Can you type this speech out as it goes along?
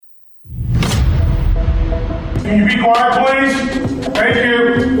Can you be quiet, please? Thank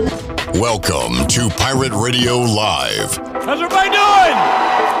you. Welcome to Pirate Radio Live. How's everybody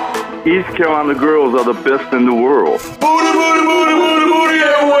doing? East Carolina girls are the best in the world. Booty, booty, booty, booty, booty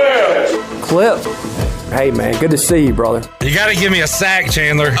everywhere. Clip. Hey, man, good to see you, brother. You got to give me a sack,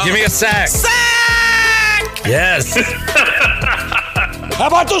 Chandler. Give me a sack. Sack! Yes. How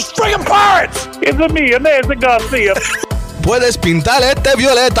about those friggin' Pirates? It's a me, Nancy Garcia. Puedes pintar este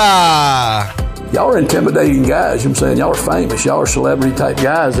violeta. Y'all are intimidating guys. You know what I'm saying? Y'all are famous. Y'all are celebrity type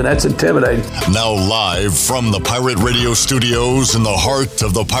guys, and that's intimidating. Now live from the Pirate Radio studios in the heart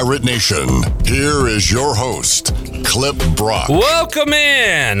of the Pirate Nation, here is your host, Clip Brock. Welcome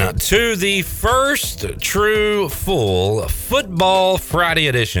in to the first true full Football Friday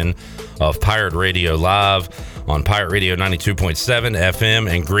edition of Pirate Radio Live on Pirate Radio 92.7 FM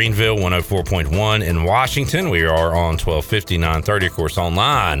in Greenville, 104.1 in Washington. We are on 1250, 930, of course,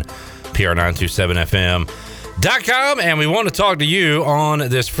 online, PR927FM.com. And we want to talk to you on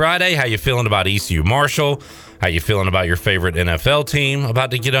this Friday. How you feeling about ECU Marshall? How you feeling about your favorite NFL team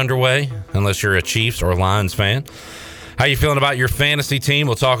about to get underway, unless you're a Chiefs or Lions fan? How you feeling about your fantasy team?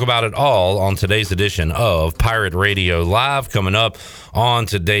 We'll talk about it all on today's edition of Pirate Radio Live. Coming up on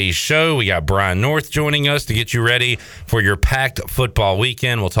today's show, we got Brian North joining us to get you ready for your packed football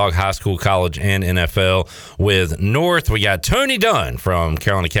weekend. We'll talk high school, college, and NFL with North. We got Tony Dunn from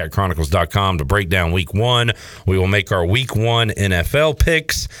CarolinaCatChronicles.com to break down week one. We will make our week one NFL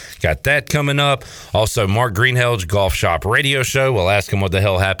picks. Got that coming up. Also, Mark Greenhelge, Golf Shop Radio Show. We'll ask him what the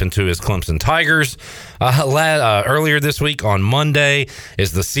hell happened to his Clemson Tigers. Earlier this week on Monday,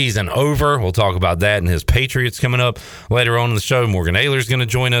 is the season over? We'll talk about that and his Patriots coming up later on in the show. Morgan Ahlers going to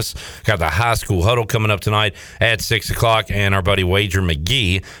join us. Got the high school huddle coming up tonight at 6 o'clock, and our buddy Wager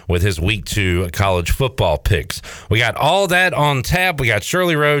McGhee with his week 2 college football picks. We got all that on tap. We got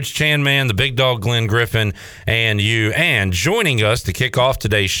Shirley Rhodes, Chan Man, the big dog Glenn Griffin, and you. And joining us to kick off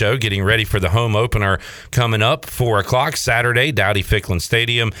today's show, getting ready for the home opener coming up 4 o'clock Saturday, Dowdy-Ficklin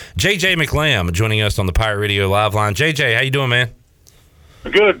Stadium, JJ McLamb joining us on the Pirate Radio Live line. JJ, how you doing, man?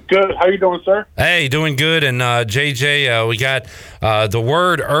 Good. How you doing, sir? Hey, doing good. And JJ, we got the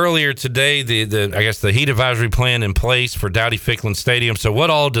word earlier today, I guess the heat advisory plan in place for Dowdy-Ficklin Stadium. So what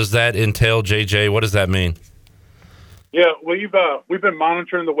all does that entail, JJ? What does that mean? Yeah, we've been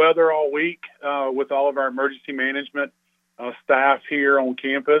monitoring the weather all week with all of our emergency management staff here on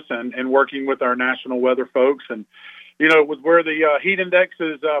campus and working with our national weather folks. And, you know, with where the heat index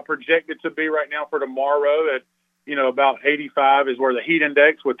is projected to be right now for tomorrow at, you know, about 85 is where the heat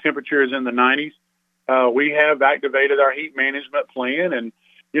index with temperatures in the 90s. We have activated our heat management plan. And,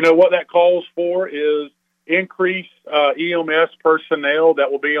 you know, what that calls for is increased EMS personnel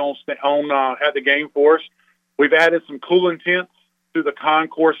that will be on at the game for us. We've added some cooling tents to the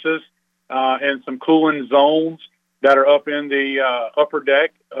concourses and some cooling zones that are up in the upper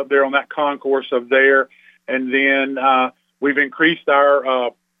deck up there on that concourse up there. And then we've increased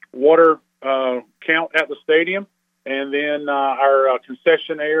our water count at the stadium. And then our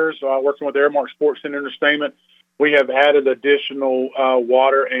concessionaires, working with Airmark Sports and Entertainment, we have added additional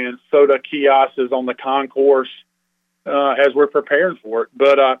water and soda kiosks on the concourse as we're preparing for it.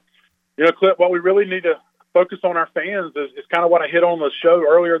 But, you know, Clip, what we really need to focus on our fans is kind of what I hit on the show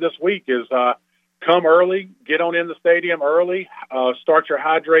earlier this week is come early, get on in the stadium early, start your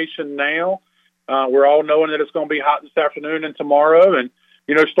hydration now. We're all knowing that it's going to be hot this afternoon and tomorrow, and,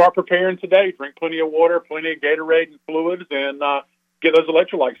 you know, start preparing today. Drink plenty of water, plenty of Gatorade and fluids, and get those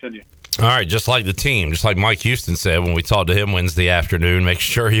electrolytes in you. All right, just like the team, just like Mike Houston said when we talked to him Wednesday afternoon, make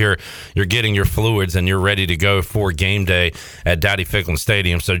sure you're getting your fluids and you're ready to go for game day at Dowdy-Ficklin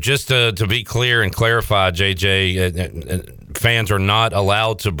Stadium. So just to be clear and clarify, JJ, fans are not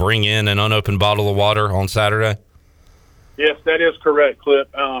allowed to bring in an unopened bottle of water on Saturday? Yes, that is correct, Clip.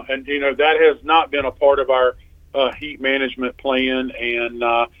 And, you know, that has not been a part of our heat management plan. And,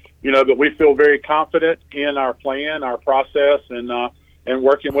 you know, but we feel very confident in our plan, our process, and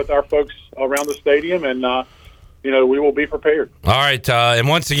working with our folks around the stadium. And, you know, we will be prepared. All right. And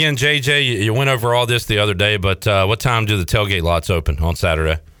once again, JJ, you went over all this the other day, but what time do the tailgate lots open on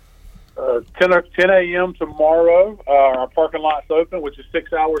Saturday? 10 a.m. tomorrow. Our parking lot's open, which is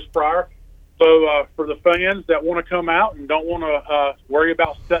 6 hours prior. So for the fans that want to come out and don't want to worry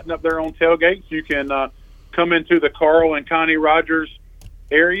about setting up their own tailgates, you can come into the Carl and Connie Rogers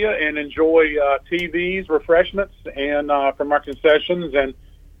area and enjoy TVs, refreshments, and from our concessions and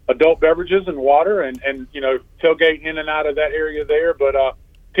adult beverages and water, and you know, tailgate in and out of that area there. But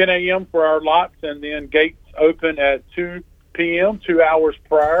 10 a.m. for our lots, and then gates open at 2 p.m., 2 hours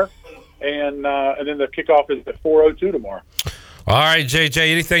prior, and then the kickoff is at 4:02 tomorrow. All right,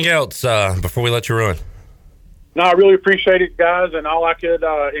 JJ, anything else before we let you run? No, I really appreciate it, guys. And all I could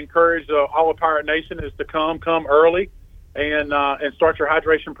encourage all of Pirate Nation is to come early and start your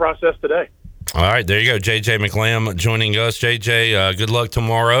hydration process today. All right, there you go. JJ McLamb joining us. JJ, good luck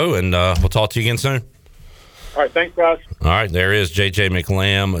tomorrow, and we'll talk to you again soon. All right, thanks, guys. All right, there is JJ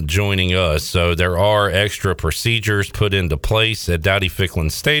McLamb joining us. So there are extra procedures put into place at Dowdy-Ficklin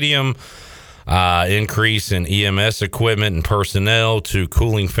Stadium. Increase in EMS equipment and personnel to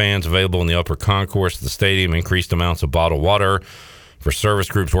cooling fans available in the upper concourse of the stadium. Increased amounts of bottled water for service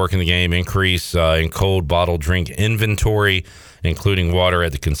groups working the game. Increase in cold bottled drink inventory, including water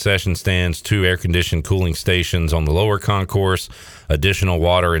at the concession stands, 2 air-conditioned cooling stations on the lower concourse, additional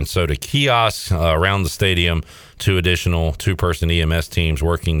water and soda kiosks around the stadium, 2 additional 2-person EMS teams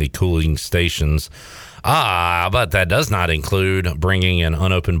working the cooling stations. But that does not include bringing an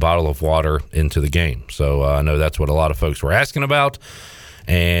unopened bottle of water into the game. So I know that's what a lot of folks were asking about,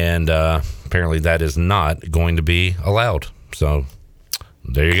 and apparently that is not going to be allowed. So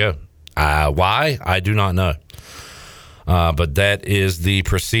there you go. Why? I do not know. But that is the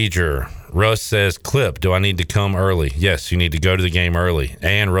procedure. Russ says, Clip, do I need to come early? Yes, you need to go to the game early.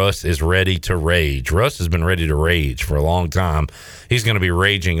 And Russ is ready to rage. Russ has been ready to rage for a long time. He's going to be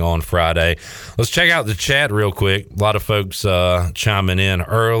raging on Friday. Let's check out the chat real quick. A lot of folks chiming in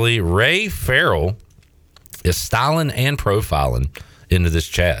early. Ray Farrell is styling and profiling into this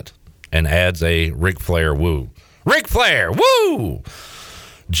chat and adds a Ric Flair woo. Ric Flair, woo!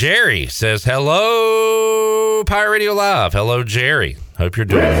 Jerry says, hello, Pirate Radio Live. Hello, Jerry. Hope you're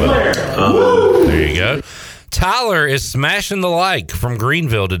doing well. There you go. Tyler is smashing the like from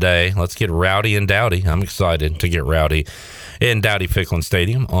Greenville today. Let's get rowdy and dowdy. I'm excited to get rowdy in Dowdy-Ficklin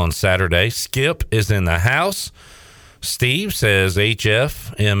Stadium on Saturday. Skip is in the house. Steve says,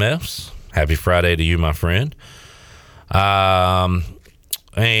 HFMFs. Happy Friday to you, my friend. And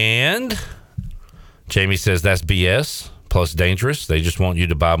Jamie says, that's BS. Plus dangerous. They just want you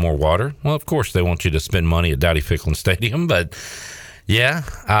to buy more water. Well, of course, they want you to spend money at Dowdy-Ficklin Stadium, but yeah.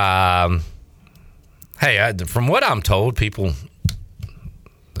 From what I'm told, people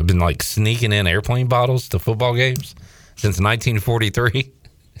have been like sneaking in airplane bottles to football games since 1943.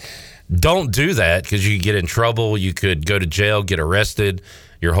 Don't do that because you could get in trouble. You could go to jail, get arrested.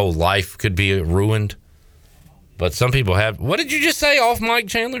 Your whole life could be ruined. But some people have. What did you just say off mic,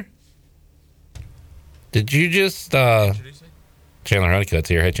 Chandler? Did you just Chandler Honeycutt's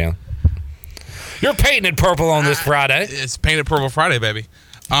here. Hey, Chandler. You're painted purple on this Friday. It's Painted Purple Friday, baby.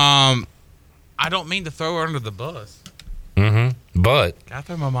 I don't mean to throw her under the bus. Mm-hmm. But can I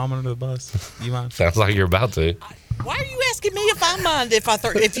throw my mom under the bus? You mind? Sounds like you're about to. Why are you asking me if I mind if you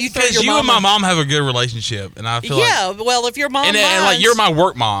throw your mom? Because you and my mom have a good relationship, and I feel well, if your mom minds, and like you're my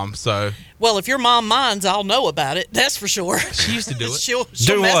work mom, so well, if your mom minds, I'll know about it. That's for sure. She used to do it. she'll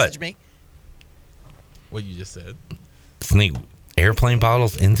do message what? Me. What you just said. Sneak airplane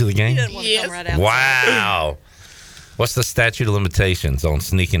bottles into the game? Yes. Come right Wow. What's the statute of limitations on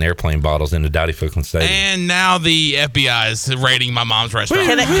sneaking airplane bottles into Dowdy-Ficklin Stadium? And now the FBI is raiding my mom's restaurant.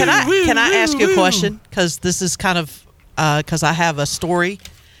 Can I ask you a question? Because this is kind of because I have a story.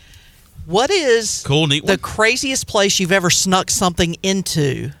 What is cool, neat the one. Craziest place you've ever snuck something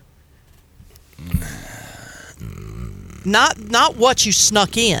into? Not what you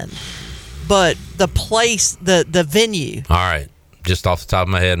snuck in, but the place, the venue. All right. Just off the top of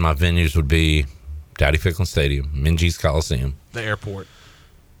my head, my venues would be Dowdy-Ficklin Stadium, Minji's Coliseum. The airport.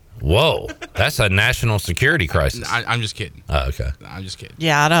 Whoa. That's a national security crisis. I'm just kidding. Oh, okay. I'm just kidding.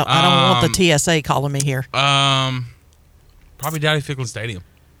 Yeah, I don't want the TSA calling me here. Probably Dowdy-Ficklin Stadium.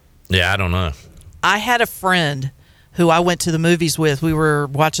 Yeah, I don't know. I had a friend who I went to the movies with. We were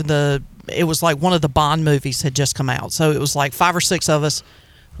watching it was like one of the Bond movies had just come out. So it was like 5 or 6 of us.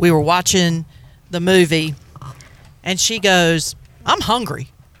 We were watching the movie, and she goes, I'm hungry.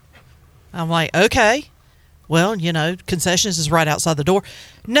 I'm like, okay. Well, concessions is right outside the door.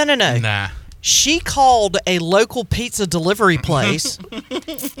 No. Nah. She called a local pizza delivery place,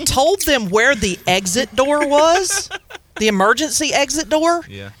 told them where the exit door was, the emergency exit door,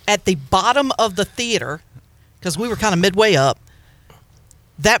 at the bottom of the theater, because we were kind of midway up.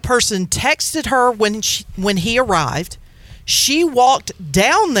 That person texted her when he arrived. She walked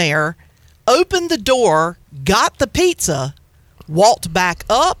down there, opened the door, got the pizza, walked back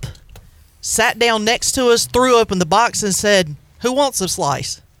up, sat down next to us, threw open the box, and said, who wants a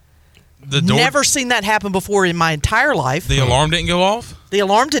slice? Never seen that happen before in my entire life. The alarm didn't go off? The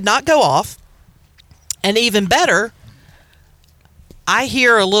alarm did not go off. And even better, I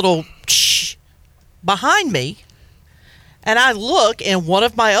hear a little shh behind me, and I look, and one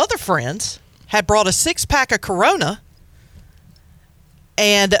of my other friends had brought a 6-pack of Corona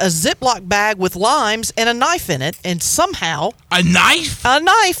and a Ziploc bag with limes and a knife in it, and somehow A knife? A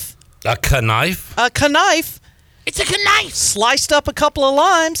knife? a knife It's a knife. sliced up a couple of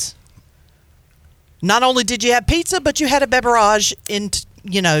limes. Not only did you have pizza, but you had a beverage and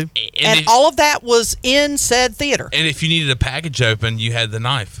all of that was in said theater. And if you needed a package open, you had the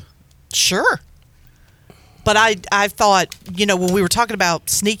knife. Sure. But I thought, when we were talking about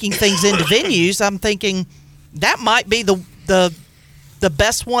sneaking things into venues, I'm thinking that might be the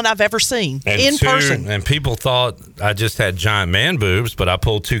best one I've ever seen in person. And people thought I just had giant man boobs, but I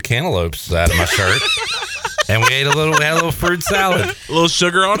pulled 2 cantaloupes out of my shirt. And we had a little fruit salad. A little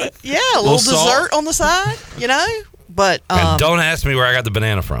sugar on it? Yeah, a little dessert on the side, But and don't ask me where I got the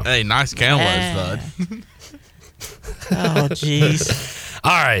banana from. Hey, nice cantaloupes, bud. Oh, jeez.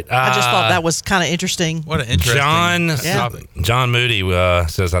 All right. I just thought that was kind of interesting. What an interesting topic. John Moody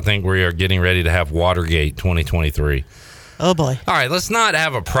says, I think we are getting ready to have Watergate 2023. Oh, boy. All right, let's not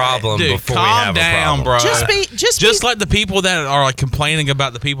have a problem before we calm have down, a problem. bro. Just like the people that are like complaining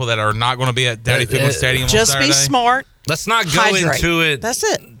about the people that are not going to be at Daddy Fitness Stadium on Saturday. Just be smart. Let's not go into it. That's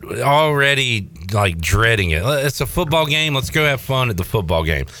it. Already like dreading it. It's a football game. Let's go have fun at the football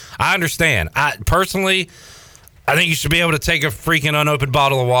game. I understand. I think you should be able to take a freaking unopened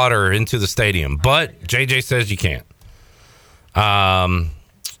bottle of water into the stadium, but JJ says you can't. And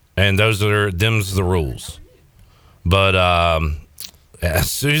them's the rules. But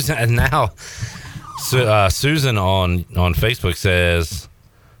Susan on Facebook says,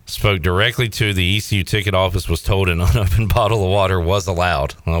 spoke directly to the ECU ticket office, was told an unopened bottle of water was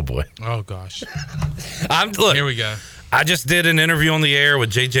allowed. Oh boy. Oh gosh. Look, here we go. I just did an interview on the air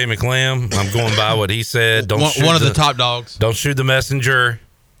with JJ McLamb. I'm going by what he said. One of the top dogs. Don't shoot the messenger.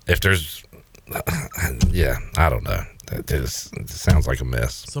 If there's, I don't know. It sounds like a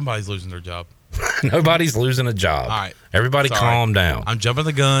mess. Somebody's losing their job. Nobody's losing a job. All right. Everybody calm down. I'm jumping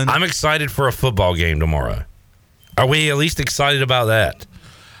the gun. I'm excited for a football game tomorrow. Are we at least excited about that?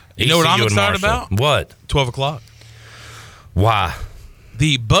 You know what I'm excited about? What? 12 o'clock. Why?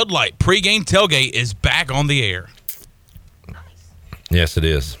 The Bud Light pregame tailgate is back on the air. Yes, it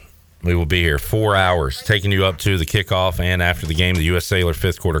is. We will be here 4 hours, taking you up to the kickoff and after the game, the U.S. Sailor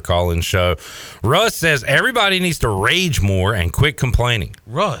fifth quarter call-in show. Russ says everybody needs to rage more and quit complaining.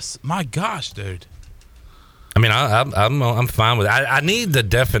 Russ, my gosh, dude. I mean, I'm fine with it. I need the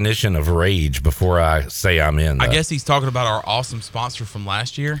definition of rage before I say I'm in, though. I guess he's talking about our awesome sponsor from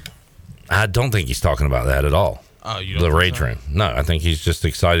last year. I don't think he's talking about that at all. Oh, you don't the think rage so? room. No, I think he's just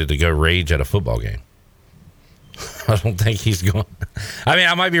excited to go rage at a football game. I don't think he's going. I mean,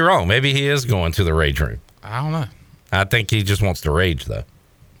 I might be wrong. Maybe he is going to the rage room. I don't know. I think he just wants to rage, though.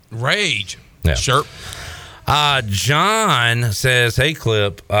 Rage. Yeah. Sure. John says, hey,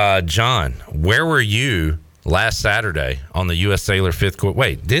 Clip, John, where were you last Saturday on the U.S. Sailor fifth quarter?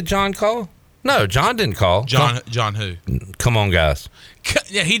 Wait, did John call? No, John didn't call. John who? Come on, guys.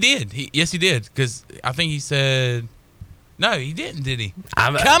 Yeah, he did. Yes, he did. Because I think he said... No, he didn't, did he?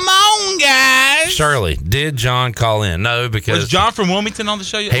 Come on, guys. Shirley, did John call in? No, because... Was John from Wilmington on the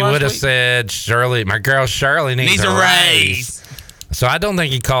show last week? He would have said, Shirley, my girl Shirley needs a raise. So I don't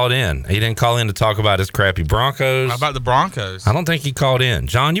think he called in. He didn't call in to talk about his crappy Broncos. How about the Broncos? I don't think he called in.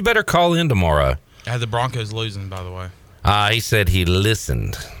 John, you better call in tomorrow. I had the Broncos losing, by the way. He said he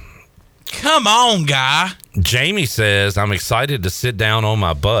listened. Come on, guy. Jamie says, I'm excited to sit down on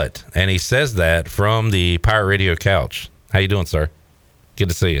my butt. And he says that from the Pirate Radio couch. How you doing, sir? Good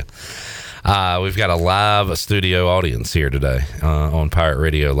to see you. We've got a live studio audience here today on Pirate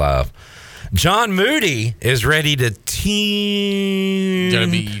Radio Live. John Moody is ready to tune. Gotta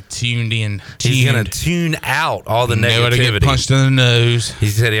be tuned in. He's going to tune out all the negativity. Get punched in the nose. He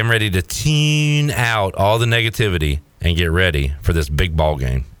said, I'm ready to tune out all the negativity and get ready for this big ball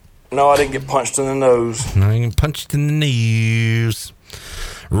game. No, I didn't get punched in the nose. I didn't get punched in the nose.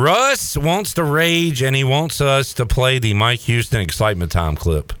 Russ wants to rage, and he wants us to play the Mike Houston Excitement Time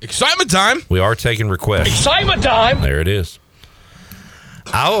clip. Excitement time? We are taking requests. Excitement time! There it is.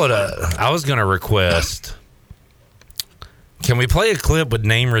 I was going to request, can we play a clip with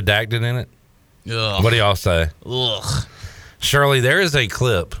name redacted in it? Ugh. What do y'all say? Ugh. Shirley, there is a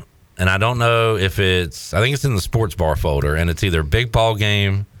clip, and I don't know if I think it's in the sports bar folder, and it's either big ball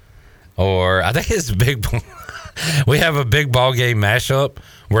game or I think it's big ball. We have a big ball game mashup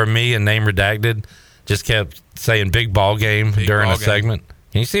where me and Name Redacted just kept saying big ball game during a segment.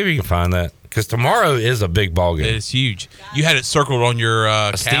 Can you see if you can find that? Because tomorrow is a big ball game. It is huge. You had it circled on your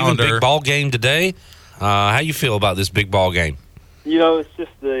calendar. Big ball game today. How you feel about this big ball game? You know, it's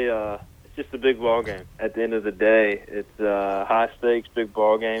just just a big ball game. At the end of the day, it's a high-stakes, big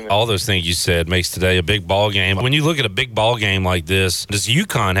ball game. All those things you said makes today a big ball game. When you look at a big ball game like this, does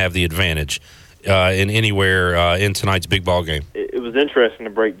UConn have the advantage in anywhere in tonight's big ball game? It was interesting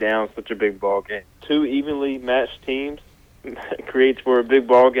to break down such a big ball game. Two evenly matched teams creates for a big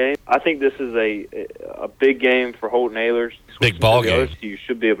ball game. I think this is a big game for Holton Ahlers. Big ball game. You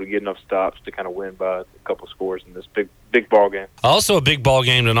should be able to get enough stops to kind of win by a couple scores in this big ball game. Also a big ball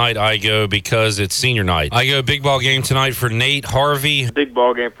game tonight, I go, because it's senior night. I go big ball game tonight for Nate Harvey. Big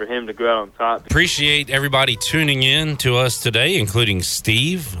ball game for him to go out on top. Appreciate everybody tuning in to us today, including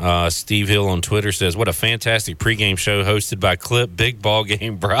Steve. Steve Hill on Twitter says, what a fantastic pregame show hosted by Clip. Big ball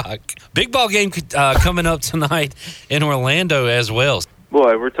game, Brock. Big ball game coming up tonight in Orlando as well.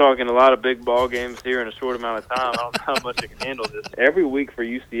 Boy, we're talking a lot of big ball games here in a short amount of time. I don't know how much I can handle this. Every week for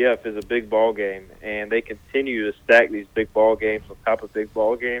UCF is a big ball game, and they continue to stack these big ball games on top of big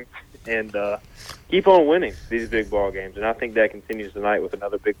ball games and keep on winning these big ball games. And I think that continues tonight with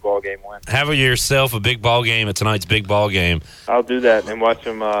another big ball game win. Have yourself a big ball game at tonight's big ball game. I'll do that and watch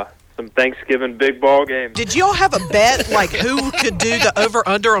some Thanksgiving big ball games. Did y'all have a bet, like who could do the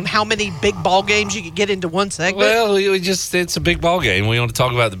over-under on how many big ball games you could get into one segment? Well, it's a big ball game. We want to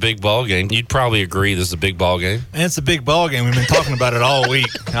talk about the big ball game. You'd probably agree this is a big ball game. And it's a big ball game. We've been talking about it all week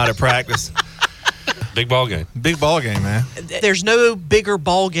out of practice. Big ball game. Big ball game, man. There's no bigger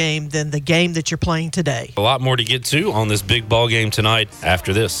ball game than the game that you're playing today. A lot more to get to on this big ball game tonight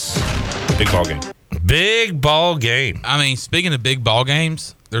after this. Big ball game. Big ball game. I mean, speaking of big ball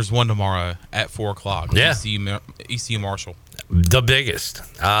games, there's one tomorrow at 4 o'clock. Yeah. ECU Marshall. The biggest.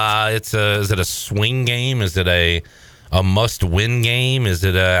 Is it a swing game? Is it a must-win game? Is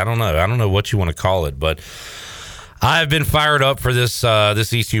it I don't know. I don't know what you want to call it, but I've been fired up for this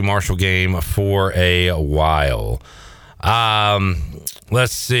ECU Marshall game for a while.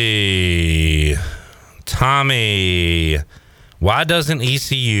 Let's see. Tommy, why doesn't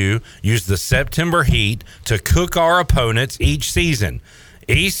ECU use the September heat to cook our opponents each season?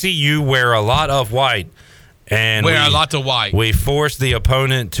 ECU wear a lot of white. And wear a lot of white. We force the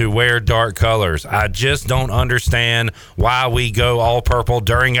opponent to wear dark colors. I just don't understand why we go all purple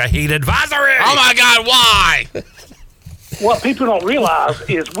during a heat advisory. Oh, my God, why? What people don't realize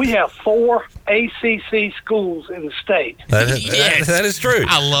is we have 4 ACC schools in the state. That is true.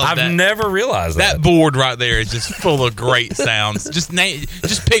 I love that. I've never realized that. That board right there is just full of great sounds. Just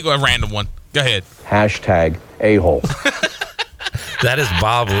pick a random one. Go ahead. Hashtag a-hole. That is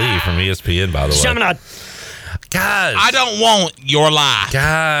Bob Lee from ESPN, by the way. Guys. I don't want your life.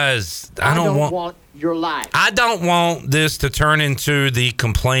 Guys. I don't want your life. I don't want this to turn into the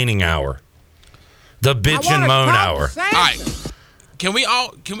complaining hour. The bitch and moan hour. All right. Can we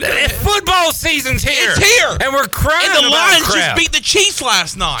football season's here. It's here. And we're crying about crap. And the Lions crap. just beat the Chiefs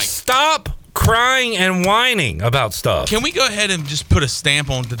last night. Stop crying and whining about stuff. Can we go ahead and just put a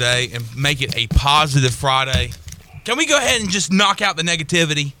stamp on today and make it a positive Friday? Can we go ahead and just knock out the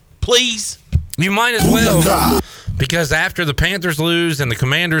negativity, please? You might as well. Because after the Panthers lose and the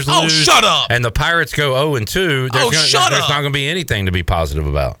Commanders lose. Oh, shut up. And the Pirates go 0-2. There's not going to be anything to be positive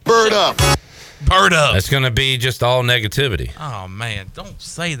about. Bird up. Bird up. It's going to be just all negativity. Oh, man. Don't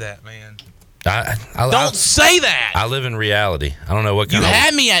say that, man. Don't say that. I live in reality. I don't know what kind You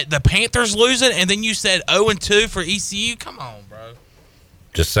had me at the Panthers losing, and then you said 0-2 for ECU? Come on, bro.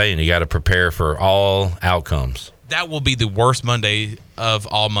 Just saying, you got to prepare for all outcomes. That will be the worst Monday of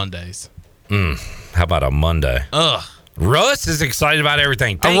all Mondays. How about a Monday? Ugh. Russ is excited about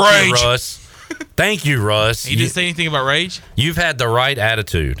everything. Thank you, Russ. Thank you, Russ. He didn't say anything about rage? You've had the right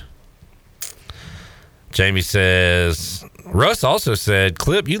attitude. Jamie says, Russ also said,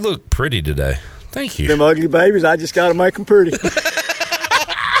 Clip, you look pretty today. Thank you. Them ugly babies, I just got to make them pretty.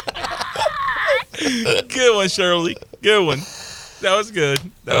 Good one, Shirley. Good one. That was good.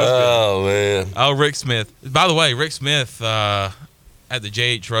 Oh, man. Oh, Rick Smith. By the way, Rick Smith at the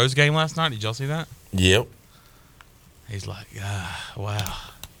J.H. Rose game last night. Did y'all see that? Yep. He's like, wow.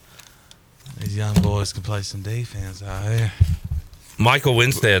 These young boys can play some defense out here. Michael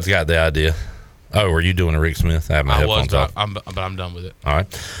Winstead's got the idea. Oh, were you doing a Rick Smith? I have my headphones off. But I'm done with it. All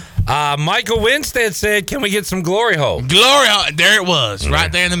right. Michael Winstead said, can we get some glory hole? Glory hole. There it was.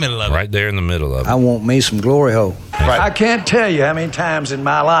 Right there in the middle of it. Right there in the middle of it. I want me some glory hole. Right. I can't tell you how many times in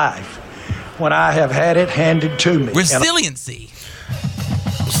my life when I have had it handed to me. Resiliency.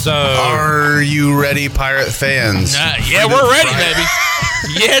 So, are you ready, Pirate fans? Yeah, we're ready, baby.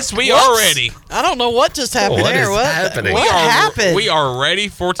 Yes, we are ready. I don't know what just happened there. What is happening? What happened? We are ready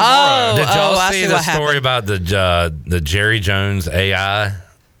for tomorrow. Did y'all see the story happened. about the Jerry Jones AI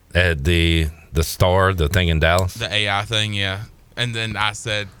at the Star, the thing in Dallas? The AI thing, yeah. And then I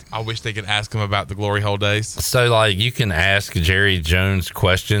said, I wish they could ask him about the glory hole days. So, like, you can ask Jerry Jones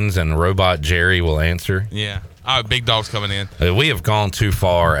questions and Robot Jerry will answer? Yeah. Oh, big dog's coming in. We have gone too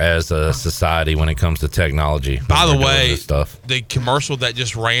far as a society when it comes to technology. By the way, the commercial that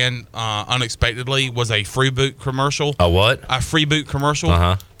just ran unexpectedly was a Freeboot commercial. A what? A Freeboot commercial.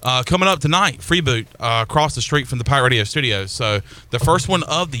 Uh-huh. Coming up tonight, Freeboot across the street from the Pirate Radio studios. So the first one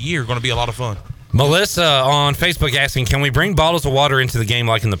of the year, going to be a lot of fun. Melissa on Facebook asking, can we bring bottles of water into the game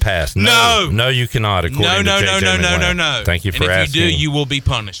like in the past? No, you cannot. According to JJ No. Thank you for asking. If you do, you will be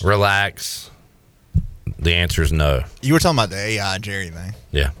punished. Relax. The answer is no. You were talking about the AI Jerry thing.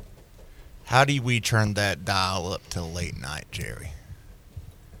 Yeah. How do we turn that dial up to late night Jerry?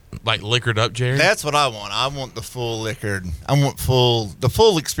 Like liquored up Jerry? That's what I want. I want the full liquored. I want the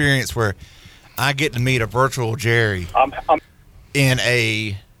full experience where I get to meet a virtual Jerry in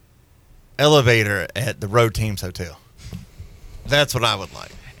a elevator at the Road Teams Hotel. That's what I would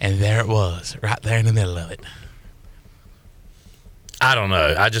like. And there it was, right there in the middle of it. I don't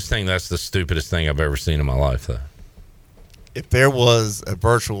know. I just think that's the stupidest thing I've ever seen in my life, though. If there was a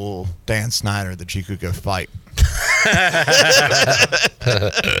virtual Dan Snyder that you could go fight,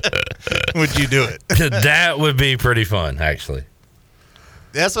 would you do it? That would be pretty fun, actually.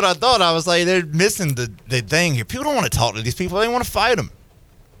 That's what I thought. I was like, they're missing the thing here. People don't want to talk to these people. They want to fight them.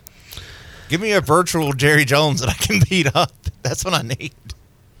 Give me a virtual Jerry Jones that I can beat up. That's what I need.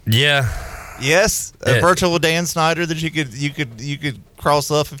 Yeah. Yes, a virtual Dan Snyder that you could cross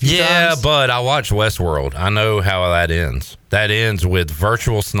up a few times. Yeah, but I watched Westworld. I know how that ends. That ends with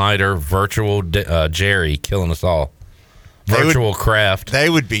virtual Snyder, virtual Jerry killing us all. Virtual Kraft. They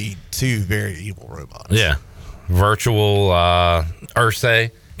would be two very evil robots. Yeah. Virtual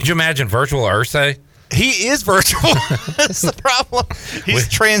Ursay. Could you imagine virtual Ursay? He is virtual. That's the problem. He's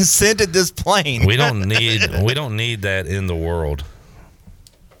transcended this plane. We don't need that in the world.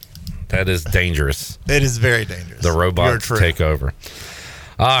 That is dangerous. It is very dangerous. The robots take over.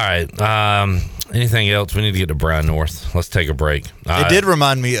 All right. Anything else? We need to get to Brian North. Let's take a break. It did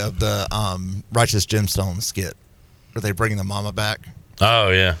remind me of the Righteous Gemstones skit where they bring the mama back.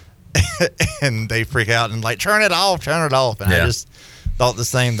 Oh, yeah. And they freak out and like, turn it off. And I just thought the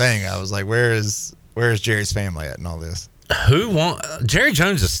same thing. I was like, where's Jerry's family at in all this? Jerry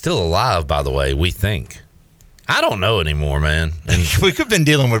Jones is still alive, by the way, we think. I don't know anymore, man. And we could have been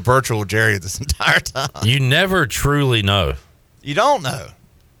dealing with virtual Jerry this entire time. You never truly know. You don't know.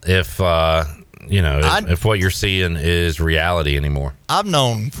 If, if what you're seeing is reality anymore. I've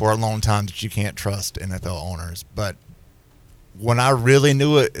known for a long time that you can't trust NFL owners, but when I really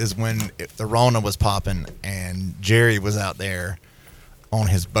knew it is when the Rona was popping and Jerry was out there on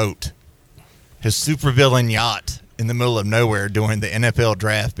his boat, his supervillain yacht in the middle of nowhere doing the NFL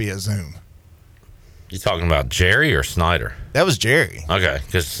draft via Zoom. You talking about Jerry or Snyder? That was Jerry. Okay,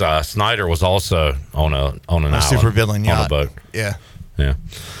 because Snyder was also on an island, supervillain yacht on a boat. Yeah.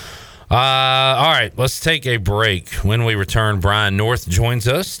 All right, let's take a break. When we return, Brian North joins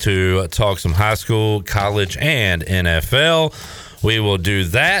us to talk some high school, college, and NFL. We will do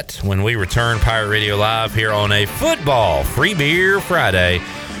that when we return. Pirate Radio Live here on a Football Free Beer Friday.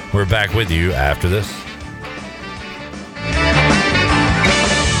 We're back with you after this.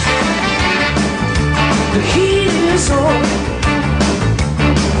 The heat is on. And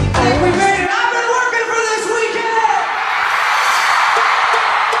we made it. I've been working for this weekend.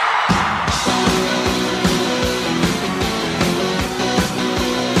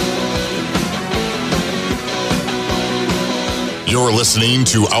 You're listening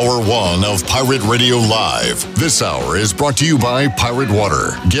to Hour 1 of Pirate Radio Live. This hour is brought to you by Pirate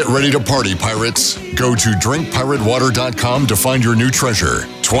Water. Get ready to party, pirates. Go to drinkpiratewater.com to find your new treasure.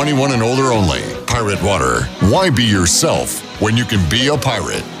 21 and older only. Pirate Water. Why be yourself when you can be a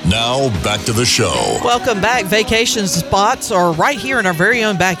pirate? Now, back to the show. Welcome back. Vacation spots are right here in our very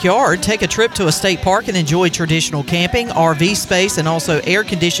own backyard. Take a trip to a state park and enjoy traditional camping, RV space, and also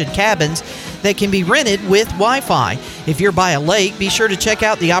air-conditioned cabins that can be rented with Wi-Fi. If you're by a lake, be sure to check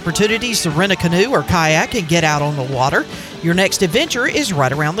out the opportunities to rent a canoe or kayak and get out on the water. Your next adventure is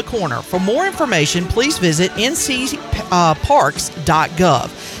right around the corner. For more information, please visit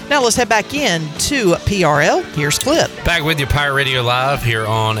ncparks.gov. Now let's head back in to PRL. Here's Clip. Back with you, Pirate Radio Live, here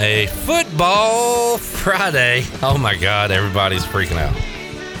on a Football Friday. Oh my God, everybody's freaking out.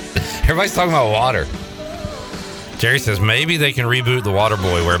 Everybody's talking about water. Jerry says maybe they can reboot The Water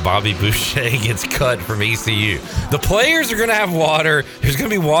Boy where Bobby Boucher gets cut from ECU. The players are going to have water. There's going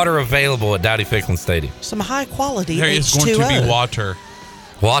to be water available at Dowdy-Ficklen Stadium. Some high quality There H2O. is going to be water.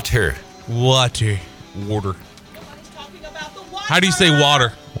 Water. How do you say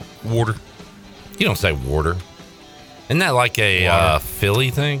water? Water. You don't say water. Isn't that like a Philly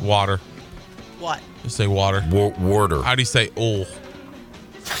thing? Water. What? You say water. Water. How do you say oh?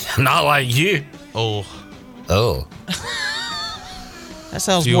 Not like you. Oh. Oh. That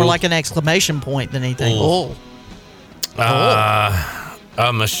sounds more like an exclamation point than anything. Oh.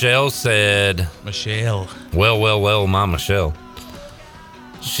 Michelle said. Michelle. Well, my Michelle.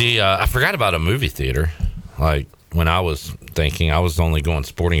 She, I forgot about a movie theater. Like when I was thinking, I was only going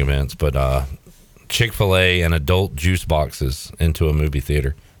sporting events, but Chick-fil-A and adult juice boxes into a movie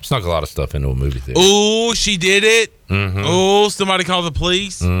theater. Snuck a lot of stuff into a movie theater. Ooh, she did it. Mm-hmm. Oh, somebody call the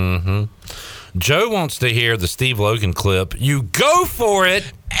police. Mm-hmm. Joe wants to hear the Steve Logan clip. You go for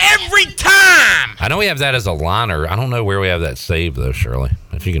it every time. I know we have that as a liner. I don't know where we have that saved, though, Shirley.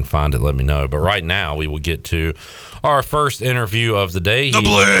 If you can find it, let me know. But right now, we will get to our first interview of the day. The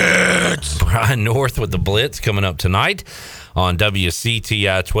Blitz. Brian North with the Blitz coming up tonight on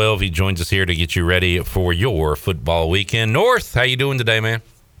WCTI 12. He joins us here to get you ready for your football weekend. North, how you doing today, man?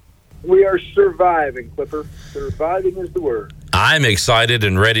 We are surviving, Clipper. Surviving is the word. I'm excited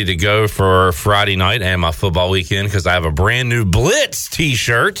and ready to go for Friday night and my football weekend because I have a brand new Blitz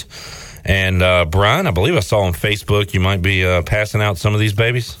t-shirt. And, Brian, I believe I saw on Facebook you might be passing out some of these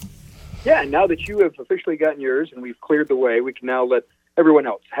babies. Yeah, now that you have officially gotten yours and we've cleared the way, we can now let everyone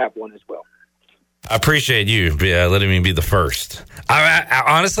else have one as well. I appreciate you letting me be the first. I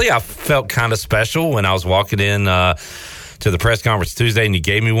honestly, I felt kind of special when I was walking in to the press conference Tuesday and you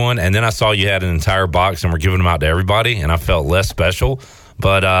gave me one, and then I saw you had an entire box and we're giving them out to everybody, and I felt less special.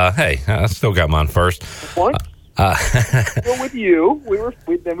 But hey, I still got mine first. One? Well, with you,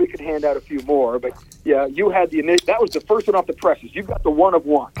 then we could hand out a few more. But yeah, you had the initial. That was the first one off the presses. You got the one of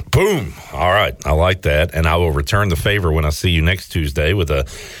one. Boom! All right, I like that, and I will return the favor when I see you next Tuesday with a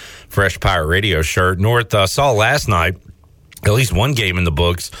fresh Pirate Radio shirt. North saw last night at least one game in the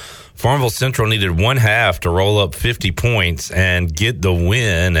books. Farmville Central needed one half to roll up 50 points and get the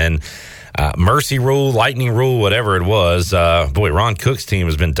win. And mercy rule, lightning rule, whatever it was, Ron Cook's team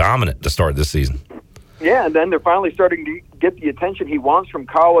has been dominant to start this season. Yeah, and then they're finally starting to get the attention he wants from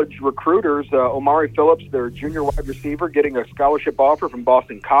college recruiters. Omari Phillips, their junior wide receiver, getting a scholarship offer from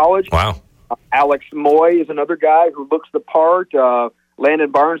Boston College. Wow. Alex Moy is another guy who looks the part.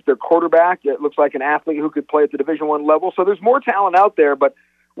 Landon Barnes, their quarterback, it looks like an athlete who could play at the Division I level. So there's more talent out there, but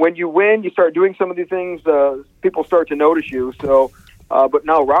when you win, you start doing some of these things, people start to notice you. So, but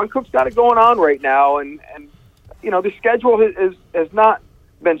no, Ron Cook's got it going on right now, and you know, the schedule has not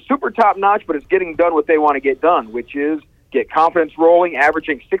been super top-notch, but it's getting done what they want to get done, which is get confidence rolling,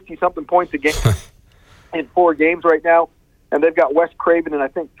 averaging 60-something points a game in 4 games right now. And they've got West Craven in, I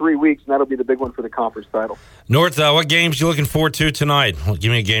think, 3 weeks, and that'll be the big one for the conference title. North, what games you looking forward to tonight? Well,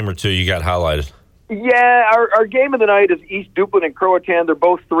 give me a game or two you got highlighted. Yeah, our game of the night is East Duplin and Croatan. They're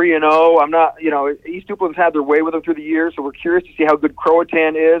both 3-0. I'm not, East Duplin's had their way with them through the years, so we're curious to see how good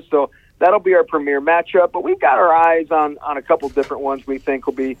Croatan is. So that'll be our premier matchup. But we've got our eyes on a couple different ones we think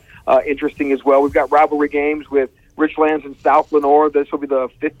will be interesting as well. We've got rivalry games with Richlands and South Lenore. This will be the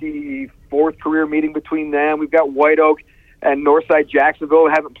 54th career meeting between them. We've got White Oak and Northside Jacksonville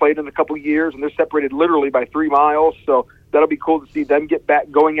haven't played in a couple of years, and they're separated literally by 3 miles. So that'll be cool to see them get back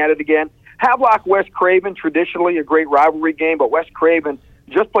going at it again. Havelock West Craven, traditionally a great rivalry game, but West Craven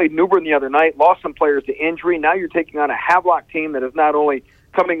just played New Bern the other night, lost some players to injury. Now you're taking on a Havelock team that is not only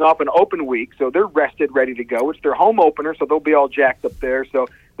coming off an open week, so they're rested, ready to go. It's their home opener, so they'll be all jacked up there. So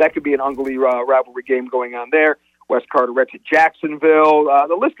that could be an ugly rivalry game going on there. West Carteret at Jacksonville.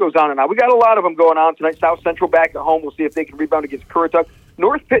 The list goes on and on. We got a lot of them going on tonight. South Central back at home. We'll see if they can rebound against Currituck.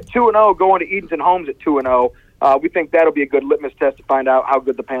 North Pitt 2-0 going to Edenton Homes at 2-0. We think that'll be a good litmus test to find out how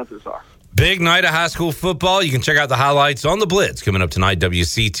good the Panthers are. Big night of high school football. You can check out the highlights on the Blitz coming up tonight,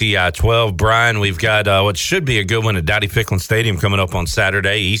 WCTI 12. Brian, we've got what should be a good one at Dowdy Ficklin Stadium coming up on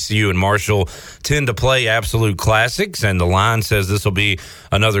Saturday. ECU and Marshall tend to play absolute classics, and the line says this will be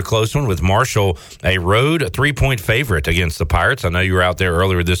another close one with Marshall a road 3-point favorite against the Pirates. I know you were out there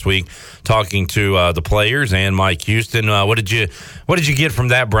earlier this week talking to the players and Mike Houston. What did you get from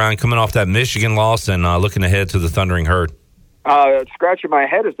that, Brian, coming off that Michigan loss and looking ahead to the Thundering Herd? Scratching my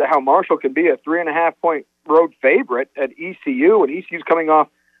head as to how Marshall can be a 3.5-point road favorite at ECU, and ECU's coming off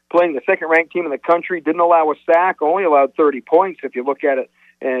playing the second-ranked team in the country, didn't allow a sack, only allowed 30 points if you look at it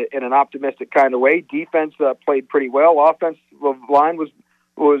in an optimistic kind of way. Defense played pretty well. Offensive line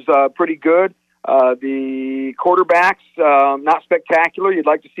was pretty good. The quarterbacks, not spectacular. You'd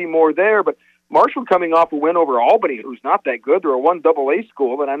like to see more there, but Marshall coming off a win over Albany, who's not that good. They're a 1AA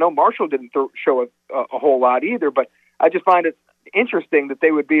school, and I know Marshall didn't show a whole lot either, but I just find it interesting that they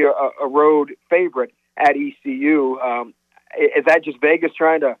would be a road favorite at ECU. Is that just Vegas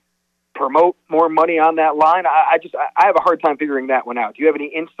trying to promote more money on that line? I have a hard time figuring that one out. Do you have any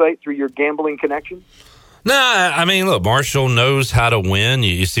insight through your gambling connections? No, I mean, look, Marshall knows how to win.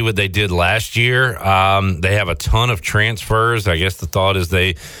 You see what they did last year. They have a ton of transfers. I guess the thought is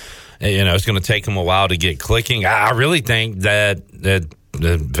it's going to take them a while to get clicking. I really think that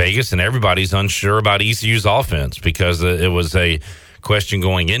Vegas and everybody's unsure about ECU's offense because it was a question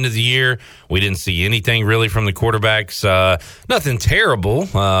going into the year. We didn't see anything really from the quarterbacks. Nothing terrible,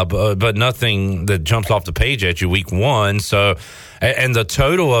 but nothing that jumps off the page at you week one. So, and the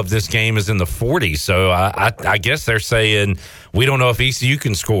total of this game is in the 40s. So I guess they're saying we don't know if ECU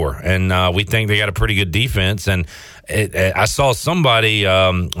can score, and we think they got a pretty good defense. And I saw somebody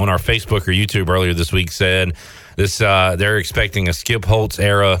on our Facebook or YouTube earlier this week said they're expecting a Skip Holtz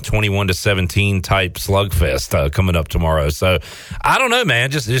era 21-17 type slugfest coming up tomorrow. So I don't know,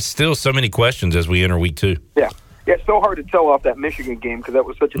 man. There's still so many questions as we enter week 2. Yeah, it's so hard to tell off that Michigan game because that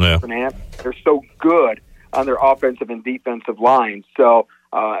was such a different answer. They're so good on their offensive and defensive lines. So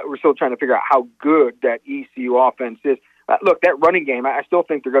we're still trying to figure out how good that ECU offense is. Look, that running game, I still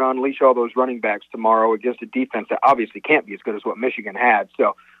think they're going to unleash all those running backs tomorrow against a defense that obviously can't be as good as what Michigan had.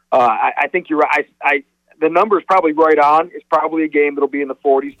 So I think you're right. The number is probably right on. It's probably a game that'll be in the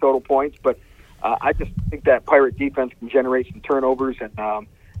 40s total points, but I just think that Pirate defense can generate some turnovers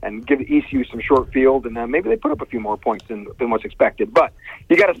and give ECU some short field, and maybe they put up a few more points than what's expected. But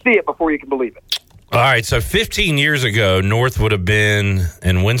you got to see it before you can believe it. All right, so 15 years ago, North would have been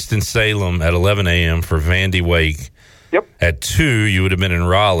in Winston-Salem at 11 a.m. for Vandy Wake. Yep. At 2, you would have been in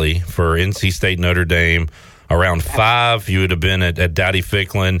Raleigh for NC State Notre Dame. Around 5, you would have been at Dowdy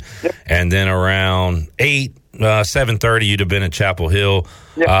Ficklin. Yep. And then around 8, 7:30, you'd have been at Chapel Hill.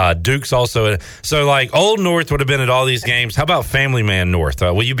 Yep. Duke's also so like Old North would have been at all these games. How about Family Man North?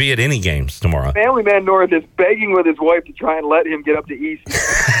 Will you be at any games tomorrow? Family Man North is begging with his wife to try and let him get up to East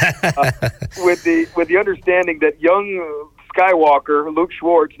with the understanding that young Skywalker Luke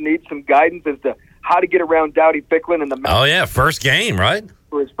Schwartz needs some guidance as to how to get around Dowdy Ficklin and the mountains. Oh yeah, first game, right?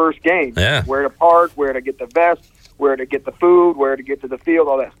 For his first game. Yeah. Where to park, where to get the vest, where to get the food, where to get to the field,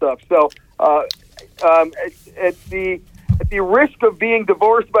 all that stuff. So at the risk of being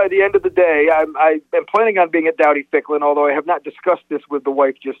divorced by the end of the day, I am planning on being at Dowdy Ficklin, although I have not discussed this with the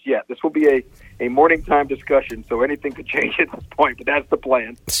wife just yet. This will be a morning time discussion, so anything could change at this point, but that's the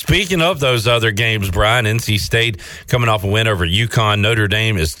plan. Speaking of those other games, Brian, NC State coming off a win over UConn. Notre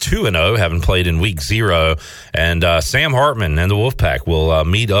Dame is 2-0, having played in week 0. And Sam Hartman and the Wolfpack will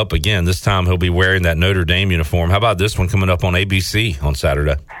meet up again. This time he'll be wearing that Notre Dame uniform. How about this one coming up on ABC on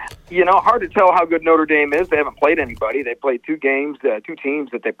Saturday? Hard to tell how good Notre Dame is. They haven't played anybody. They played 2 games, 2 teams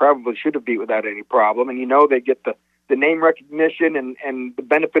that they probably should have beat without any problem. And they get the name recognition and the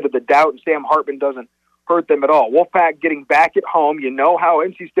benefit of the doubt, and Sam Hartman doesn't hurt them at all. Wolfpack getting back at home. You know how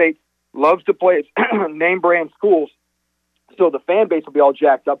NC State loves to play its name-brand schools, so the fan base will be all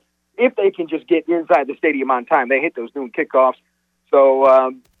jacked up if they can just get inside the stadium on time. They hit those noon kickoffs. So,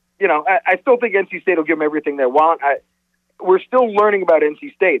 I still think NC State will give them everything they want. We're still learning about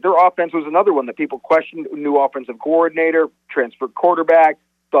NC State. Their offense was another one that people questioned. New offensive coordinator, transferred quarterback,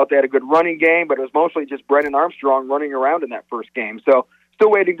 thought they had a good running game, but it was mostly just Brennan Armstrong running around in that first game. So still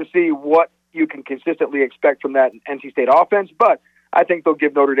waiting to see what you can consistently expect from that NC State offense, but I think they'll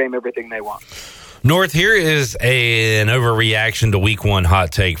give Notre Dame everything they want. North, here is an overreaction to week 1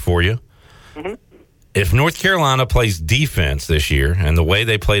 hot take for you. Mm-hmm. If North Carolina plays defense this year and the way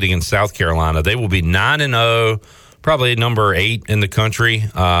they played against South Carolina, they will be 9-0, probably number 8 in the country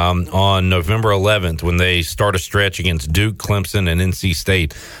on November 11th when they start a stretch against Duke, Clemson, and NC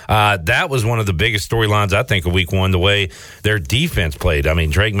State. That was one of the biggest storylines, I think, of week 1, the way their defense played. I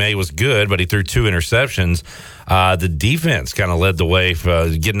mean, Drake May was good, but he threw 2 interceptions. The defense kind of led the way for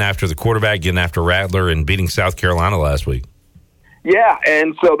getting after the quarterback, getting after Rattler, and beating South Carolina last week. Yeah,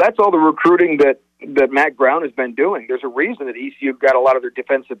 and so that's all the recruiting that Mack Brown has been doing. There's a reason that ECU got a lot of their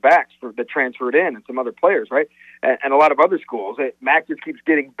defensive backs that transferred in and some other players, right? And a lot of other schools. Mack just keeps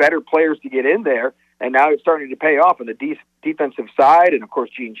getting better players to get in there, and now it's starting to pay off on the defensive side. And, of course,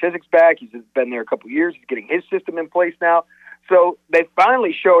 Gene Chiswick's back. He's been there a couple of years. He's getting his system in place now. So they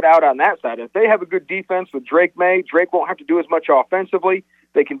finally showed out on that side. If they have a good defense with Drake May, Drake won't have to do as much offensively.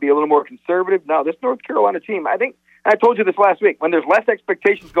 They can be a little more conservative. Now, this North Carolina team, I think, I told you this last week, when there's less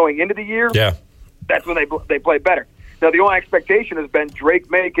expectations going into the year, that's when they play better. Now, the only expectation has been Drake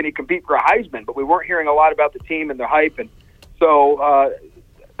May, can he compete for a Heisman? But we weren't hearing a lot about the team and the hype. And so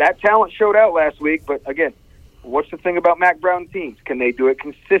that talent showed out last week. But, again, what's the thing about Mack Brown teams? Can they do it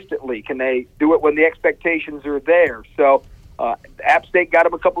consistently? Can they do it when the expectations are there? So App State got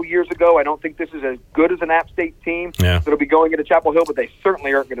them a couple years ago. I don't think this is as good as an App State team that'll be going into Chapel Hill, but they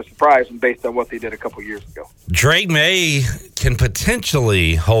certainly aren't going to surprise them based on what they did a couple years ago. Drake May can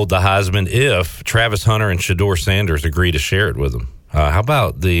potentially hold the Heisman if Travis Hunter and Shedeur Sanders agree to share it with him. How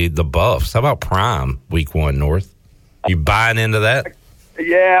about the Buffs? How about Prime Week 1 North? You buying into that?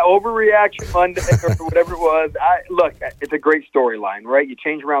 Yeah, overreaction Monday or whatever it was. Look, it's a great storyline, right? You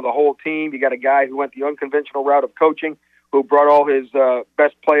change around the whole team. You got a guy who went the unconventional route of coaching, who brought all his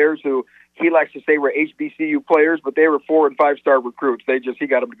best players, who he likes to say were HBCU players, but they were 4- and 5-star recruits. He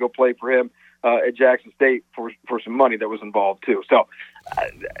got them to go play for him at Jackson State for some money that was involved too. So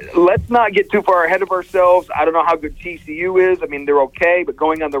let's not get too far ahead of ourselves. I don't know how good TCU is. I mean, they're okay, but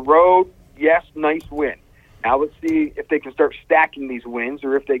going on the road, yes, nice win. Now let's see if they can start stacking these wins,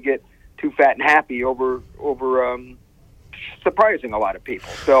 or if they get too fat and happy over surprising a lot of people.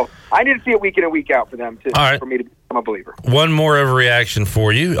 So I need to see it week in and week out for them for me to become a believer. One more overreaction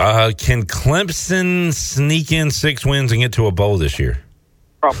for you. Can Clemson sneak in 6 wins and get to a bowl this year?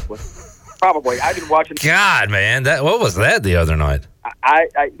 Probably. I've been watching. God, man, what was that the other night?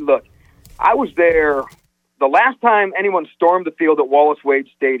 Look, I was there the last time anyone stormed the field at Wallace Wade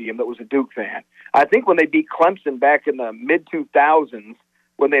Stadium that was a Duke fan. I think when they beat Clemson back in the mid-2000s,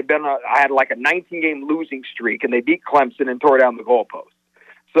 when I had like a 19-game losing streak, and they beat Clemson and tore down the goalpost.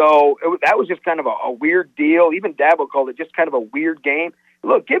 So that was just kind of a weird deal. Even Dabo called it just kind of a weird game.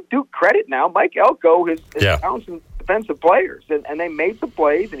 Look, give Duke credit now. Mike Elko has found some defensive players, and they made some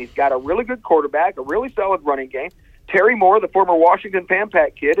plays, and he's got a really good quarterback, a really solid running game. Terry Moore, the former Washington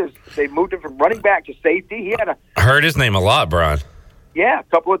Pan-Pac kid, they moved him from running back to safety. He had I heard his name a lot, Brian. Yeah, a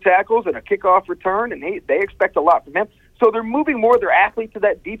couple of tackles and a kickoff return, and they expect a lot from him. So they're moving more of their athletes to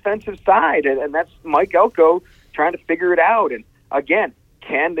that defensive side, and that's Mike Elko trying to figure it out. And again,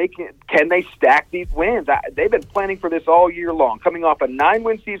 can they stack these wins? They've been planning for this all year long, coming off a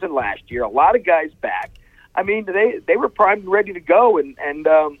 9-win season last year, a lot of guys back. I mean, they were primed and ready to go, and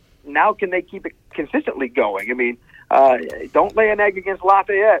now can they keep it consistently going? I mean, don't lay an egg against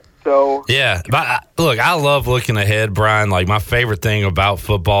Lafayette. So yeah, but look, I love looking ahead, Brian. Like, my favorite thing about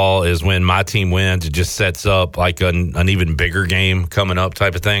football is when my team wins, it just sets up like an even bigger game coming up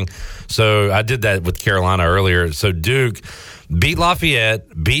type of thing. So I did that with Carolina earlier. So Duke beat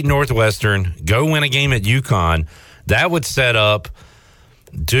Lafayette, beat Northwestern, go win a game at UConn. That would set up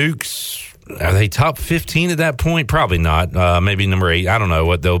Duke's. Are they top 15 at that point? Probably not. Maybe number 8. I don't know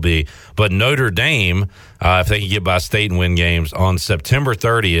what they'll be. But Notre Dame, if they can get by state and win games, on September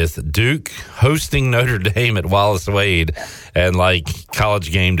 30th, Duke hosting Notre Dame at Wallace Wade, and like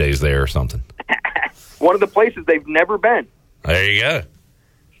college game days there or something. One of the places they've never been. There you go.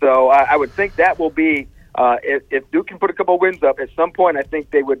 So I would think that will be, if Duke can put a couple wins up, at some point I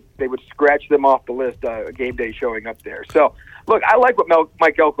think they would scratch them off the list, game day showing up there. So, look, I like what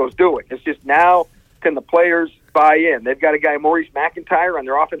Mike Elko's doing. It's just now, can the players buy in? They've got a guy, Maurice McIntyre, on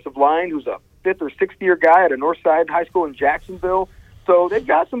their offensive line, who's a 5th or 6th year guy at a Northside High School in Jacksonville. So they've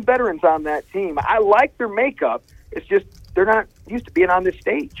got some veterans on that team. I like their makeup. It's just they're not used to being on this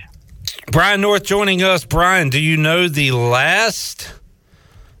stage. Brian North joining us. Brian, do you know the last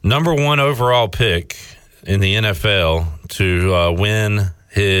number 1 overall pick in the NFL to win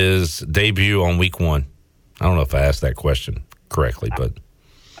his debut on week 1? I don't know if I asked that question correctly, but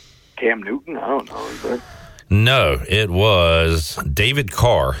Cam Newton? I don't know. But no, it was David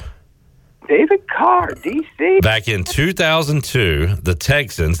Carr. David Carr, DC. Back in 2002, the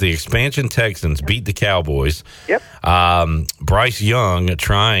Texans, the expansion Texans, beat the Cowboys. Yep. Bryce Young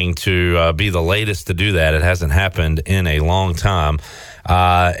trying to be the latest to do that. It hasn't happened in a long time.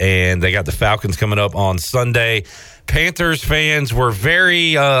 And they got the Falcons coming up on Sunday. Panthers fans were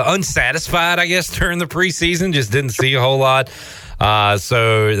very unsatisfied, I guess, during the preseason. Just didn't see a whole lot.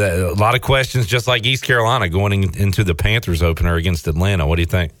 So a lot of questions, just like East Carolina going into the Panthers opener against Atlanta. What do you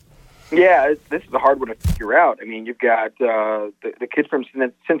think? Yeah, this is a hard one to figure out. I mean, you've got the kid from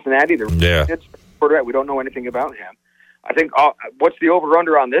Cincinnati. Kids quarterback. We don't know anything about him. I think what's the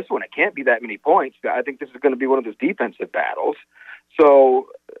over-under on this one? It can't be that many points. I think this is going to be one of those defensive battles. So,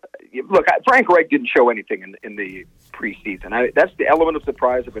 look, Frank Reich didn't show anything in the preseason. That's the element of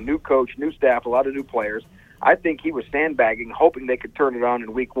surprise of a new coach, new staff, a lot of new players. I think he was sandbagging, hoping they could turn it on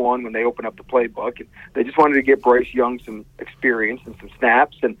in week 1 when they open up the playbook. And they just wanted to get Bryce Young some experience and some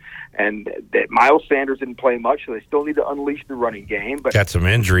snaps. And that Miles Sanders didn't play much, so they still need to unleash the running game. But got some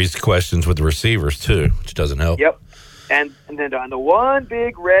injuries questions with the receivers, too, which doesn't help. Yep. And then on the one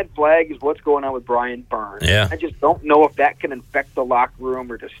big red flag is what's going on with Brian Burns. Yeah. I just don't know if that can infect the locker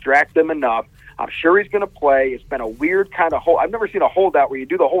room or distract them enough. I'm sure he's going to play. It's been a weird kind of I've never seen a holdout where you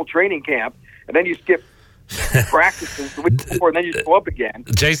do the whole training camp and then you skip practices the week before, and then you go up again.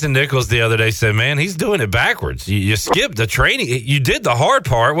 Jason Nichols the other day said, man, he's doing it backwards. You skipped the training. You did the hard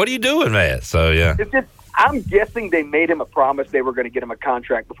part. What are you doing, man? So, yeah. It's just, I'm guessing they made him a promise they were going to get him a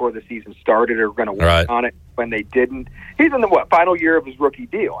contract before the season started or going to work on it when they didn't. He's in the, final year of his rookie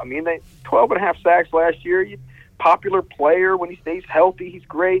deal. I mean, 12.5 sacks last year. Popular player. When he stays healthy, he's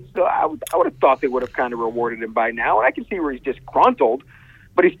great. So I would have thought they would have kind of rewarded him by now. And I can see where he's disgruntled,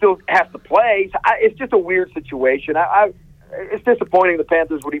 but he still has to play. So it's just a weird situation. It's disappointing the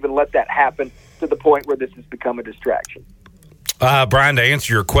Panthers would even let that happen to the point where this has become a distraction. Brian, to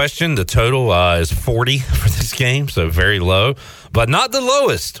answer your question, the total is 40 for this game, so very low, but not the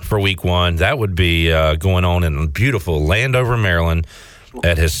lowest for week one. That would be going on in beautiful Landover, Maryland,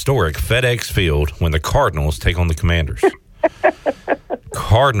 at historic FedEx Field when the Cardinals take on the Commanders.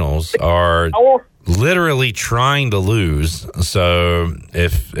 Cardinals are literally trying to lose, so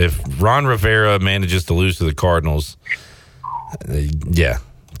if Ron Rivera manages to lose to the Cardinals,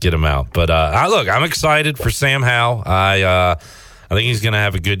 get him out. But I'm excited for Sam Howell. I think he's going to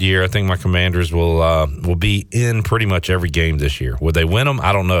have a good year. I think my Commanders will be in pretty much every game this year. Would they win them?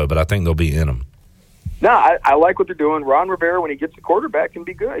 I don't know, but I think they'll be in them. No, I like what they're doing. Ron Rivera, when he gets a quarterback, can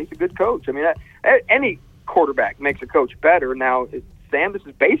be good. He's a good coach. I mean, any quarterback makes a coach better. Now, Sam, this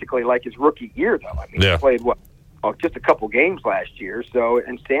is basically like his rookie year, though. I mean, he played just a couple games last year. So,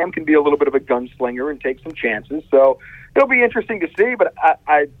 and Sam can be a little bit of a gunslinger and take some chances. So it'll be interesting to see. But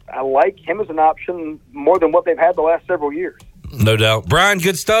I like him as an option more than what they've had the last several years. No doubt. Brian,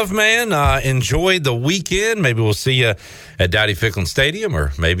 good stuff, man. Enjoy the weekend. Maybe we'll see you at Dowdy Ficklin Stadium,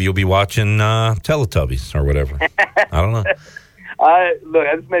 or maybe you'll be watching Teletubbies or whatever. I don't know. Look,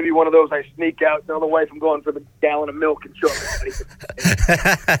 this may be one of those I sneak out, tell the wife I'm going for the gallon of milk and show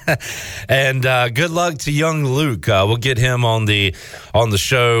everybody. And good luck to young Luke. We'll get him on the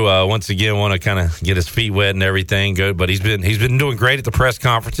show once again. Want to kind of get his feet wet and everything. Good, but he's been doing great at the press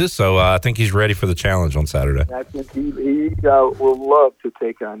conferences, so I think he's ready for the challenge on Saturday. I think he will love to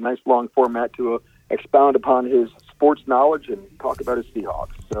take a nice long format to expound upon his sports knowledge and talk about his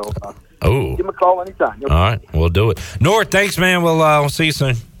Seahawks. So. Give him a call anytime. All right, we'll do it. North, thanks, man. We'll see you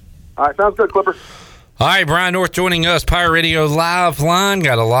soon. All right, sounds good, Clipper. All right, Brian North joining us, Pirate Radio Live Line.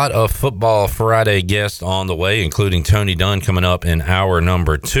 Got a lot of Football Friday guests on the way, including Tony Dunn coming up in hour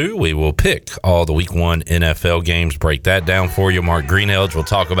number 2. We will pick all the Week 1 NFL games, break that down for you. Mark Greenelge will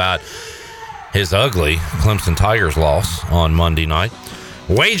talk about his ugly Clemson Tigers loss on Monday night.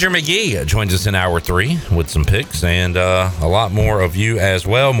 Wager McGhee joins us in hour 3 with some picks and a lot more of you as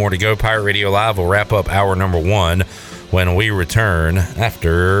well. More to go. Pirate Radio Live will wrap up hour number 1 when we return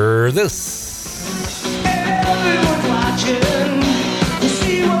after this. Everyone's watching to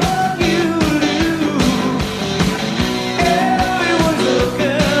see what you do. Everyone's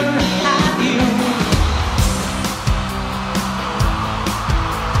looking at you.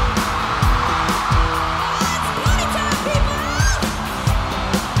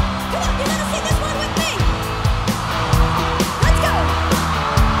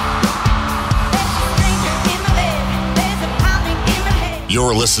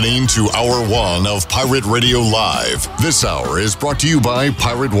 You're listening to Hour 1 of Pirate Radio Live. This hour is brought to you by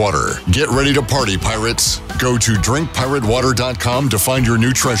Pirate Water. Get ready to party, pirates. Go to drinkpiratewater.com to find your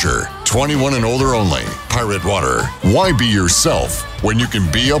new treasure. 21 and older only. Pirate Water. Why be yourself when you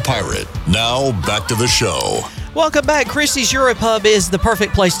can be a pirate? Now, back to the show. Welcome back. Christie's Europub is the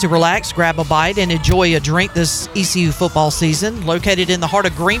perfect place to relax, grab a bite, and enjoy a drink this ECU football season. Located in the heart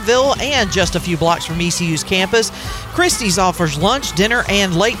of Greenville and just a few blocks from ECU's campus, Christie's offers lunch, dinner,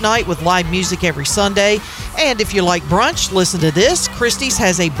 and late night with live music every Sunday. And if you like brunch, listen to this. Christie's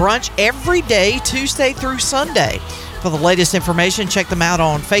has a brunch every day, Tuesday through Sunday. For the latest information, check them out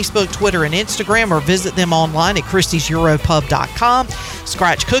on Facebook, Twitter, and Instagram, or visit them online at christieseuropub.com.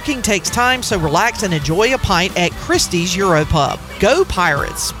 Scratch cooking takes time, so relax and enjoy a pint at Christie's Europub. Go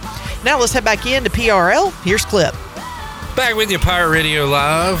Pirates! Now let's head back into PRL. Here's Clip. Back with you, Pirate Radio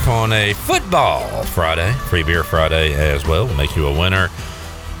Live on a Football Friday. Free Beer Friday as well. We'll make you a winner.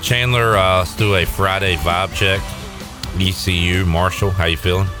 Chandler, let's do a Friday vibe check. ECU, Marshall, how you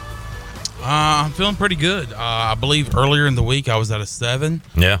feeling? I'm feeling pretty good. I believe earlier in the week I was at a 7.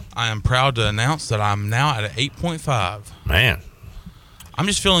 Yeah. I am proud to announce that I'm now at an 8.5. Man. I'm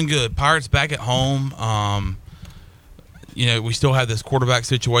just feeling good. Pirates back at home. We still have this quarterback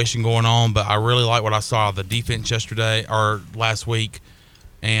situation going on, but I really like what I saw of the defense yesterday or last week.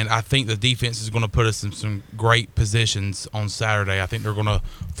 And I think the defense is going to put us in some great positions on Saturday. I think they're going to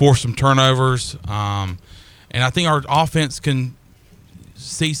force some turnovers. And I think our offense can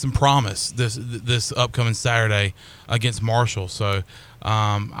see some promise this upcoming Saturday against Marshall. So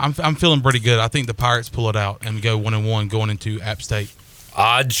I'm feeling pretty good. I think the Pirates pull it out and go 1-1 going into App State.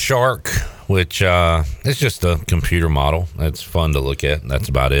 Odd Shark, which is just a computer model. It's fun to look at. That's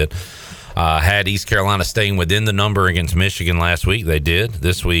about it. Had East Carolina staying within the number against Michigan last week. They did.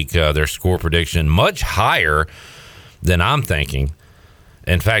 This week, their score prediction much higher than I'm thinking.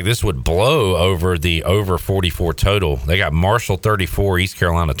 In fact, this would blow over the over 44 total. They got Marshall 34, East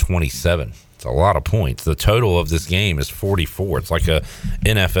Carolina 27. It's a lot of points. The total of this game is 44. It's like a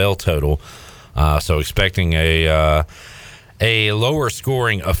NFL total. So expecting a lower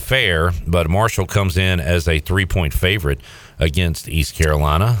scoring affair, but Marshall comes in as a 3-point favorite against East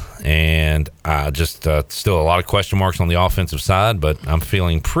Carolina, and just still a lot of question marks on the offensive side, but I'm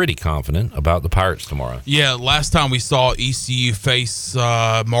feeling pretty confident about the Pirates tomorrow. Yeah, last time we saw ECU face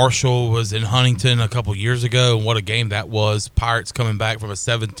Marshall was in Huntington a couple years ago, and what a game that was. Pirates coming back from a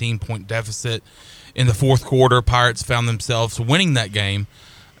 17-point deficit in the fourth quarter. Pirates found themselves winning that game.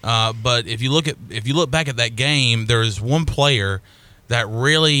 But if you look back at that game, there is one player that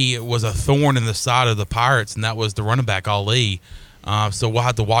really was a thorn in the side of the Pirates, and that was the running back Ali. So we'll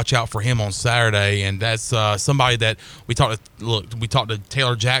have to watch out for him on Saturday, and that's somebody that we talked to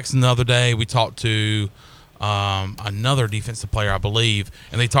Taylor Jackson the other day. We talked to another defensive player, I believe,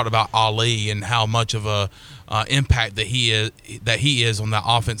 and they talked about Ali and how much of a impact that he is on the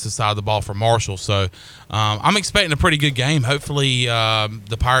offensive side of the ball for Marshall. So I'm expecting a pretty good game. Hopefully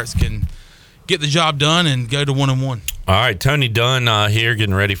the Pirates can get the job done and go to 1-1. All right, Tony Dunn here,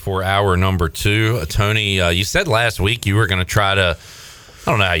 getting ready for hour number 2. Tony, you said last week you were going to try to, I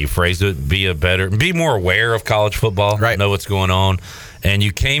don't know how you phrased it, be more aware of college football, right? Know what's going on. And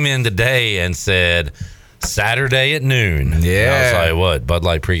you came in today and said Saturday at noon. Yeah. And I was like, what, Bud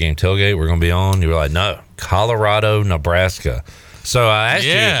Light pregame tailgate we're going to be on? You were like, no, Colorado, Nebraska. So I asked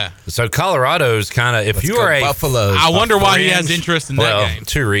you. So Colorado's kind of, if you are a Buffaloes. I wonder why he has interest in that game.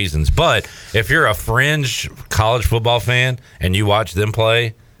 2 reasons. But if you're a fringe college football fan and you watch them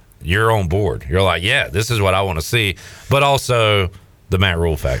play, you're on board. You're like, yeah, this is what I want to see. But also the Matt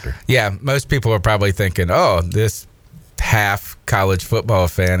Rule factor. Yeah, most people are probably thinking, oh, this half college football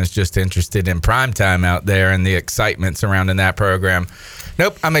fan is just interested in primetime out there and the excitement surrounding that program.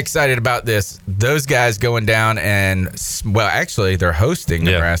 Nope, I'm excited about this. Those guys going down and, well, actually, they're hosting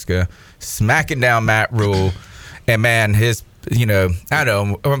Nebraska, smacking down Matt Rule. And, man, his, I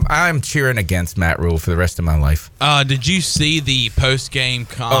don't know, I'm cheering against Matt Rule for the rest of my life. Did you see the post-game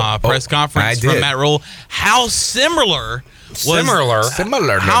press conference from Matt Rule? How similar was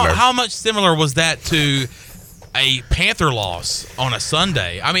How much similar was that to a Panther loss on a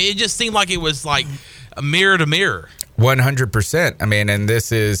Sunday? I mean, it just seemed like it was like a mirror to mirror. 100%. I mean, and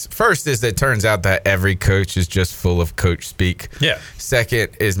this is, first is it turns out that every coach is just full of coach speak. Yeah.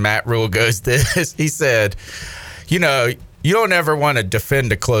 Second is Matt Rule goes this. He said, you don't ever want to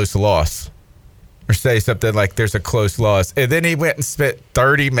defend a close loss or say something like there's a close loss. And then he went and spent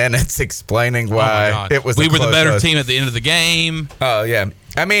 30 minutes explaining why it was a close loss. We were the better team at the end of the game. Oh, yeah.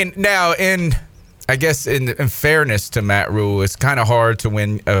 I mean, now I guess in fairness to Matt Rule, it's kind of hard to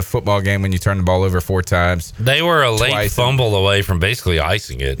win a football game when you turn the ball over 4 times. They were a late fumble away from basically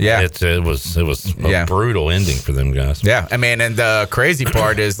icing it. Yeah. It was a brutal ending for them guys. Yeah. I mean, and the crazy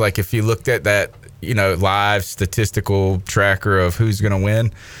part is, like, if you looked at that, live statistical tracker of who's going to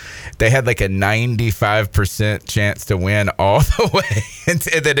win, they had like a 95% chance to win all the way. And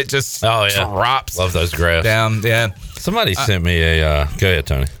then it just drops. Love those graphs. Down. Yeah. Somebody sent me a go ahead,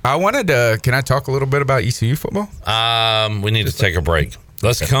 Tony. I wanted to, can I talk a little bit about ECU football? We need to take a break.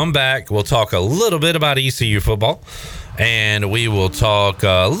 Let's come back. We'll talk a little bit about ECU football, and we will talk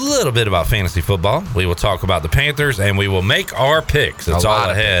a little bit about fantasy football. We will talk about the Panthers, and we will make our picks. It's all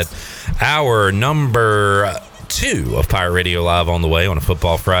ahead. Our number 2 of Pirate Radio Live on the way on a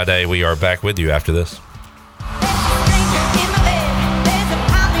Football Friday. We are back with you after this.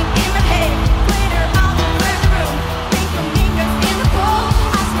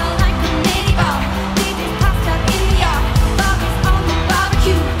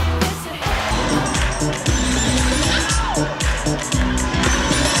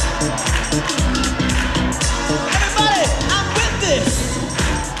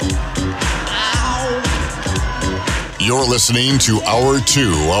 You're listening to Hour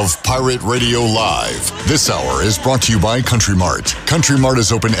 2 of Pirate Radio Live. This hour is brought to you by Country Mart. Country Mart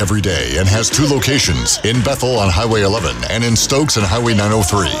is open every day and has 2 locations, in Bethel on Highway 11 and in Stokes on Highway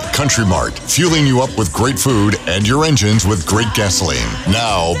 903. Country Mart, fueling you up with great food and your engines with great gasoline.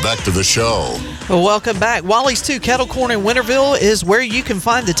 Now, back to the show. Well, welcome back. Wally's 2 Kettle Corn in Winterville is where you can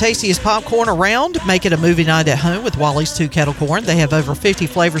find the tastiest popcorn around. Make it a movie night at home with Wally's 2 Kettle Corn. They have over 50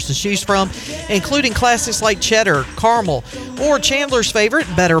 flavors to choose from, including classics like cheddar, caramel, or Chandler's favorite,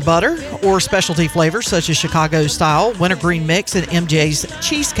 better butter, or specialty flavors such as Chicago style, wintergreen mix, and MJ's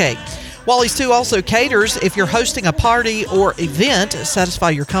cheesecake. Wally's 2 also caters if you're hosting a party or event. Satisfy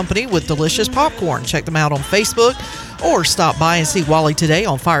your company with delicious popcorn. Check them out on Facebook or stop by and see Wally today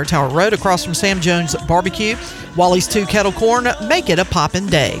on Fire Tower Road across from Sam Jones Barbecue. Wally's 2 Kettle Corn, make it a poppin'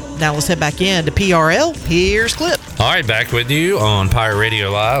 day. Now let's head back in to PRL. Here's Clip. All right, back with you on Pirate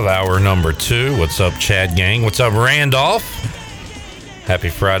Radio Live, hour number 2. What's up, Chad Gang? What's up, Randolph? Happy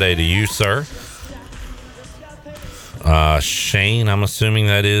Friday to you, sir. Shane, I'm assuming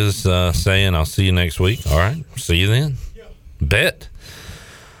that is saying I'll see you next week. All right, see you then. Bet.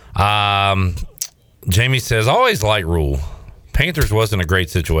 Jamie says, always like Rule. Panthers wasn't a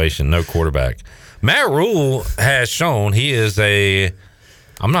great situation, no quarterback. Matt Rule has shown he is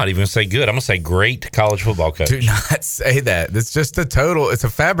I'm not even going to say good, I'm going to say great college football coach. Do not say that. It's just it's a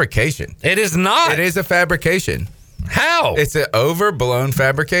fabrication. It is not. It is a fabrication. How? It's an overblown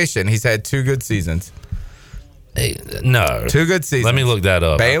fabrication. He's had 2 good seasons. No. 2 good seasons. Let me look that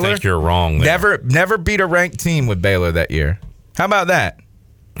up. Baylor? I think you're wrong there. Never beat a ranked team with Baylor that year. How about that?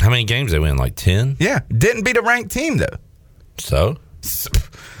 How many games they win? Like 10? Yeah. Didn't beat a ranked team, though. So?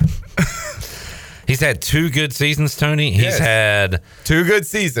 He's had 2 good seasons, Tony. He's had 2 good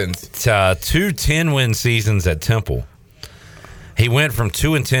seasons. 2 10-win seasons at Temple. He went from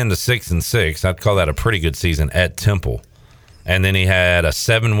 2-10 to 6-6. I'd call that a pretty good season at Temple. And then he had a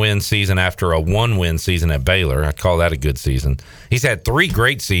 7-win season after a 1-win season at Baylor. I'd call that a good season. He's had 3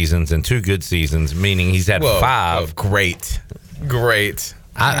 great seasons and 2 good seasons, meaning he's had 5. Great.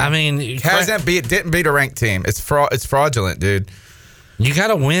 I mean, didn't beat a ranked team. It's fraudulent, dude. You got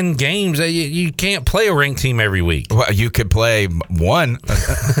to win games. You can't play a ranked team every week. Well, you could play one.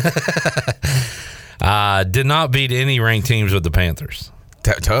 Did not beat any ranked teams with the Panthers.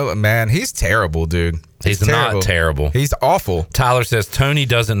 Man, he's terrible, dude. He's not terrible. He's awful. Tyler says Tony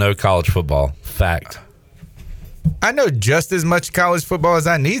doesn't know college football. Fact. I know just as much college football as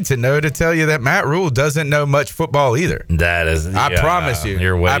I need to know to tell you that Matt Rule doesn't know much football either. That is, I promise you.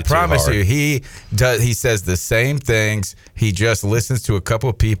 You're way I promise too hard. you. He does. He says the same things. He just listens to a couple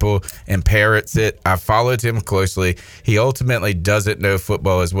of people and parrots it. I followed him closely. He ultimately doesn't know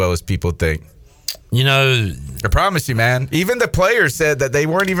football as well as people think. You know, I promise you, man. Even the players said that they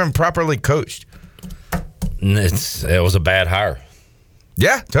weren't even properly coached. It was a bad hire.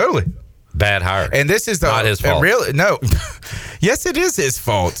 Yeah, totally. Bad hire. And this is not his fault. Really, no. Yes, it is his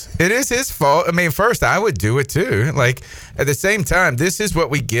fault. It is his fault. I mean, first, I would do it too. Like, at the same time, this is what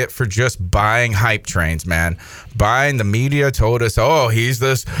we get for just buying hype trains, man. Buying the media told us, oh, he's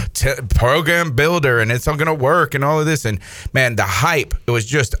this program builder and it's all going to work and all of this. And, man, the hype, it was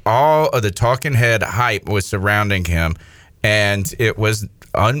just all of the talking head hype was surrounding him. And it was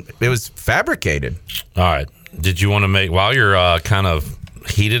fabricated. All right. Did you want to make, while you're kind of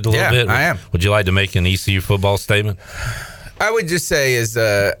heated a little bit? I am. Would you like to make an ECU football statement? I would just say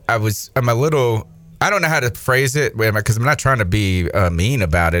I'm a little, I don't know how to phrase it because I'm not trying to be mean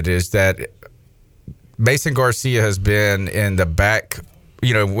about it, is that Mason Garcia has been in the back,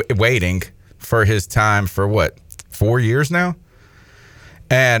 waiting for his time for 4 years now?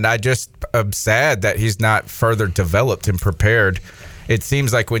 And I'm sad that he's not further developed and prepared. It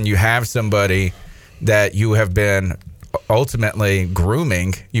seems like when you have somebody that you have been ultimately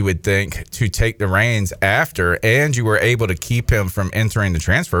grooming, you would think, to take the reins after, and you were able to keep him from entering the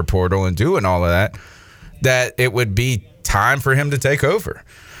transfer portal and doing all of that it would be time for him to take over.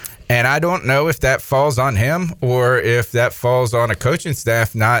 And I don't know if that falls on him or if that falls on a coaching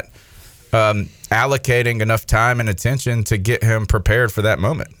staff not allocating enough time and attention to get him prepared for that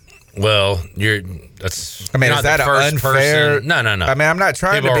moment. Well, is that an unfair? Person. No. I mean, I'm not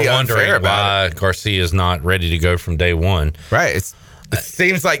trying People to be are unfair wondering about why it. Garcia is not ready to go from day one. Right. It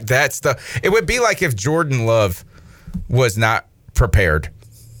seems like it would be like if Jordan Love was not prepared.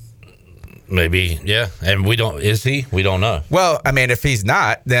 Maybe, yeah. And is he? We don't know. Well, I mean, if he's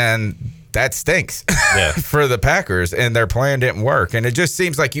not, then that stinks for the Packers, and their plan didn't work. And it just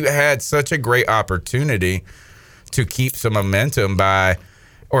seems like you had such a great opportunity to keep some momentum by,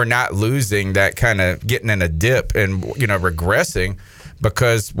 or not losing that, kind of getting in a dip and, regressing,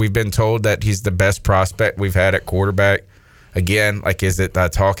 because we've been told that he's the best prospect we've had at quarterback. Again, is it the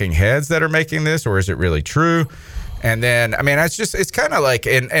talking heads that are making this, or is it really true? And then, I mean, it's kind of like,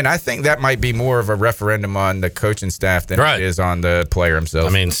 and I think that might be more of a referendum on the coaching staff than it is on the player himself.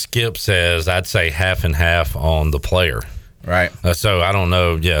 I mean, Skip says I'd say half and half on the player. Right. So I don't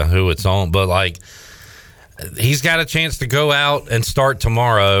know, who it's on, but like he's got a chance to go out and start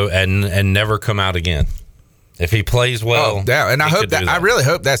tomorrow and never come out again. If he plays well. Oh, yeah, and I really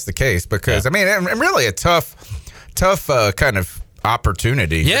hope that's the case because and really a tough kind of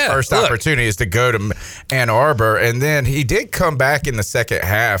opportunity. Yeah, the first opportunity is to go to Ann Arbor, and then he did come back in the second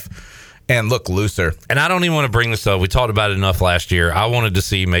half and look looser. And I don't even want to bring this up. We talked about it enough last year. I wanted to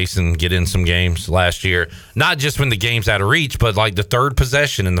see Mason get in some games last year, not just when the game's out of reach, but like the third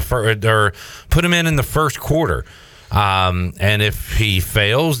possession in the first, or put him in the first quarter. And if he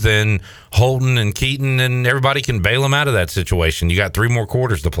fails, then Holton and Keaton and everybody can bail him out of that situation. You got 3 more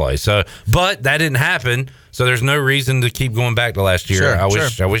quarters to play. So, but that didn't happen. So there's no reason to keep going back to last year. I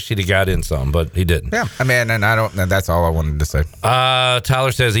wish he'd have got in some, but he didn't. Yeah, I mean, and that's all I wanted to say.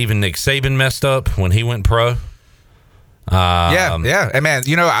 Tyler says even Nick Saban messed up when he went pro. Yeah. And man,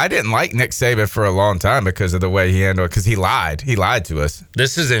 I didn't like Nick Saban for a long time because of the way he handled it, because he lied. He lied to us.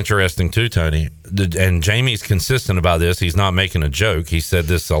 This is interesting too, Tony. And Jamie's consistent about this. He's not making a joke. He said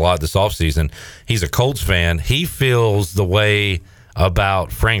this a lot this offseason. He's a Colts fan. He feels the way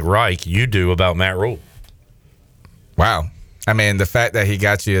about Frank Reich you do about Matt Rule. Wow. I mean, the fact that he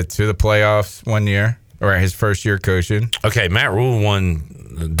got you to the playoffs one year, or his first year coaching. Okay, Matt Rule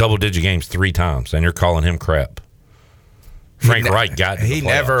won double-digit games 3 times, and you're calling him crap. Frank Reich got to the playoffs. He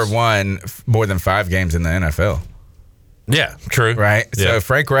never won more than 5 games in the NFL. Yeah, true. Right? Yeah. So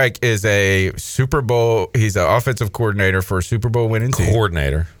Frank Reich is a Super Bowl, he's an offensive coordinator for a Super Bowl winning team.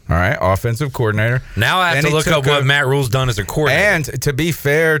 Coordinator. All right, offensive coordinator. Now I have to look up what Matt Rule's done as a coordinator. And to be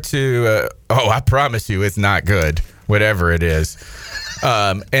fair to, I promise you it's not good, whatever it is.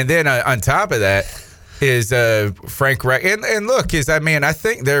 And then on top of that is Frank Reich. And look, I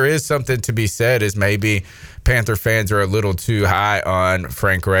think there is something to be said is maybe Panther fans are a little too high on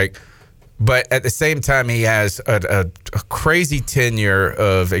Frank Reich. But at the same time, he has a crazy tenure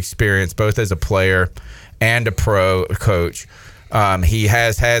of experience, both as a player and a pro coach. He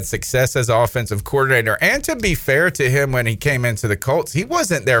has had success as offensive coordinator. And to be fair to him, when he came into the Colts, he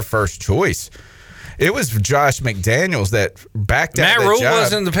wasn't their first choice. It was Josh McDaniels that backed out Matt of the Rule job.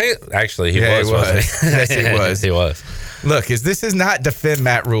 wasn't Actually, he was. Yes, he was. He was. Look, this is not defend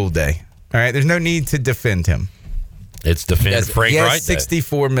Matt Rule Day. All right, there's no need to defend him. It's defend Frank Reich. He has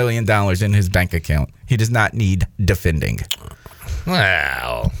 $64 million in his bank account. He does not need defending.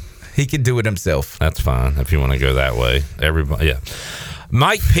 Well, he can do it himself. That's fine if you want to go that way. Everybody, yeah.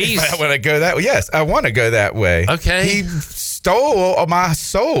 Mike Peace. I want to go that way. Yes, I want to go that way. Okay. He stole my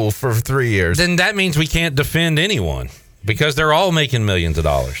soul for 3 years. Then that means we can't defend anyone because they're all making millions of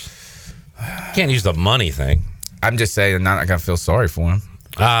dollars. Can't use the money thing. I'm just saying I'm not going to feel sorry for him.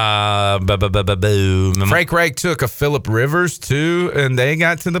 Frank Reich took a Phillip Rivers too, and they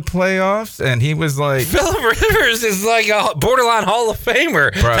got to the playoffs, and he was like, Phillip Rivers is like a borderline Hall of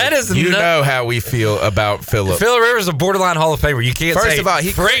Famer. Bro, that is know how we feel about Phillip. Phillip Rivers is a borderline Hall of Famer. You can't First say of all,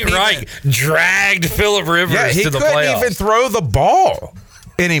 Frank Reich dragged Phillip Rivers to the playoffs. He couldn't even throw the ball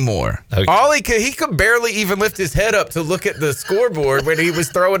anymore. Okay. He could barely even lift his head up to look at the scoreboard when he was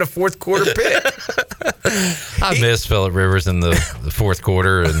throwing a fourth quarter pick. I miss Phillip Rivers in the fourth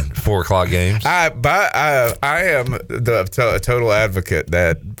quarter and 4 o'clock games. I am the total advocate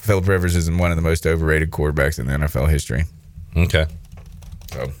that Phillip Rivers is one of the most overrated quarterbacks in the NFL history. Okay.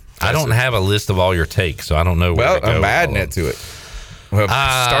 So I don't have a list of all your takes, so I don't know where to go. I'm adding it to it. Well,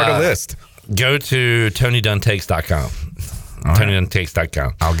 start a list. Go to TonyDunnTakes.com.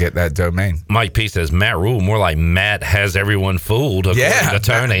 TonyDunnTakes.com. I'll get that domain. Mike P says Matt Rule, more like Matt has everyone fooled. According to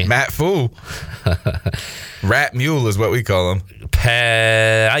Tony. Matt Fool. Rat Mule is what we call him.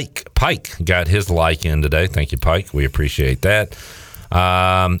 Pike got his like in today. Thank you, Pike. We appreciate that.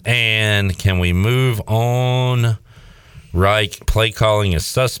 And can we move on? Reich play calling is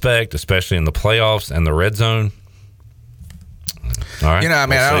suspect, especially in the playoffs and the red zone. All right.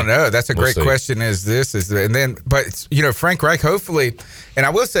 I don't know. That's a great question. But Frank Reich, hopefully, and I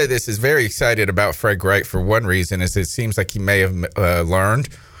will say this, is very excited about Frank Reich for one reason, is it seems like he may have learned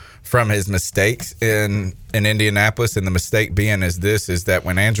from his mistakes in Indianapolis, and the mistake being is that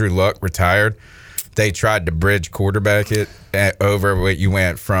when Andrew Luck retired, they tried to bridge quarterback it over what you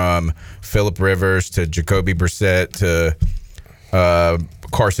went from Phillip Rivers to Jacoby Brissett to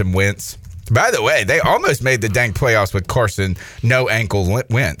Carson Wentz. By the way, they almost made the dang playoffs with Carson no ankle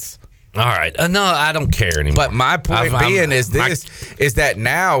Wentz. All right. No, I don't care anymore. But my point is that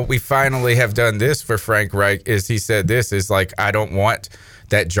now we finally have done this for Frank Reich. Is he said this is like, I don't want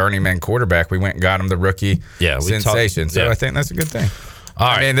that journeyman quarterback. We went and got him the rookie sensation. So I think that's a good thing. All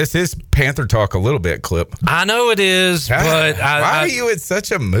right. I mean, this is Panther talk a little bit, Clip. I know it is, but why are you in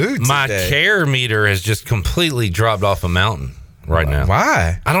such a mood today? My care meter has just completely dropped off a mountain right now.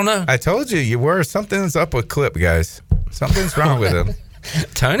 Why? I don't know. I told you were. Something's up with Clip, guys. Something's wrong with him.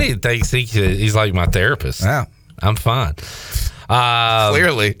 Tony thinks he's like my therapist. Yeah. I'm fine.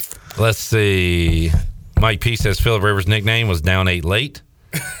 Clearly. Let's see. Mike P says Phillip Rivers' nickname was Down 8 Late.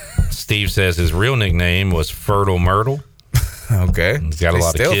 Steve says his real nickname was Fertile Myrtle. Okay. He's got a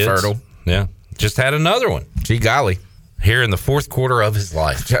lot of kids. Fertile. Yeah. Just had another one. Gee golly. Here in the fourth quarter of his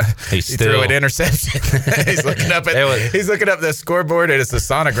life. He threw an interception. He's looking up the scoreboard, and it's a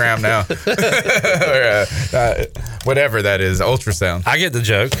sonogram now. or, whatever that is, ultrasound. I get the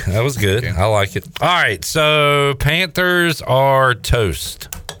joke. That was good. Okay. I like it. All right, so Panthers are toast.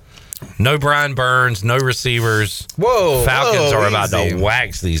 No Brian Burns, no receivers. Whoa. Falcons are about to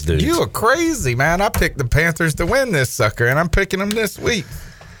wax these dudes. You are crazy, man. I picked the Panthers to win this sucker, and I'm picking them this week.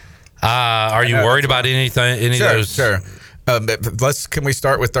 Are you worried about anything? Any sure, of those? Sure. Can we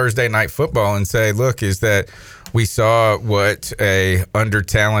start with Thursday Night Football and say, look, is that we saw what a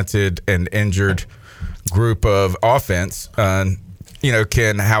under-talented and injured group of offense, how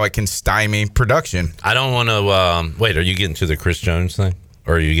it can stymie production. I don't want to wait. Are you getting to the Chris Jones thing,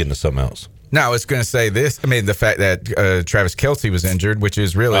 or are you getting to something else? No, I was going to say this. I mean, the fact that Travis Kelce was injured, which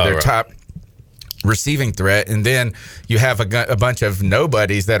is really their top receiving threat, and then you have a bunch of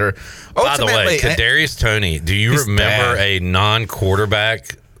nobodies that are ultimately. By the way, Kadarius Toney, do you remember a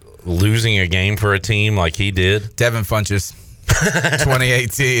non-quarterback losing a game for a team like he did? Devin Funchess,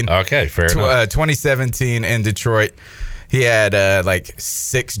 2018. Okay, fair enough. 2017 in Detroit, he had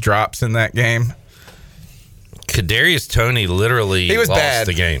 6 drops in that game. Kadarius Toney literally lost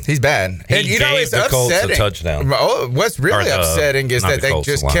the game. He's bad. He gave the Colts a touchdown. What's really upsetting is that they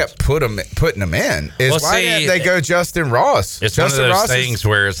just kept putting him in. Why didn't they go Justin Ross? It's one of those things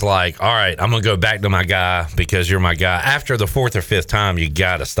where it's like, all right, I'm going to go back to my guy because you're my guy. After the 4th or 5th time, you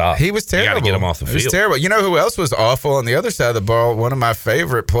got to stop. He was terrible. You got to get him off the field. He was terrible. You know who else was awful on the other side of the ball? One of my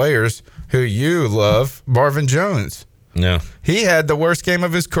favorite players who you love, Marvin Jones. Yeah. He had the worst game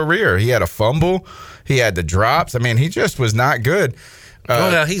of his career. He had a fumble. He had the drops. I mean, he just was not good.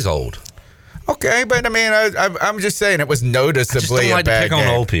 He's old. Okay, but I mean, I'm just saying it was noticeably a bad game.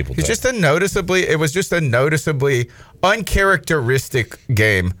 On old people. It was just a noticeably uncharacteristic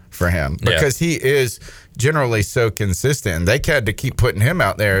game for him because he is generally so consistent. And they had to keep putting him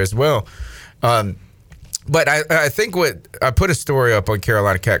out there as well. But I think I put a story up on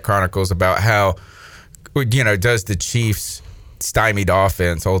Carolina Cat Chronicles about how, does the Chiefs' stymied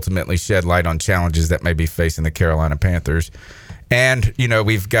offense ultimately shed light on challenges that may be facing the Carolina Panthers. And,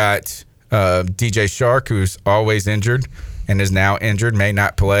 we've got DJ Shark, who's always injured and is now injured, may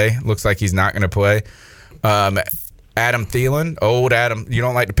not play. Looks like he's not going to play. Adam Thielen, old Adam. You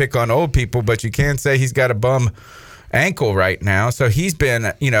don't like to pick on old people, but you can say he's got a bum ankle right now. So he's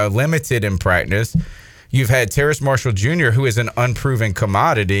been, limited in practice. You've had Terrace Marshall Jr., who is an unproven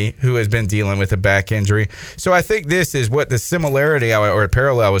commodity, who has been dealing with a back injury. So I think this is what the similarity or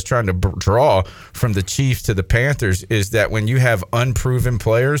parallel I was trying to draw from the Chiefs to the Panthers is that when you have unproven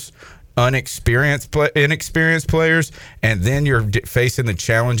players, inexperienced players, and then you're facing the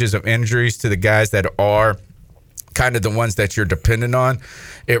challenges of injuries to the guys that are kind of the ones that you're dependent on,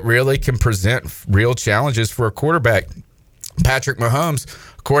 it really can present real challenges for a quarterback. Patrick Mahomes,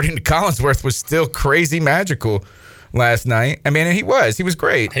 according to Collinsworth, was still crazy magical last night. I mean, he was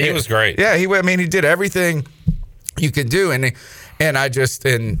great. He was great. Yeah, he did everything you could do, and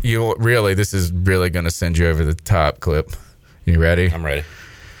this is really going to send you over the top. Clip. You ready? I'm ready.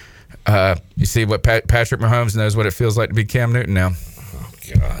 You see what Patrick Mahomes knows what it feels like to be Cam Newton now. Oh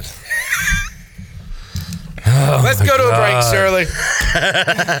God. Let's go to a break, Shirley.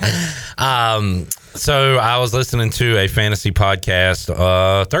 So I was listening to a fantasy podcast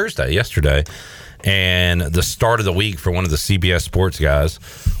yesterday, and the start of the week for one of the CBS Sports guys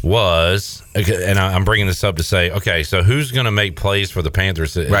was, and I'm bringing this up to say, okay, so who's going to make plays for the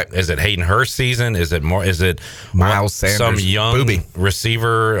Panthers? Right. Is it Hayden Hurst's season? Is it Miles Sanders, some young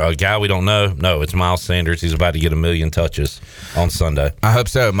receiver, a guy we don't know? No, it's Miles Sanders. He's about to get 1 million touches on Sunday. I hope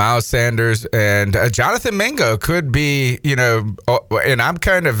so. Miles Sanders and Jonathan Mingo could be, and I'm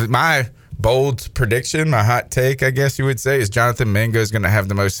kind of my bold prediction, my hot take, I guess you would say, is Jonathan Mingo is going to have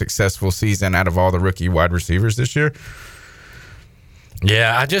the most successful season out of all the rookie wide receivers this year.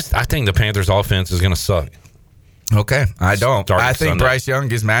 Yeah, I think the Panthers' offense is going to suck. Okay, I don't. I think Sunday. Bryce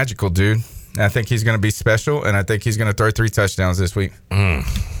Young is magical, dude. I think he's going to be special, and I think he's going to throw 3 touchdowns this week. I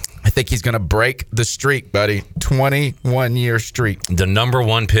think he's going to break the streak, buddy. 21-year streak. The number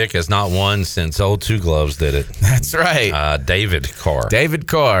one pick has not won since old Two Gloves did it. That's right. David Carr. David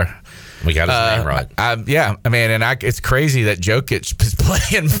Carr. We got his name right. Yeah, I mean, and it's crazy that Jokic is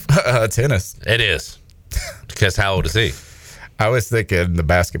playing tennis. It is. Because how old is he? I was thinking the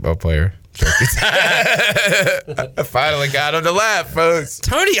basketball player. I finally got him to laugh, folks.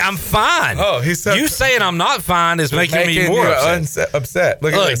 Tony, I'm fine. Oh, he's so you saying I'm not fine is making me more upset.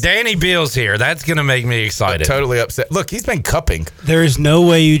 Look, Danny Beal's here. That's going to make me excited. I'm totally upset. Look, he's been cupping. There is no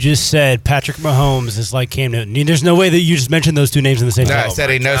way you just said Patrick Mahomes is like Cam Newton. There's no way that you just mentioned those two names in the same time. I said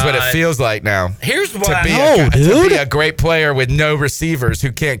he knows what it feels like now. Here's what to be a great player with no receivers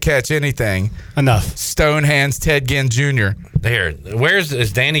who can't catch anything. Enough. Stone hands Ted Ginn Jr. Here,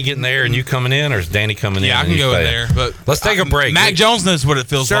 is Danny getting there and you coming in, or is Danny coming in? Yeah, I can go in there. But let's take a break. Mac Jones knows what it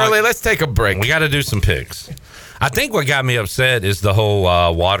feels like. Shirley, let's take a break. We got to do some picks. I think what got me upset is the whole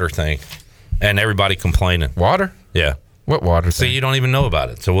water thing and everybody complaining. Water? Yeah. What water thing? See, you don't even know about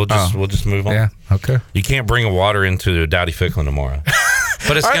it, so we'll just move on. Yeah, okay. You can't bring a water into Dowdy Ficklin tomorrow.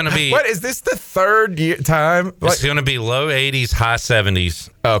 But it's going to be... What, is this the third time? It's going to be low 80s, high 70s.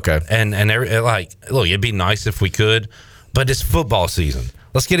 Okay. And look, it'd be nice if we could, but it's football season.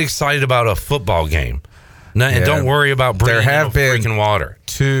 Let's get excited about a football game. And don't worry about bringing freaking water.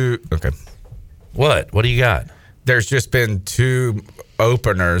 Okay. What? What do you got? There's just been two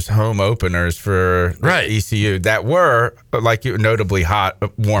home openers for ECU that were, notably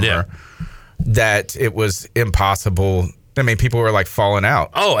warmer, that it was impossible. I mean, people were falling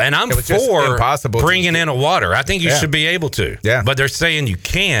out. Oh, and I'm for bringing in a water. I think you should be able to. Yeah. But they're saying you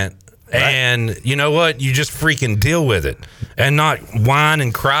can't. Right. And you know what? You just freaking deal with it and not whine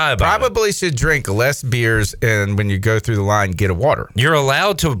and cry about it. Probably should drink less beers and when you go through the line, get a water. You're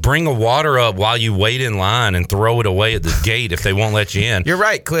allowed to bring a water up while you wait in line and throw it away at the gate if they won't let you in. You're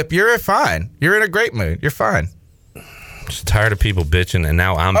right, Clip. You're fine. You're in a great mood. You're fine. Just tired of people bitching, and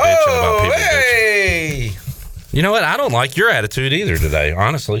now I'm bitching about people bitching. You know what? I don't like your attitude either today,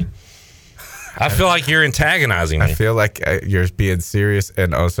 honestly. I feel like you're antagonizing me. I feel like you're being serious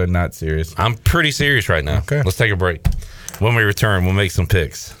and also not serious. I'm pretty serious right now. Okay. Let's take a break. When we return, we'll make some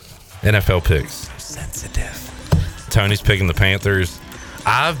picks. NFL picks. Sensitive. Tony's picking the Panthers.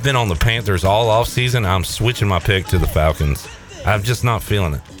 I've been on the Panthers all offseason. I'm switching my pick to the Falcons. I'm just not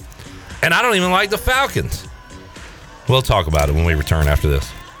feeling it. And I don't even like the Falcons. We'll talk about it when we return after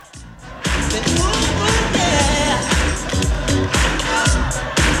this.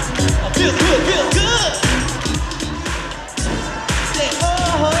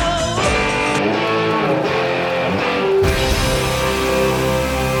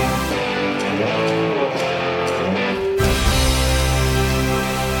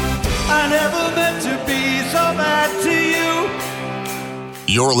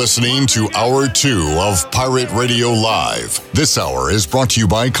 You're listening to Hour 2 of Pirate Radio Live. This hour is brought to you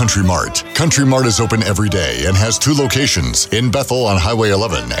by Country Mart. Country Mart is open every day and has 2 locations, in Bethel on Highway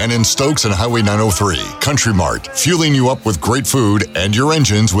 11 and in Stokes on Highway 903. Country Mart, fueling you up with great food and your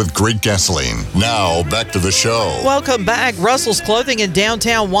engines with great gasoline. Now, back to the show. Welcome back. Russell's Clothing in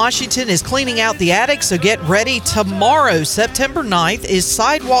downtown Washington is cleaning out the attic, so get ready. Tomorrow, September 9th, is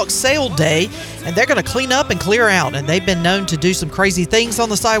Sidewalk Sale Day, and they're going to clean up and clear out, and they've been known to do some crazy things on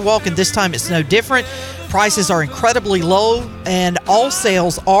the sidewalk, and this time it's no different. Prices are incredibly low, and all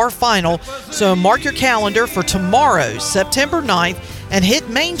sales are final. So mark your calendar for tomorrow, September 9th, and hit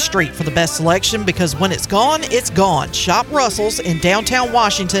Main Street for the best selection, because when it's gone, it's gone. Shop Russell's in downtown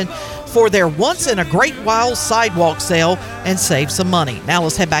Washington for their once-in-a-great-while sidewalk sale and save some money. Now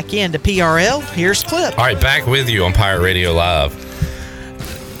let's head back into PRL. Here's Clip. All right, back with you on Pirate Radio Live.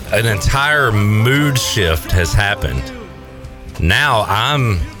 An entire mood shift has happened. Now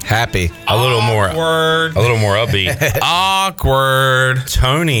I'm happy, a little more upbeat. Awkward.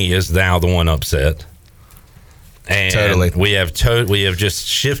 Tony is now the one upset, and totally. we have just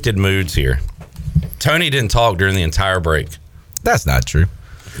shifted moods here. Tony didn't talk during the entire break. That's not true.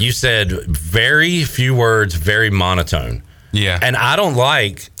 You said very few words, very monotone. Yeah, and I don't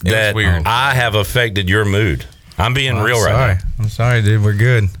like that. I have affected your mood. I'm being real right now. I'm sorry, dude. We're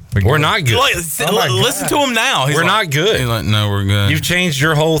good. We're not good. Listen to him now. We're not good. He's like, no, we're good. You've changed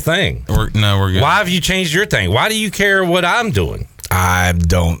your whole thing. We're good. Why have you changed your thing? Why do you care what I'm doing? I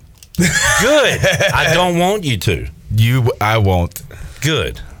don't. Good. I don't want you to. I won't.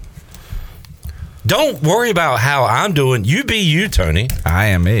 Good. Don't worry about how I'm doing. You be you, Tony. I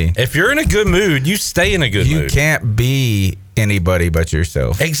am me. If you're in a good mood, you stay in a good mood. You can't be anybody but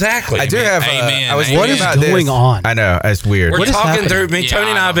yourself. Exactly. I do have. Amen. I was What is going on? I know it's weird. We're talking through. happening? Tony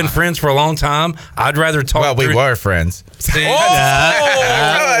and I have been friends for a long time. I'd rather talk. Well, we were friends. See?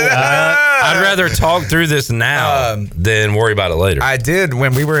 rather talk through this now than worry about it later. I did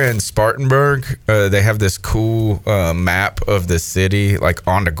when we were in Spartanburg. They have this cool map of the city, like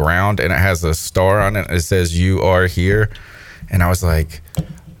on the ground, and it has a star on it. It says "You are here," and I was like,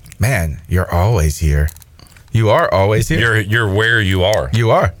 "Man, you're always here. You are always here. You're where you are.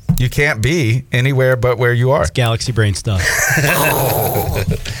 You are. You can't be anywhere but where you are." It's galaxy brain stuff.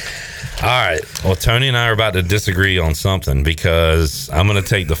 All right. Well, Tony and I are about to disagree on something because I'm going to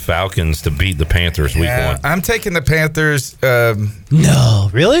take the Falcons to beat the Panthers week 1. I'm taking the Panthers.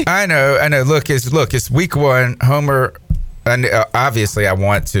 No, really? I know. Look, it's week 1. Homer, and obviously I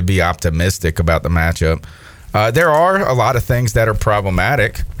want to be optimistic about the matchup. There are a lot of things that are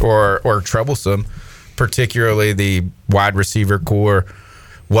problematic or troublesome, particularly the wide receiver core.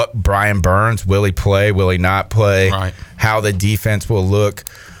 What Brian Burns, will he play? Will he not play? Right. How the defense will look.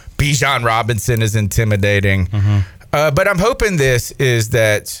 Bijan Robinson is intimidating. But I'm hoping this is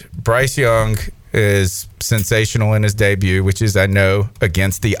that Bryce Young is sensational in his debut, which is, I know,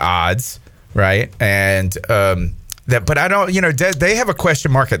 against the odds, right? And but I don't, they have a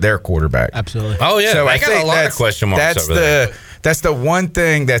question mark at their quarterback. Absolutely. Oh, yeah. So they I got think a lot of question marks over there. That's the one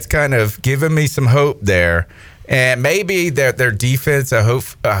thing that's kind of giving me some hope there. And maybe their defense, I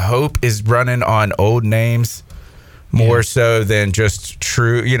hope is running on old names more so than just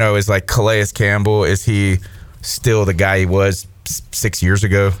true, is like Calais Campbell. Is he still the guy he was 6 years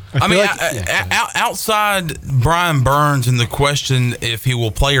ago? Outside Brian Burns and the question if he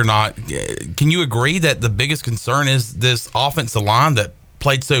will play or not, can you agree that the biggest concern is this offensive line that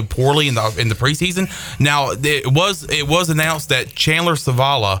played so poorly in the preseason? Now, it was announced that Chandler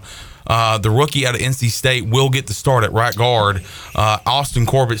Savala, the rookie out of NC State, will get the start at right guard. Austin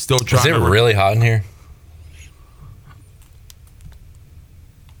Corbett still trying to... Is it really hot in here?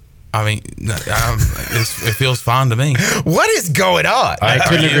 I mean, it feels fine to me. What is going on? I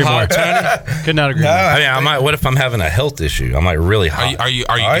couldn't agree more. Could not agree more. I mean, what if I'm having a health issue? I'm like really hot. Are you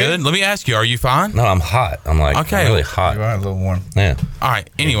good? Let me ask you, are you fine? No, I'm hot. I'm like really hot. You are a little warm. Yeah. All right.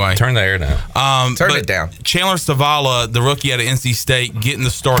 Anyway. Turn the air down. Turn it down. Chandler Savala, the rookie out of NC State, getting the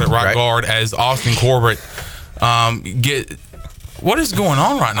start at right guard as Austin Corbett what is going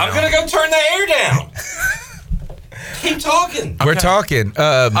on right now? I'm going to go turn the air down. Keep talking. We're talking.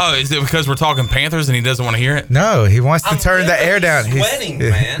 Is it because we're talking Panthers and he doesn't want to hear it? No, he wants to turn the air down. Sweating,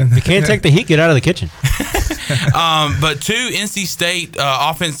 man. If you can't take the heat, get out of the kitchen. But 2 NC State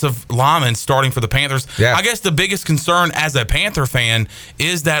offensive linemen starting for the Panthers. Yeah. I guess the biggest concern as a Panther fan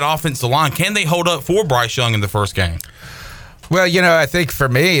is that offensive line. Can they hold up for Bryce Young in the first game? Well, I think for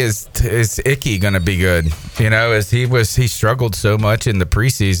me is Icky going to be good? As he struggled so much in the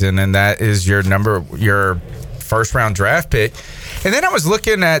preseason, and that is your first-round draft pick. And then I was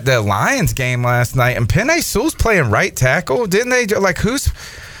looking at the Lions game last night, and Penei Sewell's playing right tackle. Didn't they?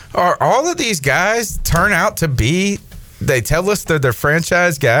 Are all of these guys turn out to be, they tell us they're their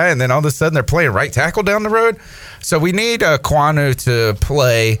franchise guy, and then all of a sudden they're playing right tackle down the road? So we need Kwanu to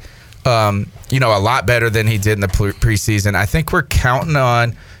play, a lot better than he did in the preseason. I think we're counting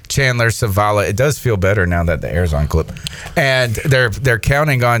on Chandler Savala. It does feel better now that the air's on clip. And they're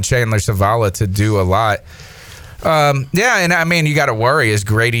counting on Chandler Savala to do a lot. And I mean, you got to worry, is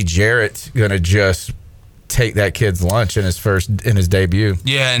Grady Jarrett going to just take that kid's lunch in his debut?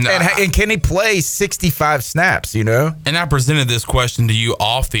 Yeah, and can he play 65 snaps? And I presented this question to you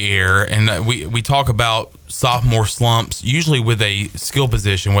off the air, and we talk about sophomore slumps usually with a skill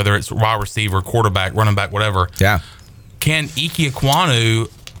position, whether it's wide receiver, quarterback, running back, whatever. Yeah, can Ike Ekwonu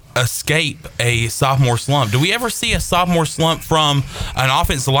escape a sophomore slump? Do we ever see a sophomore slump from an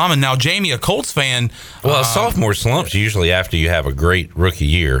offensive lineman? Now, Jamie, a Colts fan... Well, a sophomore slump's usually after you have a great rookie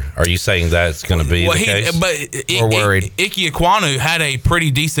year. Are you saying that's going to be the case? But we're worried. Ike Ekwonu had a pretty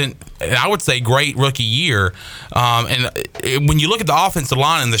decent, I would say, great rookie year. And when you look at the offensive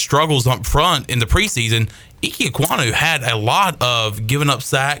line and the struggles up front in the preseason, Ike Ekwonu had a lot of giving up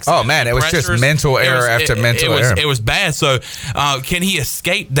sacks. Oh, man, it was pressures. just mental error after mental error. It was bad. So can he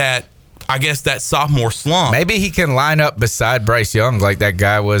escape that, I guess, that sophomore slump? Maybe he can line up beside Bryce Young like that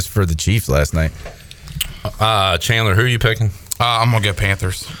guy was for the Chiefs last night. Chandler, who are you picking? I'm going to go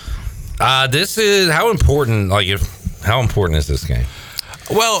Panthers. This is how important, how important is this game?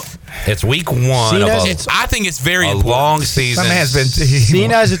 Well, it's week 1. I think it's very important. Long season.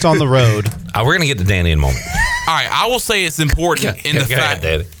 Seeing as it's on the road. We're going to get to Danny in a moment. All right, I will say it's important in the fact.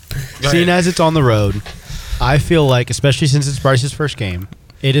 Seeing as it's on the road, I feel like, especially since it's Bryce's first game,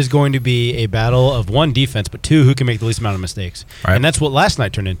 it is going to be a battle of 1, defense, but 2, who can make the least amount of mistakes. Right. And that's what last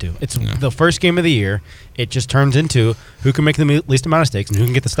night turned into. It's the first game of the year. It just turns into who can make the least amount of mistakes and who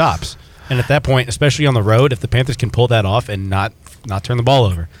can get the stops. And at that point, especially on the road, if the Panthers can pull that off and not not turn the ball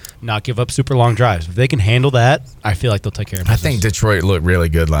over, not give up super long drives. If they can handle that, I feel like they'll take care of business. I think Detroit looked really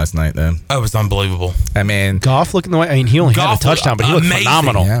good last night, though. Oh, it was unbelievable. I mean, Goff looking the way. I mean, he only had a touchdown, but he looked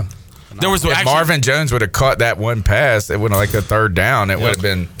phenomenal. Yeah. There was if Marvin Jones would have caught that one pass, it would have like a third down. It would have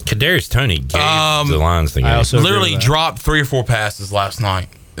been. Kadarius Toney gave the Lions the game. Literally dropped 3 or 4 passes last night.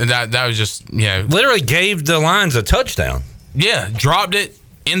 And that was just, literally gave the Lions a touchdown. Yeah, dropped it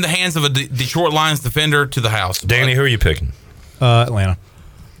in the hands of a Detroit Lions defender to the house. Danny, who are you picking? Atlanta.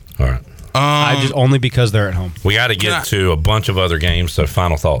 All right. I just only because they're at home. We got to get to a bunch of other games. So,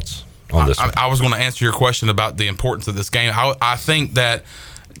 final thoughts on this one. I was going to answer your question about the importance of this game. I think that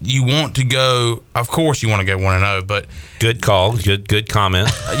you want to go. Of course, you want to go 1-0, but good call, good comment.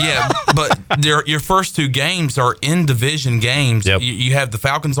 Yeah, but your first 2 games are in division games. Yep. You have the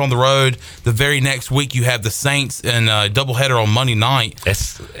Falcons on the road. The very next week, you have the Saints and a doubleheader on Monday night.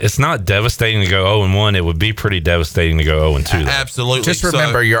 It's not devastating to go 0-1. It would be pretty devastating to go 0-2. Absolutely. Just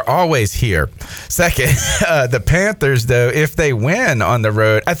remember, you're always here. Second, the Panthers, though, if they win on the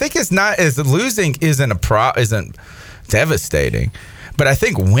road, I think it's not as losing isn't devastating. But I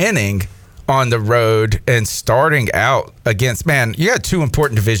think winning on the road and starting out against, you got 2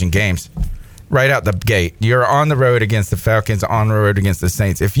 important division games right out the gate. You're on the road against the Falcons, on the road against the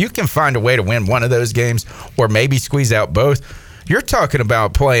Saints. If you can find a way to win one of those games or maybe squeeze out both, you're talking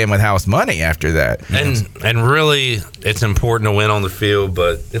about playing with house money after that. And really, it's important to win on the field,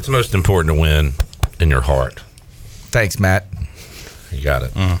 but it's most important to win in your heart. Thanks, Matt. You got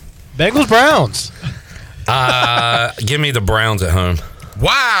it. Bengals Browns. Give me the Browns at home.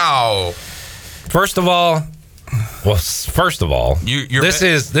 Wow. First of all, this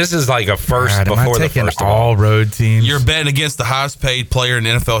is like a first God, before am I the first of all road teams. You're betting against the highest paid player in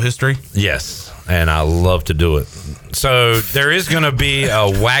NFL history? Yes, and I love to do it. So there is going to be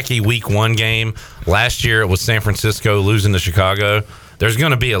a wacky week 1 game. Last year it was San Francisco losing to Chicago. There's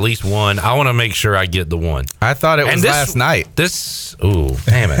going to be at least one. I want to make sure I get the one. I thought it was last night. Ooh,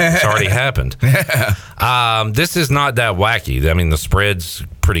 damn it. It's already happened. This is not that wacky. I mean, the spread's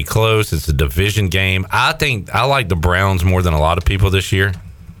pretty close. It's a division game. I think I like the Browns more than a lot of people this year.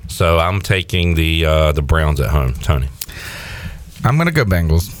 So I'm taking the Browns at home. Tony? I'm going to go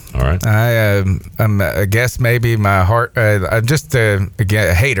Bengals. All right. I guess maybe my heart. I'm just a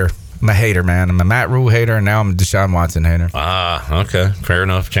hater. I'm a hater, man. I'm a Matt Rule hater, and now I'm a Deshaun Watson hater. Okay. Fair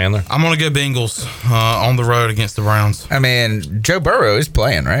enough, Chandler. I'm going to go Bengals on the road against the Browns. I mean, Joe Burrow is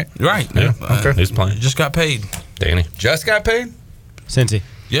playing, right? Right. Yeah. Okay. He's playing. Just got paid. Danny? Just got paid? Cincy.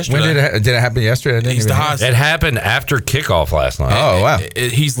 Yesterday. When did it happen yesterday? It happened after kickoff last night. Oh, wow.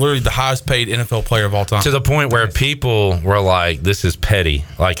 He's literally the highest paid NFL player of all time. To the point where people were like, this is petty.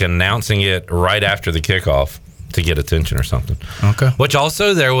 Like announcing it right after the kickoff to get attention or something. Okay. Which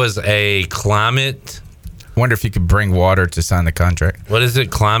also there was a climate. Wonder if you could bring water to sign the contract. What is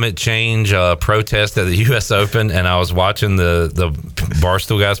it? Climate change protest at the U.S. Open, and I was watching the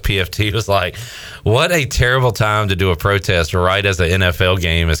Barstool guys. PFT was like, "What a terrible time to do a protest right as an NFL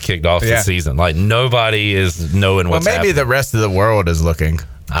game has kicked off the season. Like nobody is knowing what's happening." Maybe the rest of the world is looking.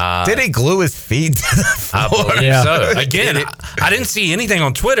 Did he glue his feet to the floor? I believe so. Again, I didn't see anything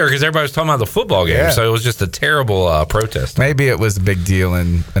on Twitter because everybody was talking about the football game. So it was just a terrible protest. Maybe it was a big deal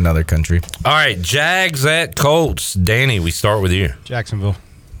in another country. All right, Jags at Colts. Danny, we start with you. Jacksonville.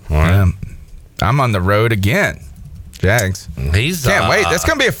 All right. I'm on the road again. Jags. Can't wait. That's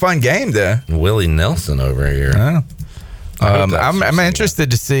going to be a fun game, though. Willie Nelson over here. I'm interested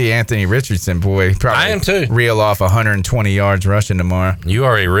to see Anthony Richardson, boy. Probably I am too. Reel off 120 yards rushing tomorrow. You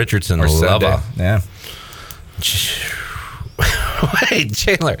are a Richardson lover. Yeah. Wait,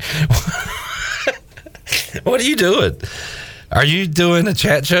 Chandler. What are you doing? Are you doing a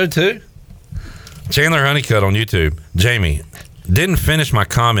chat show too? Chandler Honeycutt on YouTube. Jamie, didn't finish my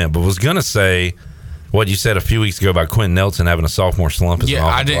comment, but was going to say what you said a few weeks ago about Quentin Nelson having a sophomore slump.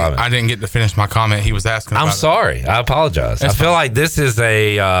 I didn't get to finish my comment. He was asking about I'm sorry. I apologize. I feel like this is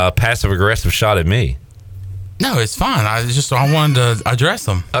a passive-aggressive shot at me. No, it's fine. I wanted to address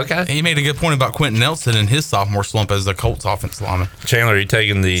him. Okay. He made a good point about Quentin Nelson and his sophomore slump as the Colts offensive lineman. Chandler, are you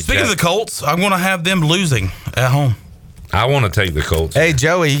taking the... Speaking of the Colts, I'm going to have them losing at home. I want to take the Colts. Hey,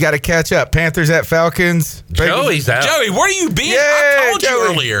 Joey, you got to catch up. Panthers at Falcons. Joey's out. Joey, where are you being? Yeah, I told Joey. you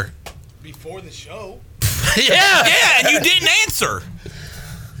earlier. Before the show. Yeah, and you didn't answer.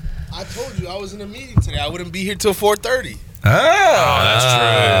 I told you I was in a meeting today. I wouldn't be here till 4:30. Oh, that's true.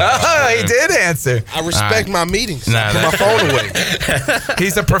 Oh, he did answer. I respect my meetings. Nah, I put my phone away.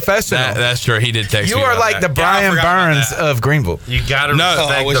 He's a professional. That's true. He did text You me are about like that. the Brian Burns of Greenville. You got to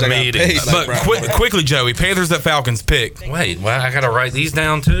respect the meetings. But quickly, Joey, Panthers at Falcons pick. Wait, I got to write these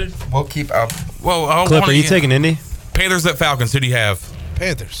down too? We'll keep up. Well, Clip, are you taking Indy? Panthers at Falcons. Who do you have?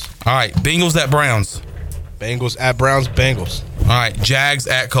 Panthers. All right. Bengals at Browns. Bengals at Browns. Bengals. All right. Jags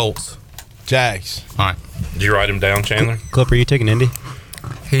at Colts. Jags. All right. Did you write them down, Chandler? Clipper, you taking Indy?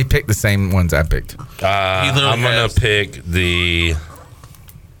 He picked the same ones I picked. I'm going to pick the...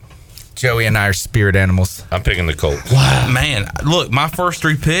 Joey and I are spirit animals. I'm picking the Colts. Wow. Man, look, my first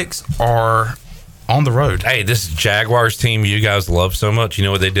 3 picks are on the road. Hey, this Jaguars team you guys love so much. You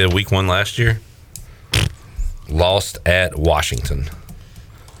know what they did week 1 last year? Lost at Washington.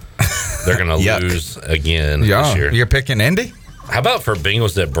 They're going to lose again this year. You're picking Indy? How about for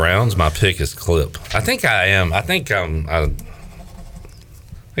Bengals at Browns? My pick is Clip. I think I am. I think I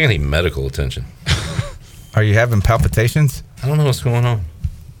need medical attention. Are you having palpitations? I don't know what's going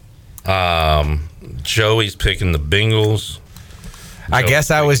on. Joey's picking the Bengals. I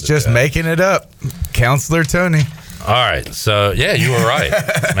guess I was just making it up. Counselor Tony. All right. So, yeah, you were right.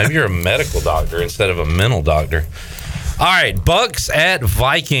 Maybe you're a medical doctor instead of a mental doctor. All right. Bucks at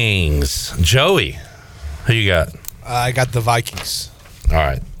Vikings. Joey, who you got? I got the Vikings. All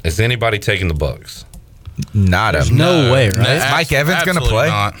right. Is anybody taking the Bucks? Not There's no way, right? Is Mike Evans going to play?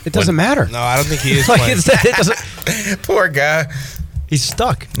 Not. It doesn't matter. No, I don't think he is Like playing. it doesn't. Poor guy. He's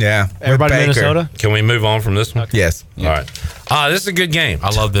stuck. Yeah. Everybody in Baker. Minnesota? Can we move on from this one? Yes. All right. This is a good game. I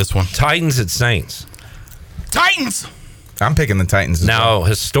love this one. Titans at Saints. Titans! I'm picking the Titans as Now,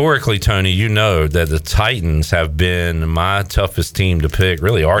 historically, Tony, you know that the Titans have been my toughest team to pick,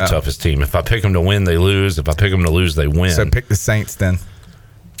 really our toughest team. If I pick them to win, they lose. If I pick them to lose, they win. So pick the Saints then,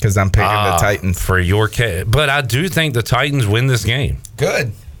 because I'm picking the Titans. For your case. But I do think the Titans win this game.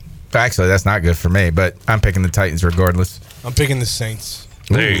 Good. Actually, that's not good for me, but I'm picking the Titans regardless. I'm picking the Saints.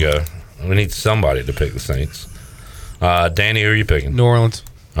 There you go. We need somebody to pick the Saints. Danny, who are you picking? New Orleans.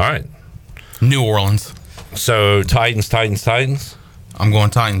 All right. New Orleans. So Titans. I'm going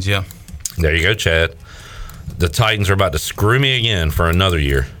Titans, yeah. There you go, Chad. The Titans are about to screw me again for another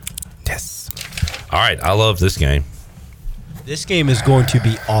year. Yes. All right. I love this game. This game is going to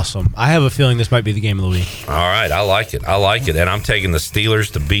be awesome. I have a feeling this might be the game of the week. All right. I like it. And I'm taking the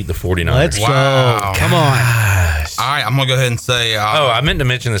Steelers to beat the 49ers. Let's go. Come on. All right, I'm going to go ahead and say... I meant to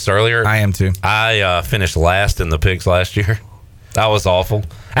mention this earlier. I am too. I finished last in the picks last year. That was awful.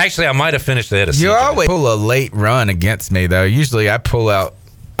 Actually, I might have finished ahead of You CJ. always pull a late run against me, though. Usually I pull out...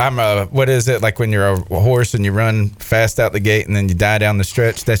 what is it? Like when you're a horse and you run fast out the gate and then you die down the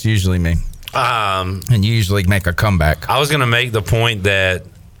stretch? That's usually me. And you usually make a comeback. I was going to make the point that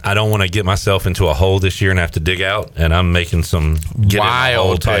I don't want to get myself into a hole this year and have to dig out, and I'm making some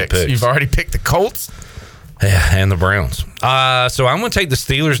wild type picks. You've already picked the Colts? Yeah, and the Browns. So I'm going to take the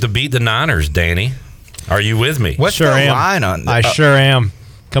Steelers to beat the Niners, Danny. Are you with me? What's the line on I sure am.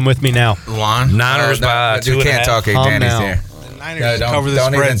 Come with me now. Line? Niners by 2.5. You can't talk it. Danny's here. Niners cover the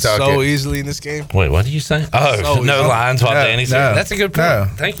spread so easily in this game. Wait, what did you say? Oh, no lines while Danny's here. That's a good point. No.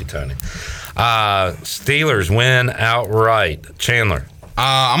 Thank you, Tony. Steelers win outright. Chandler.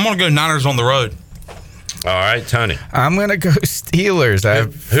 I'm going to go Niners on the road. All right, Tony. I'm going to go Steelers.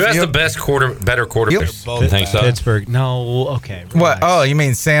 Who has the better quarterback? You think so? Pittsburgh. No, okay. Relax. What? Oh, you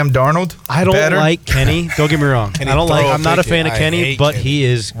mean Sam Darnold? I don't like Kenny. Don't get me wrong. I'm not a fan of Kenny, but he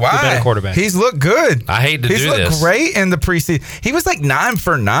is the better quarterback. He's looked good. I hate to do this. He's looked great in the preseason. He was like 9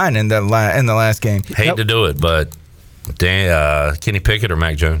 for 9 in the last game. Hate to do it, but Kenny Pickett or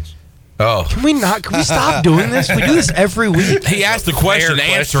Mac Jones? Oh, Can we stop doing this? We do this every week. He asked the question,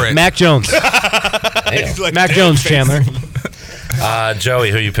 answer it. Mac Jones. Like Mac Jones, Chandler.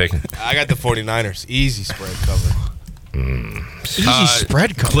 Joey, who you picking? I got the 49ers. Easy spread cover. Easy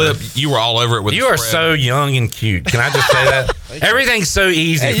spread cover. Clip, you were all over it with You the are spread. so young and cute. Can I just say that? Everything's so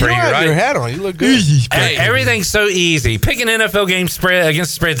easy for you, have right? your hat on. You look good. Hey, everything's so easy. Picking NFL game spread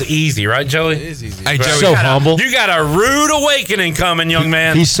against spread's easy, right, Joey? It is easy. Hey, Joey, So humble. You got a rude awakening coming, young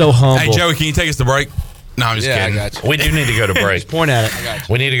man. He's so humble. Hey, Joey, can you take us to break? No, I'm just Yeah, kidding. I got you. We do need to go to break. Point at it.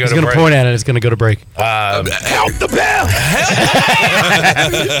 We need to go He's to going to break. point at it. It's going to go to break. Help the bell.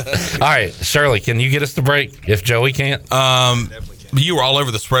 All right, Shirley, can you get us to break if Joey can't? You were all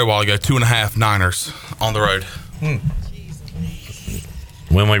over the spread a while ago. 2.5 Niners on the road.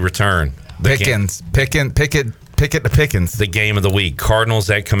 When we return, Pickens. Pickett the Pickens. the game of the week, Cardinals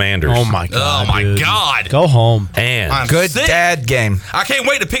at Commanders. Oh, my God. Oh, my dude. God. Go home. And I'm Good sick. dad game. I can't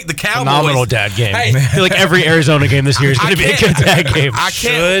wait to pick the Cowboys. Phenomenal dad game. Hey. I feel like every Arizona game this year is going to be a good dad game. I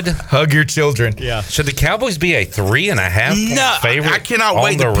can't. Hug your children. Yeah. should the Cowboys be a 3.5 No, favorite? I cannot on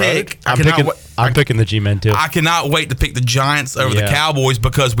wait the to road? pick. I'm picking the G-Men, too. I cannot wait to pick the Giants over the Yeah. Cowboys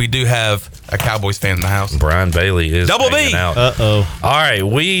because we do have a Cowboys fan in the house. Brian Bailey is Double B. hanging out. Uh-oh. All right,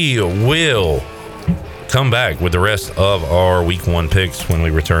 we will come back with the rest of our Week 1 picks when we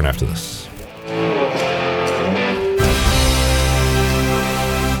return after this.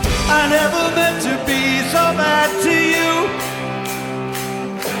 I never meant to be so bad to you.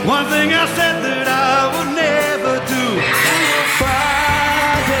 One thing I said that I would never do.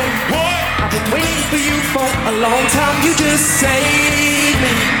 Friday, I've been waiting for you for a long time. You just saved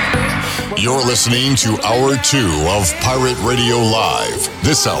me. You're listening to Hour 2 of Pirate Radio Live.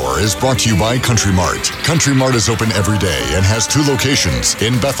 This hour is brought to you by Country Mart. Country Mart is open every day and has 2 locations,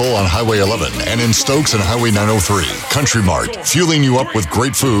 in Bethel on Highway 11 and in Stokes on Highway 903. Country Mart, fueling you up with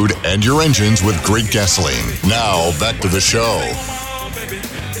great food and your engines with great gasoline. Now, back to the show.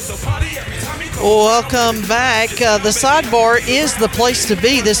 Welcome back. The Sidebar is the place to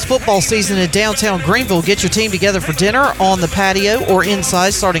be this football season in downtown Greenville. Get your team together for dinner on the patio or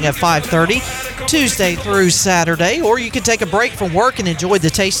inside starting at 5:30, Tuesday through Saturday. Or you can take a break from work and enjoy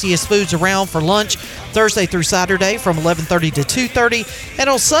the tastiest foods around for lunch Thursday through Saturday from 11:30 to 2:30. And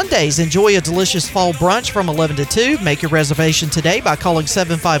on Sundays, enjoy a delicious fall brunch from 11 to 2. Make your reservation today by calling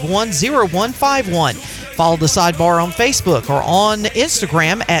 751-0151. Follow the Sidebar on Facebook or on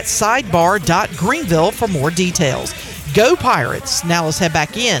Instagram at sidebar.greenville for more details. Go Pirates. Now let's head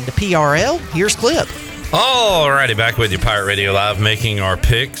back in to PRL. Here's Clip. Alrighty, back with you, Pirate Radio Live, making our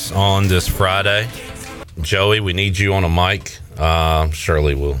picks on this Friday. Joey, we need you on a mic.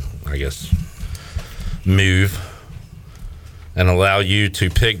 Shirley will, I guess, move and allow you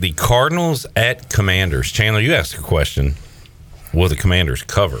to pick the Cardinals at Commanders. Chandler, you asked a question. Will the Commanders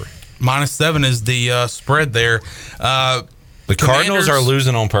cover? -7 is the spread there. The Cardinals are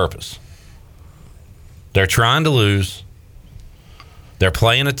losing on purpose. They're trying to lose. They're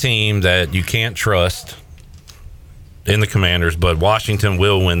playing a team that you can't trust in the Commanders, but Washington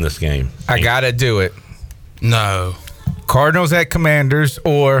will win this game. I got to do it. No. Cardinals at Commanders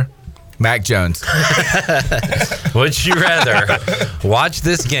or Mac Jones. Would you rather watch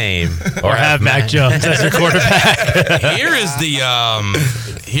this game or have Mac Jones as your quarterback?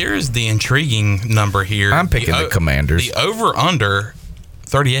 Here is the intriguing number here. I'm picking the Commanders. The over-under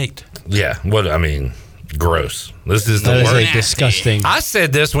 38. Yeah, gross. This is the worst. worst. Disgusting. I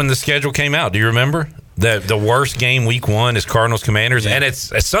said this when the schedule came out. Do you remember? The worst game week 1 is Cardinals Commanders, and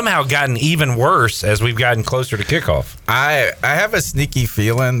it's somehow gotten even worse as we've gotten closer to kickoff. I have a sneaky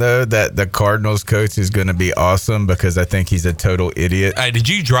feeling, though, that the Cardinals coach is going to be awesome because I think he's a total idiot. Hey, did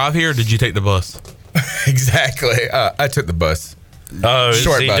you drive here or did you take the bus? Exactly. I took the bus. Oh, is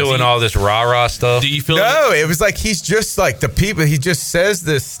he doing all this rah-rah stuff? Do you feel it was like he's just like the people. He just says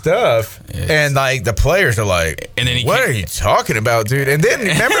this stuff, and like the players are like, and then what are you talking about, dude? And then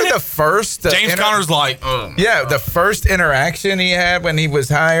remember the first James Conner's like, the first interaction he had when he was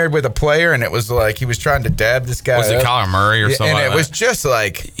hired with a player, and it was like he was trying to dab this guy. Was it Kyler Murray or something? And like it was just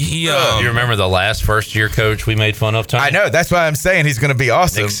like you remember the last first-year coach we made fun of, Tony? I know. That's why I'm saying he's going to be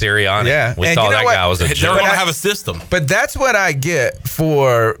awesome. Nick Sirianni. Yeah, we thought that guy was a joke. They're going to have a system, but that's what I get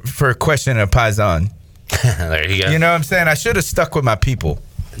for questioning a Paisan. There you go. You know what I'm saying? I should have stuck with my people.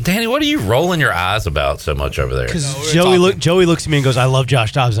 Danny, what are you rolling your eyes about so much over there? Because Joey looks at me and goes, I love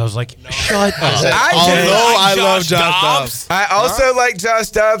Josh Dobbs. I was like, shut up. I love Josh Dobbs. I also like Josh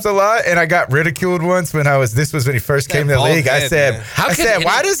Dobbs a lot, and I got ridiculed once when this was when he first came to the league. I said,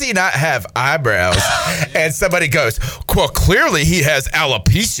 why does he not have eyebrows? And somebody goes, well, clearly he has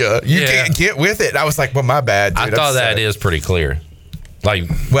alopecia. You can't get with it. I was like, well, my bad, dude. I thought that is pretty clear. Like,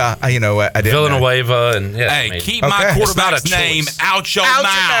 well, you know what? I didn't. Villanueva and keep my quarterback's name out your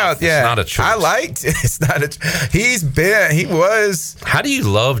mouth. Yeah, it's not a choice. I liked it. It's not a. He was. How do you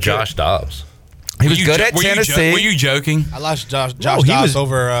love Josh Dobbs? He was good at Tennessee. Were you joking? I lost Josh Dobbs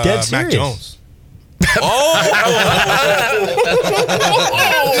over Mac Jones.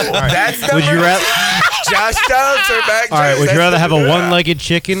 Would you rather Josh Dobbs or Mac Jones? All right, would you rather have a one-legged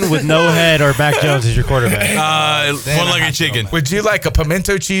chicken with no head or Mac Jones as your quarterback? One-legged chicken. Would you like a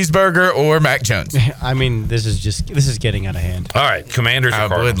pimento cheeseburger or Mac Jones? I mean, this is getting out of hand. All right, Commanders. I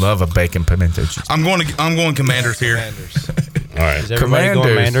would love a bacon pimento cheese. I'm going Commanders here. All right, is everybody going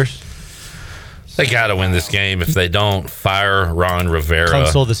Commanders? They got to win this game. If they don't, fire Ron Rivera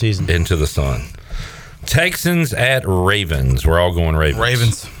Console the season into the sun. Texans at Ravens. We're all going Ravens.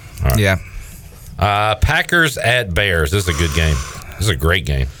 Ravens. Right. Yeah. Packers at Bears. This is a good game. This is a great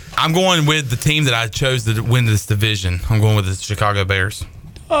game. I'm going with the team that I chose to win this division. I'm going with the Chicago Bears.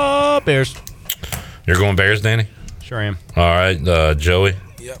 Bears. You're going Bears, Danny? Sure am. All right, Joey?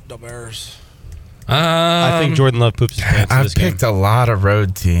 Yep, the Bears. I think Jordan Love poops his pants. I picked a lot of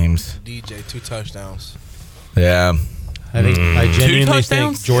road teams. DJ, 2 touchdowns. Yeah. I genuinely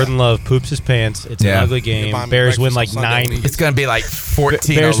think Jordan Love poops his pants. It's an ugly game. Bears win like 9. It's going to be like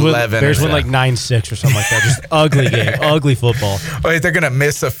 14-11. Bears win like 9-6 or something like that. Just ugly game. Ugly football. They're going to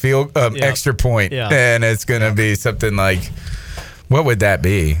miss a extra point. Yeah. And it's going to be something like, what would that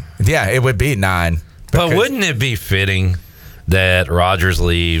be? Yeah, it would be 9. But wouldn't it be fitting that Rodgers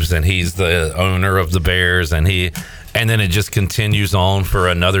leaves and he's the owner of the Bears and then it just continues on for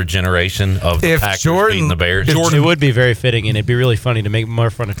another generation of the Packers beating the Bears? It would be very fitting, and it'd be really funny to make more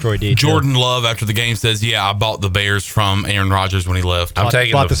fun of Troy D. Jordan Love after the game says, "Yeah, I bought the Bears from Aaron Rodgers when he left. I'm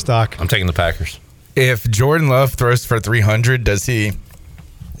taking the stock. I'm taking the Packers." If Jordan Love throws for 300, does he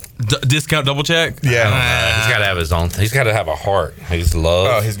discount double check? Yeah, he's got to have his own. He's got to have a heart. He's Love.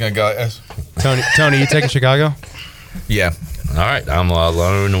 Oh, he's gonna go. Tony, you taking Chicago? Yeah. All right, I'm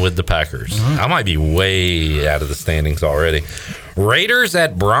alone with the Packers. I might be way out of the standings already. Raiders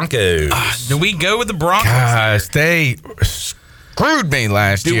at Broncos. Do we go with the Broncos? Gosh, they screwed me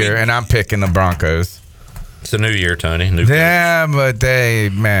last year, and I'm picking the Broncos. It's a new year, Tony. Yeah, but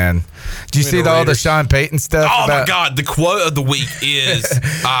man. Do you see all the Sean Payton stuff? Oh, my God. The quote of the week is,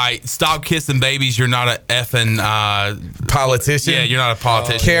 stop kissing babies. You're not a effing politician. Yeah, you're not a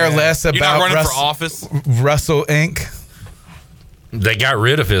politician. Care less about You're not running for office. Russell Inc. They got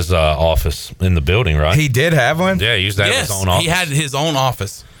rid of his office in the building, right? He did have one? Yeah, he used to have his own office. He had his own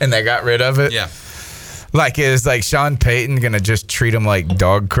office. And they got rid of it? Yeah. Like, is Sean Payton going to just treat him like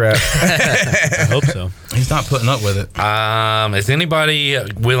dog crap? I hope so. He's not putting up with it. Is anybody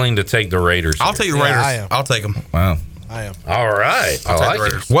willing to take the Raiders? I'll take the Raiders. I am. I'll take them. Wow. I am. All right. I'll take like the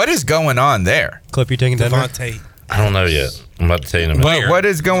Raiders. What is going on there? Clip, you taking Denver? Devontae. I don't know yet. I'm about to tell you in a minute. What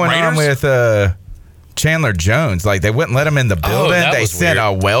is going on with Chandler Jones? Like, they wouldn't let him in the building. They sent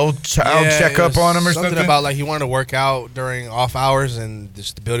a well-child checkup on him or something? About, like, he wanted to work out during off hours, and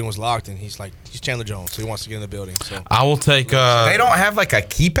the building was locked, and he's Chandler Jones, so he wants to get in the building. So I will take... they don't have, like, a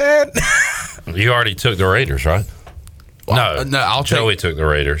keypad? You already took the Raiders, right? No, Joey took the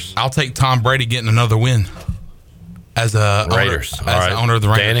Raiders. I'll take Tom Brady getting another win as a Raiders. Owner, as the owner of the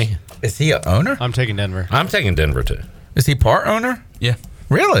Raiders. Danny? Is he an owner? I'm taking Denver. I'm taking Denver, too. Is he part owner? Yeah.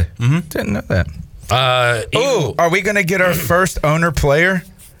 Really? Mm-hmm. Didn't know that. Are we going to get our first owner player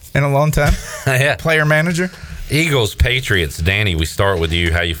in a long time? Yeah. Player manager? Eagles, Patriots. Danny, we start with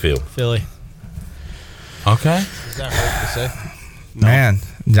you. How you feel? Philly. Okay. Is that hard to say? No. Man,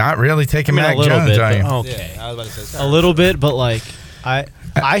 not really taking Mac Jones, are you? Okay. Yeah, I was about to say a little bit, but like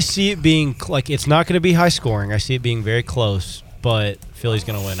I see it being like it's not going to be high scoring. I see it being very close, but Philly's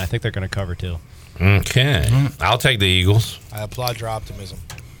going to win. I think they're going to cover too. Okay. I'll take the Eagles. I applaud your optimism.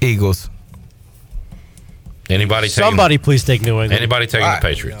 Eagles. Somebody please take New England. Anybody taking the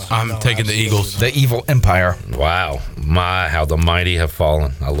Patriots? I'm taking the Eagles. The evil empire. Wow. How the mighty have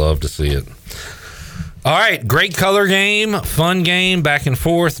fallen. I love to see it. All right. Great color game. Fun game. Back and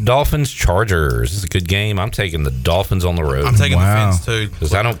forth. Dolphins, Chargers. This is a good game. I'm taking the Dolphins on the road. I'm taking the Fins, too.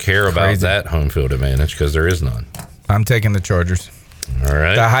 Because I don't care about that home field advantage because there is none. I'm taking the Chargers. All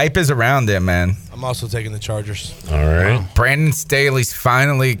right. The hype is around it, man. I'm also taking the Chargers. All right. Wow. Brandon Staley's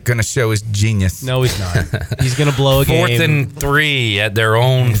finally going to show his genius. No, he's not. He's going to blow a game. 4th and 3 at their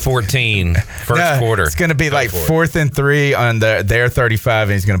own 14. First quarter. It's going to be like 4th and 3 on their 35,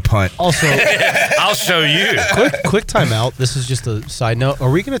 and he's going to punt. Also, I'll show you. Quick timeout. This is just a side note.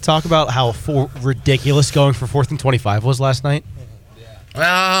 Are we going to talk about how ridiculous going for 4th and 25 was last night?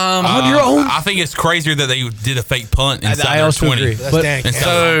 On your own. I think it's crazier that they did a fake punt instead I of also 20. agree. But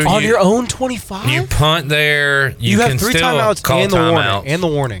so on your own 25, you punt there. You have can 3 still timeouts call and timeouts the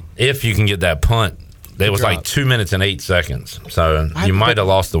warning. If you can get that punt, it was like 2 minutes and 8 seconds. So you might have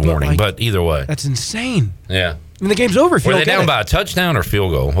lost the warning, but either way, that's insane. Yeah. And the game's over. If Were you they don't down get by a touchdown or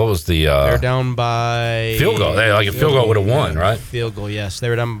field goal? What was the? They're down by field goal. Like a field goal would have won, right? Field goal. Yes, they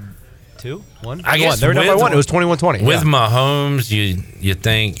were down 2-1. I guess they were down by 1. It was 21-20. With Mahomes, you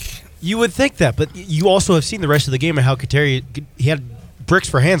think. You would think that, but you also have seen the rest of the game and how Kateri, he had bricks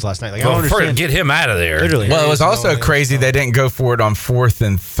for hands last night. Like, I don't understand. Get him out of there. Literally. Well, it was also crazy they didn't go for it on 4th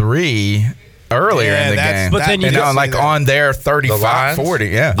and 3 earlier in the game. But then on their 35, 40.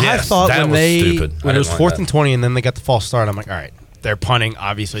 Yeah. I thought when it was 4th that. and 20 and then they got the false start, I'm like, all right, they're punting.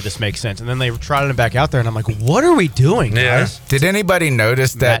 Obviously, this makes sense. And then they trotted him back out there, and I'm like, what are we doing, guys? Did anybody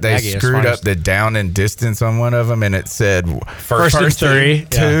notice that they screwed up the down and distance on one of them, and it said first and 3,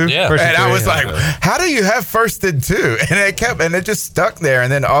 2? Yeah. And I was like, how do you have 1st and 2? And it just stuck there,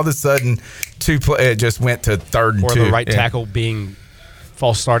 and then all of a sudden, it just went to 3rd and 2. Or the right tackle being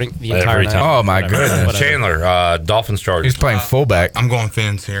false starting the entire time. Oh, my goodness. Chandler, Dolphins, Chargers. He's playing fullback. I'm going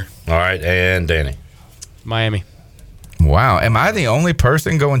Fins here. All right, and Danny. Miami. Wow. Am I the only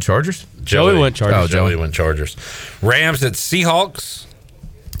person going Chargers? Joey went Chargers. Oh, Joey went Chargers. Rams at Seahawks.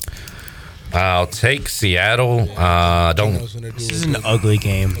 I'll take Seattle. This is an ugly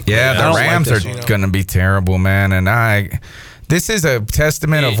game. Yeah, the Rams are going to be terrible, man. And This is a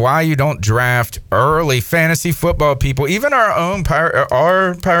testament of why you don't draft early fantasy football people. Even our own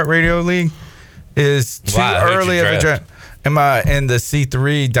Pirate Radio League is too early of a draft. Am I in the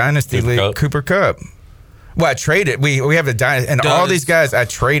C3 Dynasty League? Cooper Kupp. Well, I traded. We have a dynasty, and all these guys I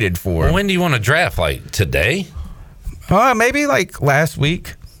traded for. Well, when do you want to draft? Like today? Maybe like last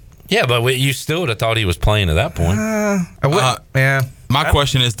week. Yeah, but you still would have thought he was playing at that point. Yeah. My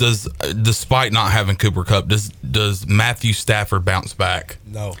question is, despite not having Cooper Kupp, does Matthew Stafford bounce back?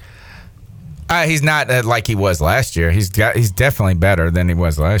 No. He's not like he was last year. He's definitely better than he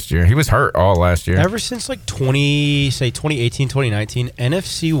was last year. He was hurt all last year. Ever since like 2018, 2019,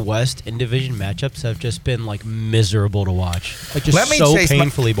 NFC West in division matchups have just been like miserable to watch. Like just so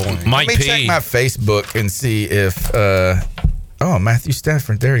painfully boring. Let me check my Facebook and see if Matthew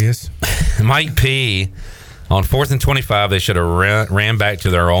Stafford, there he is. Mike P. On 4th and 25, they should have ran back to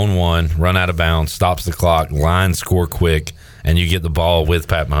their own one, run out of bounds, stops the clock, line score quick, and you get the ball with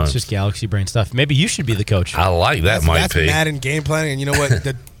Pat Mahomes. It's just galaxy brain stuff. Maybe you should be the coach. I like that, Mike P. That's Madden game planning, and you know what?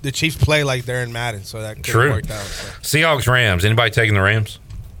 the Chiefs play like they're in Madden, so that could have worked out. So. Seahawks, Rams. Anybody taking the Rams?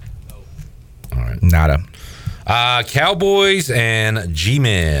 No. All right. Nada. Cowboys and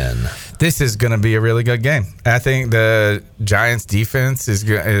G-Men. This is going to be a really good game. I think the Giants' defense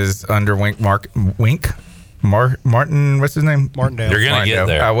is under Martin, what's his name? Martindale. You're gonna get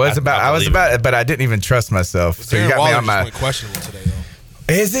there. I was about it, but I didn't even trust myself. So you got me on my. Went questionable today,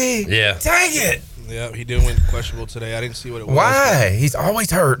 though. Is he? Yeah. Dang it! Yeah, he did win questionable today. I didn't see what it was. Why? He's always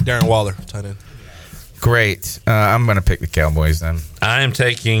hurt. Darren Waller, tight end. Great. I'm gonna pick the Cowboys then. I am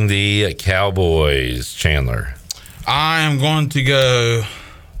taking the Cowboys. Chandler. I am going to go.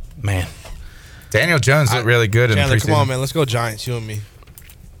 Man, Daniel Jones looked really good in the preseason. Come on, man. Let's go Giants. You and me.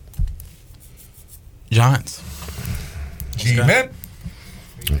 Giants. G-Man.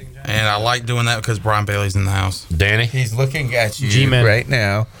 And I like doing that because Brian Bailey's in the house. Danny? He's looking at you G-Man. right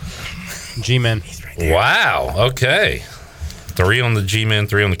now. G-Men. Wow. Okay. 3 on the G-Men,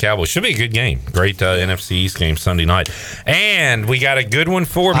 3 on the Cowboys. Should be a good game. Great NFC East game Sunday night. And we got a good one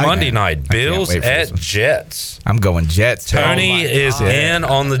for Monday night. Bills at Jets. I'm going Jets. Tony is in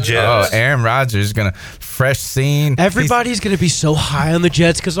on the Jets. Oh, Aaron Rodgers is going to fresh scene. Everybody's going to be so high on the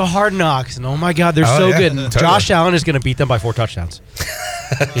Jets because of Hard Knocks. And oh, my God, they're so good. And Josh Allen is going to beat them by 4 touchdowns.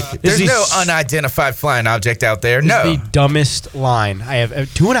 There's no unidentified flying object out there. No. This is the dumbest line. I have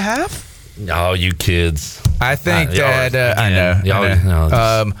 2.5. Oh, you kids. I think that I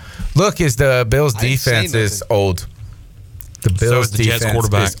know. Look, is the Bills' defense is old. The Bills' defense Jets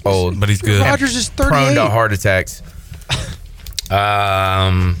quarterback is old, but he's good. Rodgers is 38. Prone to heart attacks.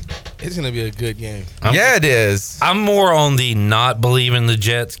 It's going to be a good game. It is. I'm more on the not believing the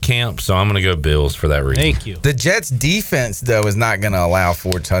Jets camp, so I'm going to go Bills for that reason. Thank you. The Jets' defense, though, is not going to allow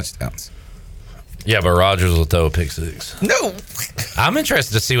 4 touchdowns. Yeah, but Rodgers will throw a pick 6. No. I'm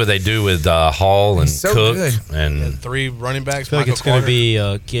interested to see what they do with Hall and Cook. Good. And 3 running backs. I feel like it's going to be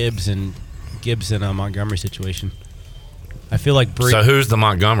Gibbs and Montgomery situation. I feel like So who's the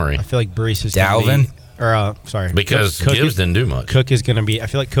Montgomery? I feel like Brees is Dalvin. Because Gibbs didn't do much. Cook is going to be. I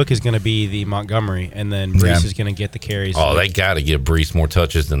feel like Cook is going to be the Montgomery, and then Brees is going to get the carries. Oh, they got to give Brees more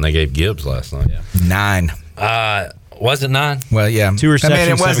touches than they gave Gibbs last night. Yeah. 9. Was it 9? Well, yeah. 2 receptions. I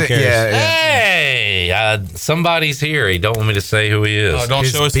mean, it wasn't. 7 carries. Hey, somebody's here. He don't want me to say who he is. Don't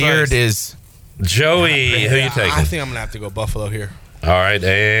show his beard face. is Joey. Who you taking? I think I'm going to have to go Buffalo here. All right,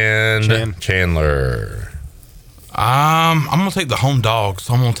 and Chandler. I'm going to take the home dogs.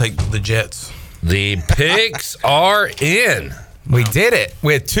 I'm going to take the Jets. The picks are in. We did it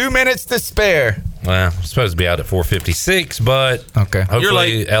with 2 minutes to spare. Well, I'm supposed to be out at 4:56, but hopefully You're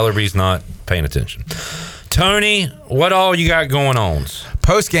late. Ellerby's not paying attention. Tony, what all you got going on?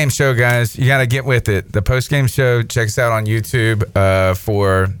 Post-game show, guys. You got to get with it. The post-game show, check us out on YouTube.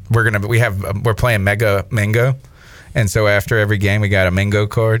 We're playing Mega Mingo. And so after every game, we got a Mingo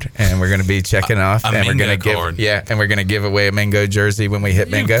card, and we're going to be checking off, and we're going to give away a Mingo jersey when we hit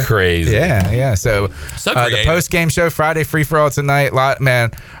Mingo. Crazy, yeah. So the post game show Friday, free for all tonight.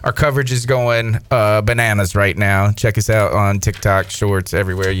 Our coverage is going bananas right now. Check us out on TikTok, Shorts,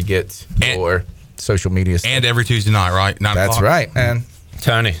 everywhere you get your social media stuff. And every Tuesday night, right? 9 That's o'clock. right, man.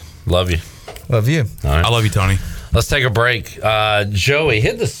 Tony, love you. Love you. All right. I love you, Tony. Let's take a break. Joey,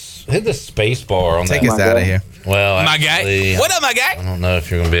 hit the space bar on Take that. us out of here. Well, my guy. What up, my guy? I don't know if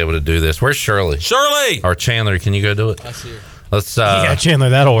you're going to be able to do this. Where's Shirley? Or Chandler, can you go do it? I see her. Let's yeah, Chandler,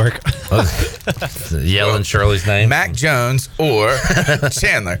 that'll work. Yelling Shirley's name. Mac Jones or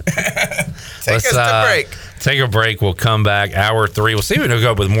Chandler. Take us to break. Take a break. We'll come back. Hour 3. We'll see if we can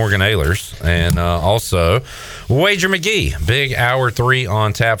go up with Morgan Ahlers. And also, Wager McGhee. Big Hour 3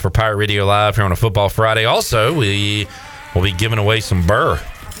 on tap for Pirate Radio Live here on a Football Friday. Also, we we'll be giving away some burr.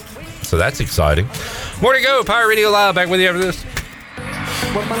 So that's exciting. More to go. Pirate Radio Live, back with you after this.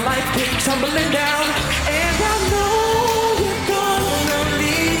 When my life keeps tumbling down, and I know you're gonna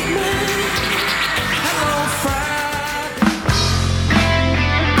leave me. Hello, Friday.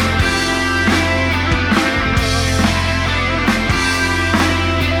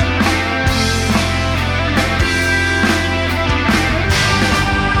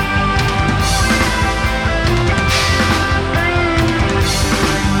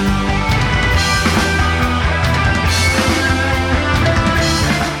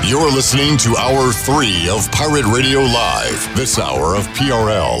 You're listening to Hour 3 of Pirate Radio Live. This hour of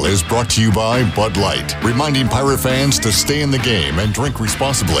PRL is brought to you by Bud Light, reminding Pirate fans to stay in the game and drink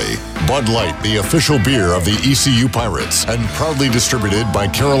responsibly. Bud Light, the official beer of the ECU Pirates, and proudly distributed by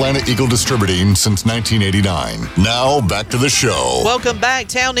Carolina Eagle Distributing since 1989. Now, back to the show. Welcome back.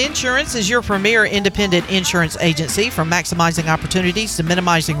 Town Insurance is your premier independent insurance agency. From maximizing opportunities to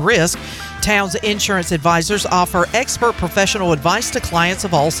minimizing risk, Town's insurance advisors offer expert professional advice to clients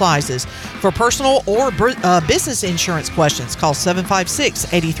of all sizes. For personal or business insurance questions, call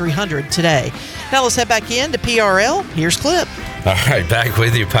 756-8300 today. Now let's head back in to PRL. Here's Clip. All right, back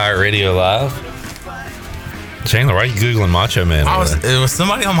with you, Pirate Radio Live. Chandler, why are you Googling Macho Man? It was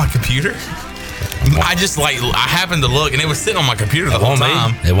somebody on my computer. I happened to look, and it was sitting on my computer the whole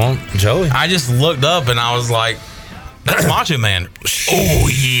time. It won't Joey. I just looked up, and I was like, that's Macho Man. Oh,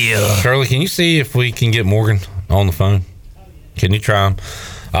 yeah. Shirley, can you see if we can get Morgan on the phone? Can you try him?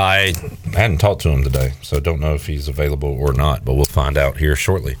 I hadn't talked to him today, so don't know if he's available or not, but we'll find out here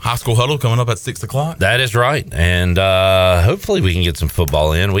shortly. High school huddle coming up at 6 o'clock. That is right, and hopefully we can get some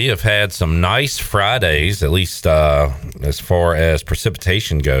football in. We have had some nice Fridays, at least as far as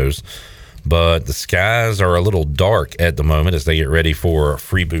precipitation goes, but the skies are a little dark at the moment as they get ready for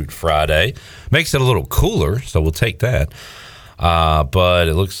Freeboot Friday. Makes it a little cooler, so we'll take that. But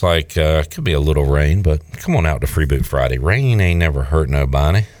it looks like it could be a little rain, but come on out to Freeboot Friday. Rain ain't never hurt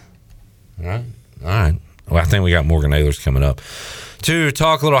nobody. All right. Well, I think we got Morgan Ahlers coming up to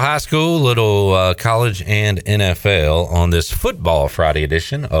talk a little high school, little college, and NFL on this Football Friday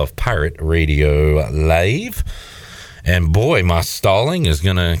edition of Pirate Radio Live. And boy, my stalling is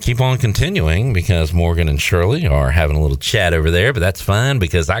going to keep on continuing because Morgan and Shirley are having a little chat over there, but that's fine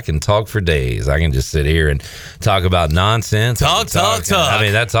because I can talk for days. I can just sit here and talk about nonsense. Talk. I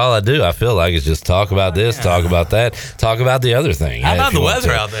mean, that's all I do. I feel like is just talk about this, talk about that, talk about the other thing. How about the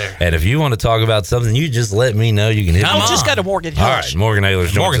weather out there? And if you want to talk about something, you just let me know. You can hit me. Just go to Morgan. All right, Morgan Ahlers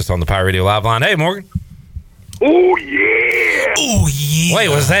joins us on the Pirate Radio Live line. Hey, Morgan. Oh, yeah. Oh, yeah. Wait,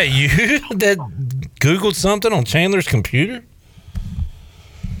 was that you that Googled something on Chandler's computer?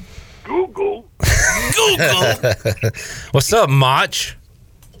 Google. What's up, Mach?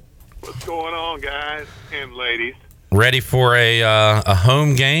 What's going on, guys and ladies? Ready for a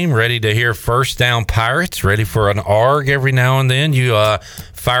home game? Ready to hear First Down Pirates? Ready for an ARG every now and then? You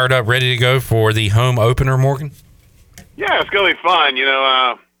fired up, ready to go for the home opener, Morgan? Yeah, it's going to be fun.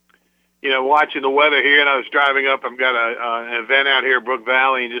 Watching the weather here, and I was driving up. I've got an event out here at Brook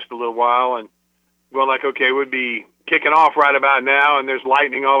Valley in just a little while, and going like, okay, we'd be kicking off right about now, and there's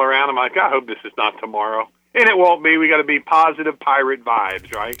lightning all around. I'm like, I hope this is not tomorrow. And it won't be. We got to be positive Pirate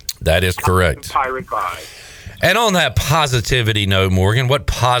vibes, right? That is correct. Pirate vibes. And on that positivity note, Morgan, what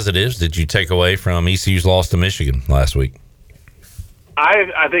positives did you take away from ECU's loss to Michigan last week?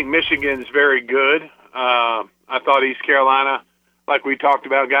 I think Michigan's very good. I thought East Carolina, like we talked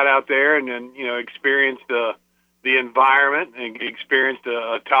about, got out there and then, experienced the environment and experienced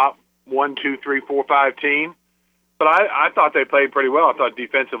a top 1, 2, 3, 4, 5 team. But I thought they played pretty well. I thought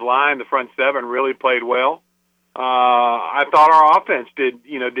defensive line, the front seven really played well. I thought our offense did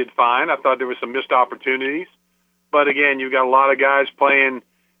fine. I thought there were some missed opportunities. But again, you've got a lot of guys playing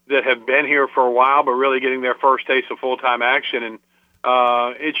that have been here for a while, but really getting their first taste of full-time action. And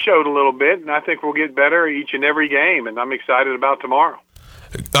it showed a little bit, and I think we'll get better each and every game, and I'm excited about tomorrow.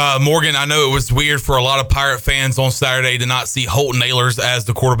 Morgan, I know it was weird for a lot of Pirate fans on Saturday to not see Holton Ahlers as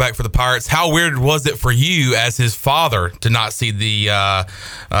the quarterback for the Pirates. How weird was it for you as his father to not see the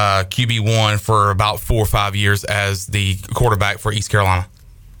QB1 for about 4 or 5 years as the quarterback for East Carolina?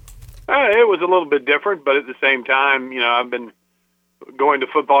 It was a little bit different, but at the same time, I've been going to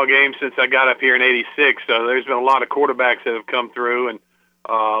football games since I got up here in '86, so there's been a lot of quarterbacks that have come through and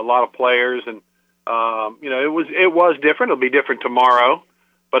a lot of players, and it was different. It'll be different tomorrow.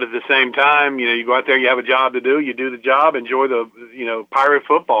 But at the same time, you go out there, you have a job to do, you do the job, enjoy the, Pirate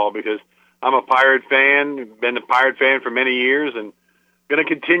football, because I'm a Pirate fan, been a Pirate fan for many years, and going to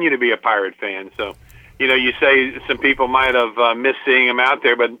continue to be a Pirate fan. So, you say some people might have missed seeing him out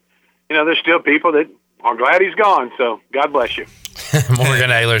there, but, there's still people that I'm glad he's gone. So God bless you. Morgan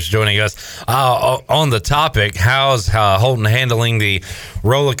Ahlers joining us. On the topic, how's Holton handling the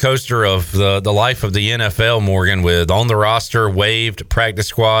roller coaster of the life of the NFL, Morgan, with on the roster, waived, practice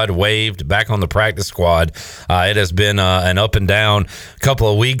squad, waived, back on the practice squad? It has been an up and down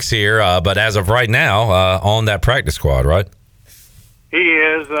couple of weeks here, but as of right now, on that practice squad, right? He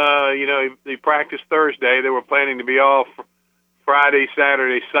is. He practiced Thursday. They were planning to be off Friday,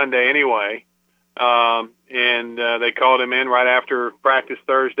 Saturday, Sunday anyway. And they called him in right after practice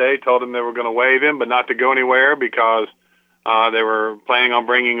Thursday, told him they were going to waive him, but not to go anywhere because they were planning on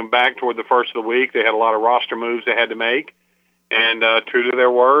bringing him back toward the first of the week. They had a lot of roster moves they had to make. And true to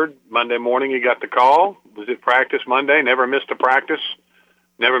their word, Monday morning he got the call. Was at practice Monday, never missed a practice,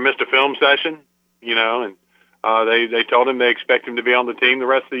 never missed a film session, and they told him they expect him to be on the team the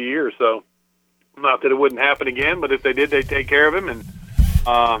rest of the year. So not that it wouldn't happen again, but if they did, they'd take care of him. And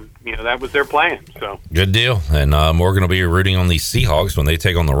that was their plan. So good deal. And Morgan will be rooting on the Seahawks when they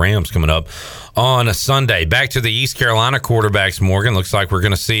take on the Rams coming up on a Sunday. Back to the East Carolina quarterbacks, Morgan. Looks like we're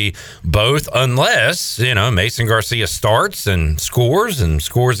going to see both, unless Mason Garcia starts and scores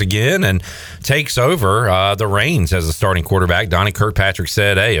again and takes over the reins as a starting quarterback. Donnie Kirkpatrick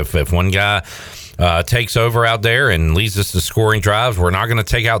said, "Hey, if one guy takes over out there and leads us to scoring drives, we're not going to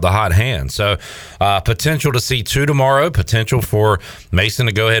take out the hot hand." So potential to see 2 tomorrow, potential for Mason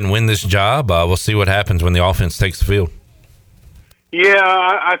to go ahead and win this job. We'll see what happens when the offense takes the field. Yeah,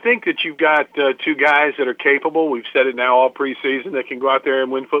 I think that you've got 2 guys that are capable. We've said it now all preseason, that can go out there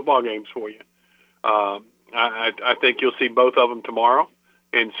and win football games for you. I think you'll see both of them tomorrow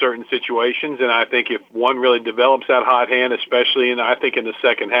in certain situations, and I think if one really develops that hot hand, especially I think in the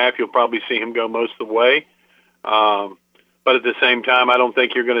second half, you'll probably see him go most of the way. But at the same time, I don't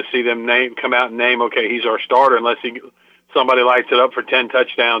think you're going to see them come out and name, okay, he's our starter, unless somebody lights it up for 10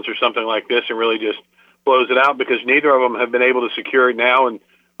 touchdowns or something like this and really just blows it out, because neither of them have been able to secure it now in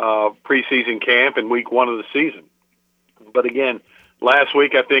preseason camp and week 1 of the season. But again, last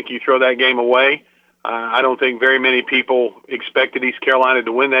week, I think you throw that game away. I don't think very many people expected East Carolina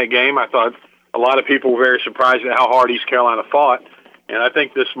to win that game. I thought a lot of people were very surprised at how hard East Carolina fought. And I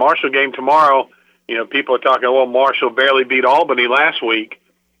think this Marshall game tomorrow, people are talking, well, Marshall barely beat Albany last week.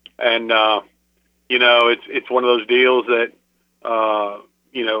 And, it's one of those deals that,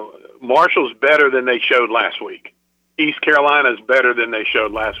 Marshall's better than they showed last week. East Carolina's better than they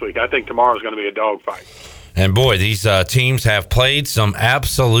showed last week. I think tomorrow's going to be a dogfight. And boy, these teams have played some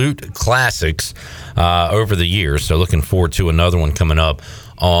absolute classics over the years. So looking forward to another one coming up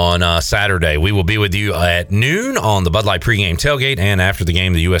on Saturday. We will be with you at noon on the Bud Light pregame tailgate, and after the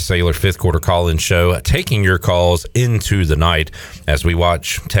game, the U.S. Sailor 5th quarter call-in show, taking your calls into the night as we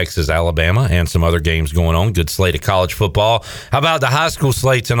watch Texas, Alabama, and some other games going on. Good slate of college football. How about the high school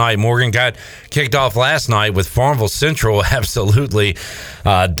slate tonight? Morgan got kicked off last night with Farmville Central absolutely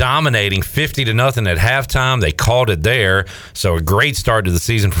dominating 50-0 at halftime. They called it there. So a great start to the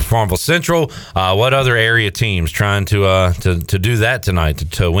season for Farmville Central. What other area teams trying to do that tonight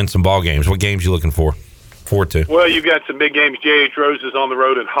to win some ball games? What games you looking forward to? Well, you've got some big games. J.H. Rose is on the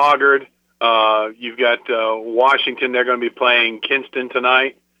road at Hoggard. You've got Washington. They're going to be playing Kinston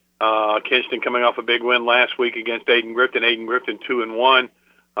tonight. Kinston coming off a big win last week against Aden Grifton. Aden Grifton 2-1.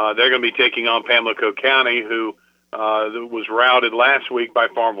 They're going to be taking on Pamlico County, who was routed last week by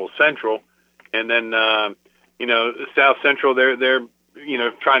Farmville Central. And then, South Central, they're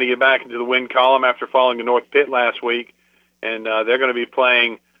trying to get back into the win column after falling to North Pitt last week. And they're going to be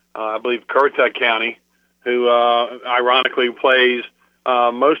playing, I believe, Currituck County, who ironically plays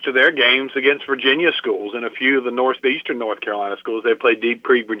most of their games against Virginia schools and a few of the northeastern North Carolina schools. They played Deep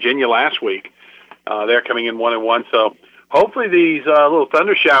Creek, Virginia last week. They're coming in 1-1. So hopefully these little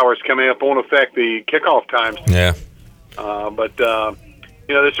thunder showers coming up won't affect the kickoff times. Yeah. But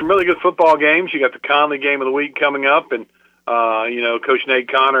there's some really good football games. You got the Conley game of the week coming up, and Coach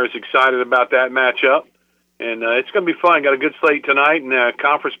Nate Connor is excited about that matchup. And it's going to be fun. Got a good slate tonight, and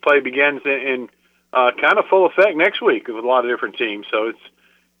conference play begins in kind of full effect next week with a lot of different teams. So it's,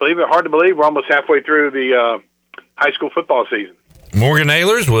 hard to believe, we're almost halfway through the high school football season. Morgan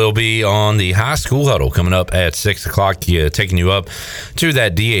Ahlers will be on the high school huddle coming up at 6 o'clock, taking you up to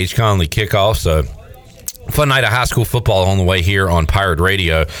that D.H. Conley kickoff. So fun night of high school football on the way here on Pirate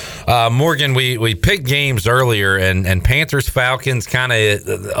Radio. Morgan, we picked games earlier, and Panthers-Falcons kind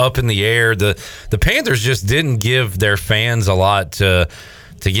of up in the air. The Panthers just didn't give their fans a lot to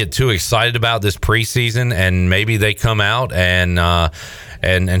get too excited about this preseason, and maybe they come out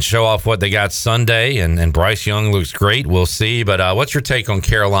and show off what they got Sunday, and Bryce Young looks great. We'll see. But what's your take on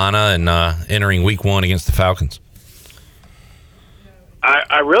Carolina and entering week 1 against the Falcons?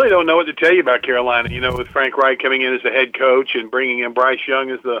 I really don't know what to tell you about Carolina. You know, with Frank Wright coming in as the head coach and bringing in Bryce Young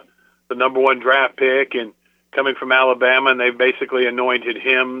as the number one draft pick and coming from Alabama, and they've basically anointed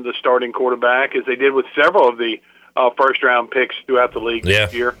him the starting quarterback, as they did with several of the first-round picks throughout the league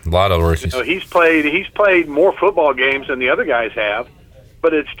this year. A lot of rookies. You know, he's played more football games than the other guys have,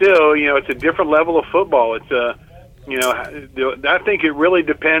 but it's still, you know, it's a different level of football. It's you know, I think it really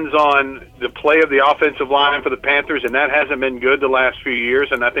depends on the play of the offensive line for the Panthers, and that hasn't been good the last few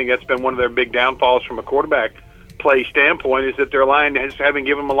years, and I think that's been one of their big downfalls from a quarterback play standpoint, is that their line haven't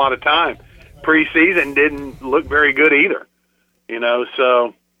given them a lot of time. Preseason didn't look very good either, you know,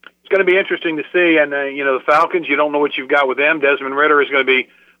 so it's going to be interesting to see. And, you know, the Falcons, you don't know what you've got with them. Desmond Ridder is going to be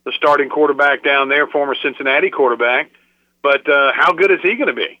the starting quarterback down there, former Cincinnati quarterback, but how good is he going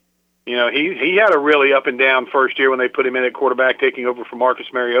to be? You know, he had a really up and down first year when they put him in at quarterback, taking over from Marcus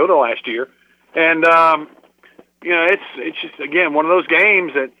Mariota last year. And, you know, it's just, again, one of those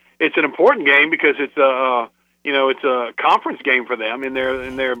games that it's an important game because it's you know, it's a conference game for them in their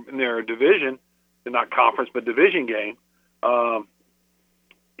division. They're not conference, but division game.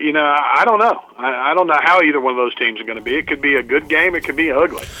 You know, I don't know. I don't know how either one of those teams are going to be. It could be a good game. It could be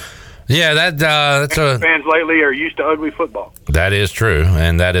ugly. Yeah, that's fans lately are used to ugly football. That is true,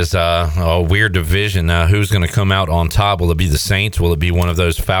 and that is a weird division. Who's going to come out on top? Will it be the Saints? Will it be one of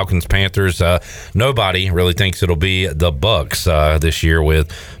those Falcons, Panthers? Nobody really thinks it'll be the Bucks this year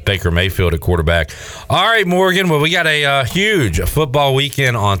with Baker Mayfield at quarterback. All right, Morgan. Well, we got a huge football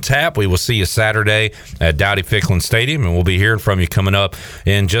weekend on tap. We will see you Saturday at Dowdy-Ficklin Stadium, and we'll be hearing from you coming up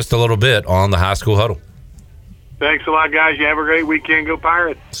in just a little bit on the High School Huddle. Thanks a lot, guys. You have a great weekend. Go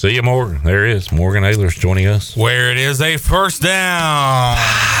Pirates. See you, Morgan. There he is. Morgan Ahlers joining us. Where it is a first down.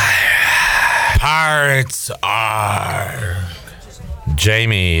 Pirates are.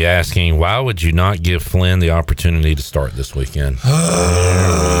 Jamie asking, why would you not give Flynn the opportunity to start this weekend? There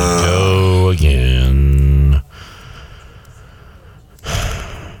we go again.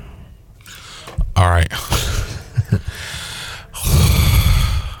 All right.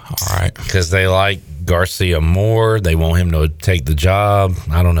 All right. Because they like Garcia more. They want him to take the job.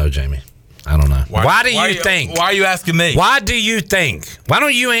 I don't know, Jamie. I don't know. Why do you think? Why are you asking me? Why do you think? Why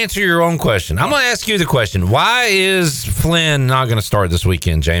don't you answer your own question? I'm going to ask you the question. Why is Flynn not going to start this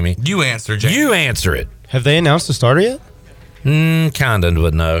weekend, Jamie? You answer, Jamie. You answer it. Have they announced the starter yet? Kind of,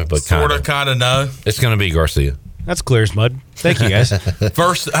 but no. But sort of, kind of, no. It's going to be Garcia. That's clear as mud. Thank you, guys.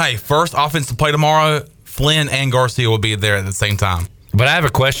 First offense to play tomorrow, Flynn and Garcia will be there at the same time. But I have a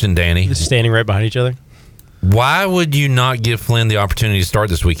question, Danny. Just standing right behind each other. Why would you not give Flynn the opportunity to start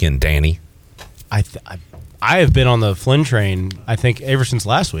this weekend, Danny? I have been on the Flynn train, I think, ever since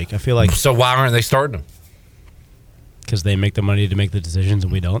last week. I feel like. So why aren't they starting him? Because they make the money to make the decisions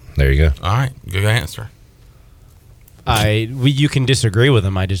and we don't. There you go. All right. Good answer. You can disagree with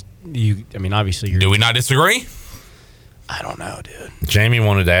them. Obviously. Do we not disagree? I don't know, dude. Jamie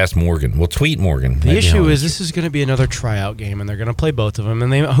wanted to ask Morgan. Well, tweet Morgan. The issue is this is going to be another tryout game, and they're going to play both of them.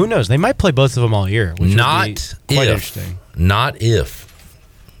 And who knows? They might play both of them all year, which would be quite interesting. Not if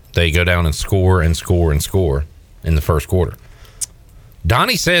they go down and score and score and score in the first quarter.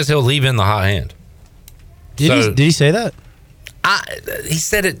 Donnie says he'll leave in the hot hand. Did he say that? He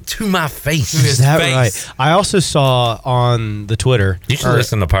said it to my face. Is that right? I also saw on the Twitter. You should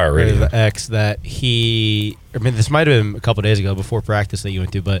listen to Pirate Radio. The X that this might have been a couple days ago before practice that you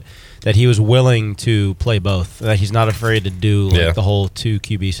went to, but that he was willing to play both. That he's not afraid to do the whole 2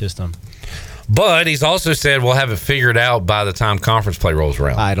 QB system. But he's also said we'll have it figured out by the time conference play rolls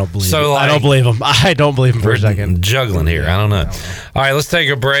around. I don't believe him. I don't believe him. I don't believe him for a second. Juggling here. I don't know. All right, let's take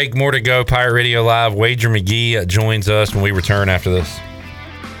a break. More to go. Pirate Radio Live. Wager McGhee joins us when we return after this.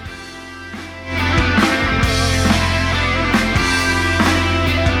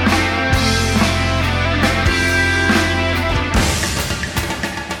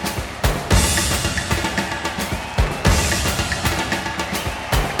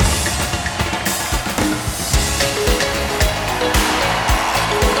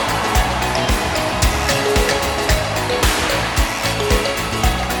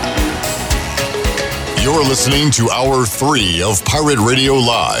 You're listening to Hour 3 of Pirate Radio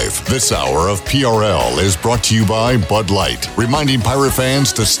Live. This hour of PRL is brought to you by Bud Light, reminding Pirate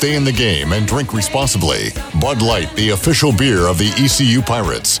fans to stay in the game and drink responsibly. Bud Light, the official beer of the ECU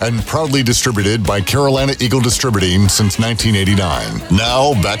Pirates, and proudly distributed by Carolina Eagle Distributing since 1989.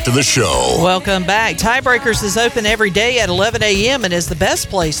 Now, back to the show. Welcome back. Tiebreakers is open every day at 11 a.m. and is the best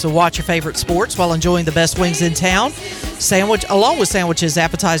place to watch your favorite sports while enjoying the best wings in town. Along with sandwiches,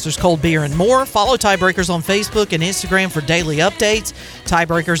 appetizers, cold beer, and more. Follow Tiebreakers on Facebook and Instagram for daily updates.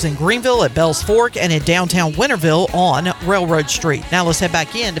 Tiebreakers in Greenville at Bells Fork and in downtown Winterville on Railroad Street. Now let's head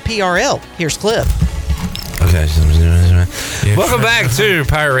back in to PRL. Here's Cliff. Okay. Welcome back to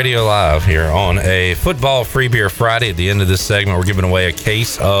Pirate Radio Live here on a Football Free Beer Friday. At the end of this segment, we're giving away a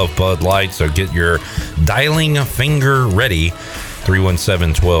case of Bud Light, so get your dialing finger ready.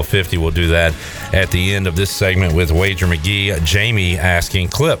 317-1250. We'll do that at the end of this segment with Wager McGhee. Jamie asking,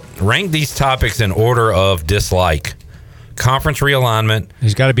 Clip, rank these topics in order of dislike. Conference realignment.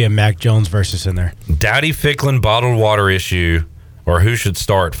 There's got to be a Mac Jones versus in there. Dowdy Ficklin bottled water issue, or who should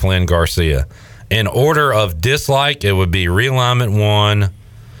start Flynn Garcia. In order of dislike, it would be realignment 1,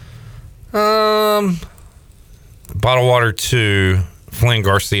 bottled water 2, Flynn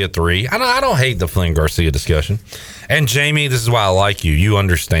Garcia 3. I don't hate the Flynn Garcia discussion. And Jamie, this is why I like you. You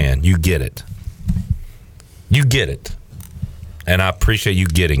understand. You get it. You get it. And I appreciate you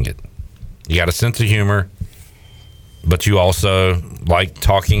getting it. You got a sense of humor, but you also like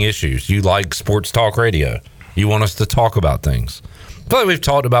talking issues. You like sports talk radio. You want us to talk about things. But we've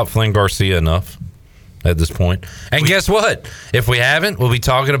talked about Flynn Garcia enough at this point. And guess what? If we haven't, we'll be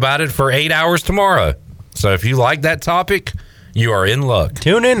talking about it for 8 hours tomorrow. So if you like that topic, you are in luck.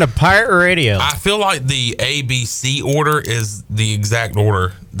 Tune in to Pirate Radio. I feel like the ABC order is the exact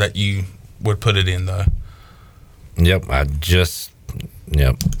order that you would put it in, though. Yep.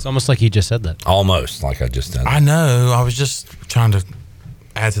 Yep. It's almost like he just said that. Almost like I just said that. I know. I was just trying to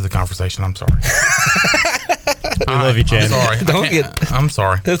add to the conversation. I'm sorry. I love you, Jan. I'm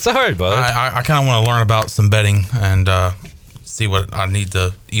sorry. It's all right, bud. I kind of want to learn about some betting and see what I need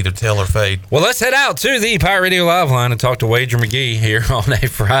to either tell or fade. Well, let's head out to the Pirate Radio Live line and talk to Wager McGhee here on a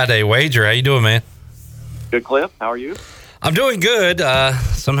Friday. Wager, how you doing, man? Good, Cliff. How are you? I'm doing good.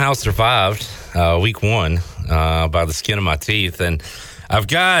 Somehow survived week 1 by the skin of my teeth. And I've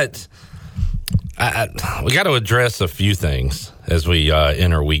got... we got to address a few things as we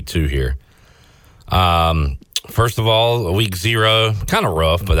enter week 2 here. First of all, week 0, kind of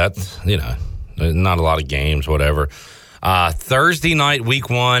rough, but that's, not a lot of games, whatever. Thursday night, week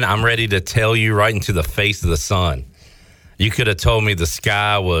 1, I'm ready to tell you right into the face of the sun. You could have told me the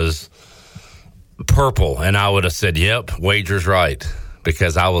sky was purple, and I would have said, yep, Wager's right,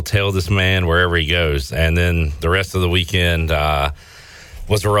 because I will tell this man wherever he goes. And then the rest of the weekend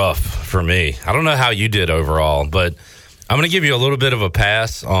was rough for me. I don't know how you did overall, but I'm going to give you a little bit of a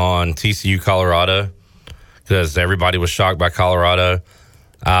pass on TCU Colorado because everybody was shocked by Colorado.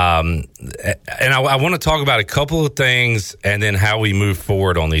 And I want to talk about a couple of things and then how we move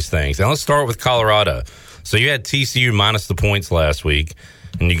forward on these things. And let's start with Colorado. So you had TCU minus the points last week,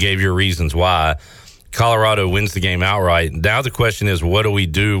 and you gave your reasons why. Colorado wins the game outright. Now the question is, what do we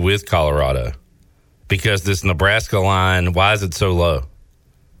do with Colorado? Because this Nebraska line, why is it so low?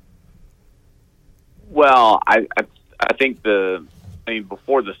 Well, I think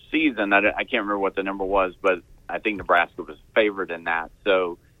before the season, I can't remember what the number was, but I think Nebraska was favored in that.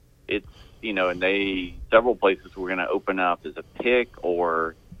 So it's, and several places were going to open up as a pick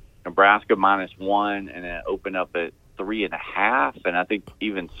or Nebraska -1 and then open up at 3.5. And I think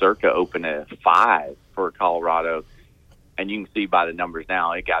even Circa opened at 5 for Colorado. And you can see by the numbers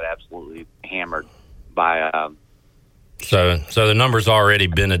now, it got absolutely hammered by, So the number's already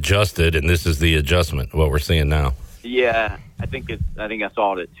been adjusted, and this is the adjustment, what we're seeing now. Yeah, I think I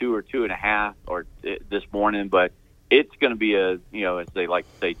saw it at 2 or 2.5 this morning, but it's going to be as they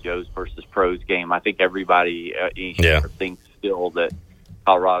like to say, Joe's versus pros game. I think everybody thinks still that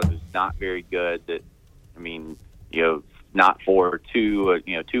Colorado is not very good. That not for two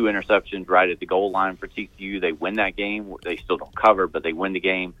interceptions right at the goal line for TCU. They win that game. They still don't cover, but they win the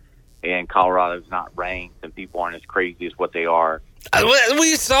game. And Colorado's not ranked, and people aren't as crazy as what they are.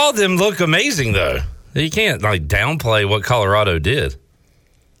 We saw them look amazing, though. You can't downplay what Colorado did.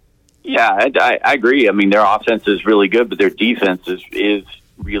 Yeah, I agree. I mean, their offense is really good, but their defense is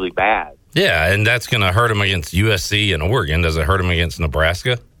really bad. Yeah, and that's going to hurt them against USC and Oregon. Does it hurt them against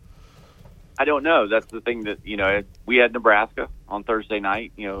Nebraska? I don't know. That's the thing that, we had Nebraska on Thursday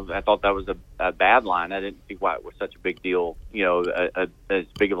night. I thought that was a bad line. I didn't see why it was such a big deal, as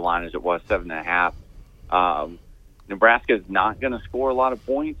big of a line as it was, 7.5. Nebraska is not going to score a lot of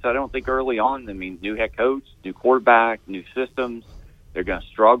points, I don't think, early on. I mean, new head coach, new quarterback, new systems. They're going to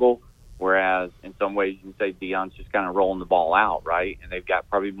struggle, whereas in some ways you can say Deion's just kind of rolling the ball out, right? And they've got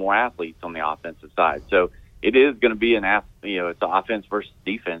probably more athletes on the offensive side. So it is going to be it's an offense versus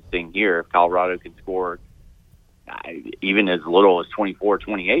defense thing here. If Colorado can score even as little as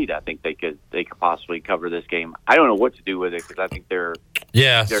 24-28, I think they could possibly cover this game. I don't know what to do with it because I think they're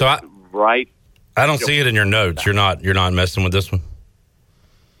right. I don't see it in your notes. You're not messing with this one.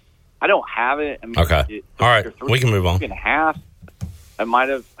 I don't have it. I mean, Okay. All right. We can move on. 3.5. I might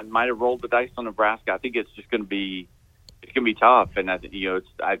have rolled the dice on Nebraska. I think it's just going to be tough, and I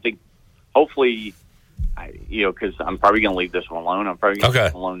think hopefully, because I'm probably going to leave this one alone. I'm probably going to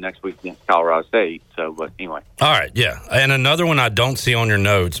leave it alone next week against Colorado State. So, but anyway. All right. Yeah. And another one I don't see on your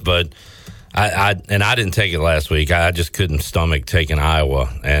notes, but I didn't take it last week. I just couldn't stomach taking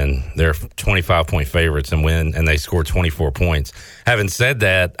Iowa, and they're 25-point favorites and they scored 24 points. Having said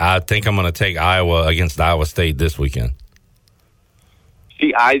that, I think I'm going to take Iowa against Iowa State this weekend.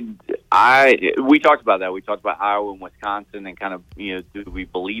 See, we talked about that. We talked about Iowa and Wisconsin, and kind of, do we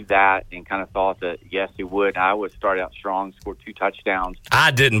believe that? And kind of thought that yes, it would. Iowa started out strong, scored 2 touchdowns. I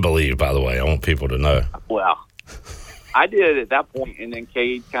didn't believe, by the way. I want people to know. Well, I did at that point, and then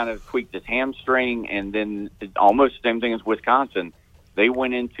Cade kind of tweaked his hamstring, and then almost the same thing as Wisconsin. They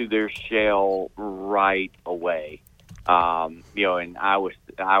went into their shell right away. And I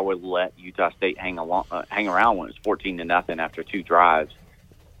would let Utah State hang around when it was 14-0 after 2 drives.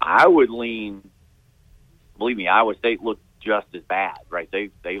 I would lean. Believe me, Iowa State looked just as bad, right?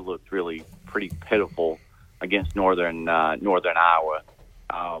 They looked really pretty pitiful against Northern Iowa.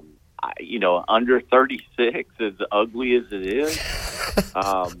 Under 36, as ugly as it is.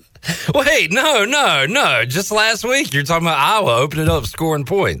 Wait, no. Just last week, you're talking about Iowa opening up scoring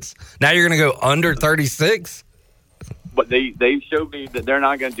points. Now you're going to go under 36? But they showed me that they're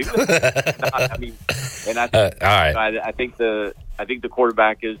not going to do that. All right. I think the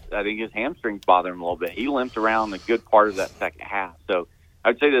quarterback his hamstrings bother him a little bit. He limped around a good part of that second half. So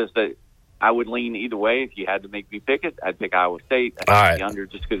I'd say this, that I would lean either way. If you had to make me pick it, I'd pick Iowa State. I'd pick the under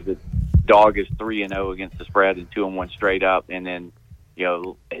just because the dog is 3-0 against the spread and 2-1 straight up. And then,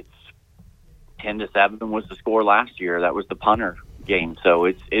 it's 10-7 was the score last year. That was the punter game. So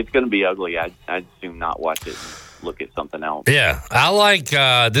it's going to be ugly. I'd assume not watch it and look at something else. Yeah, I like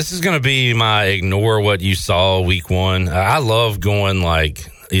this is going to be my ignore what you saw week 1. I love going like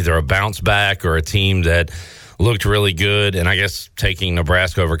either a bounce back or a team that looked really good, and I guess taking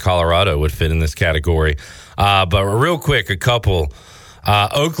Nebraska over Colorado would fit in this category. But real quick, a couple.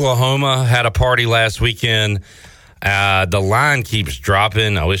 Oklahoma had a party last weekend. The line keeps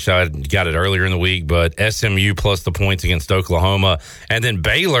dropping. I wish I had got it earlier in the week, but SMU plus the points against Oklahoma. And then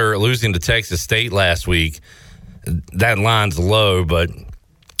Baylor losing to Texas State last week. That line's low, but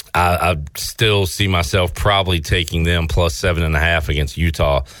I still see myself probably taking them plus 7.5 against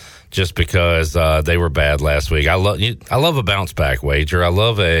Utah, just because they were bad last week. I love a bounce back wager. I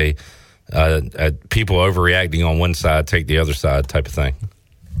love a people overreacting on one side, take the other side type of thing.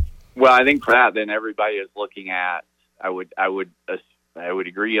 Well, I think for that, then everybody is looking at. I would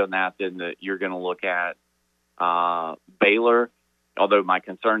agree on that. Then that you're going to look at Baylor. Although my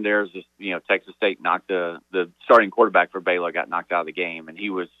concern there is just, Texas State knocked the starting quarterback for Baylor got knocked out of the game, and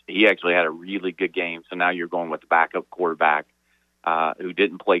he actually had a really good game. So now you're going with the backup quarterback who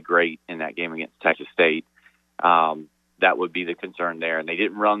didn't play great in that game against Texas State. That would be the concern there, and they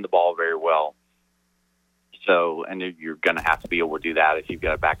didn't run the ball very well. So, and you're going to have to be able to do that if you've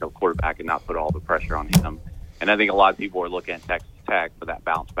got a backup quarterback and not put all the pressure on him. And I think a lot of people are looking at Texas Tech for that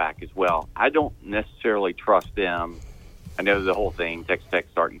bounce back as well. I don't necessarily trust them. I know the whole thing, Texas Tech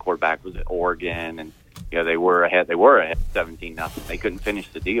starting quarterback was at Oregon, and they were ahead 17-0. They couldn't finish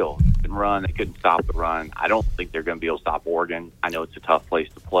the deal. They couldn't run, they couldn't stop the run. I don't think they're going to be able to stop Oregon. I know it's a tough place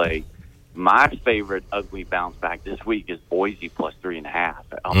to play. My favorite ugly bounce back this week is Boise plus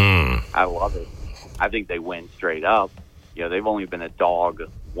 3.5. I love it. I think they win straight up. They've only been a dog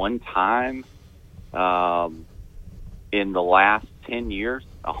one time in the last 10 years,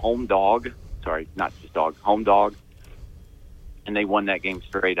 a home dog. Sorry, not just dog, home dog. And they won that game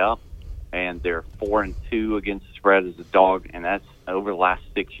straight up. And they're 4-2 against the spread as a dog, and that's over the last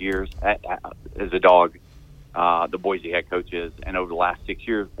 6 years as a dog. The Boise head coach is, and over the last 6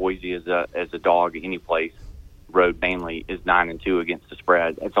 years, Boise as a dog, any place, road mainly, is 9-2 against the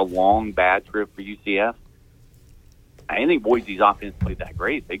spread. It's a long bad trip for UCF. I didn't think Boise's offense played that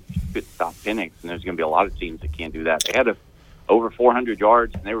great. They couldn't stop Penix, and there's going to be a lot of teams that can't do that. They had over 400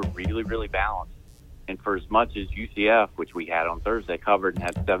 yards, and they were really, really balanced. And for as much as UCF, which we had on Thursday, covered and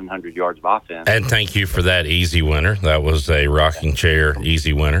had 700 yards of offense. And thank you for that easy winner. That was a rocking chair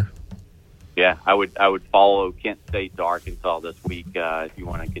easy winner. Yeah, I would follow Kent State to Arkansas this week if you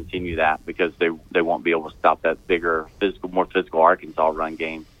want to continue that, because they won't be able to stop that bigger, more physical Arkansas run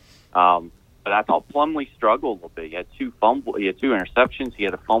game. But I thought Plumlee struggled a little bit. He had two interceptions. He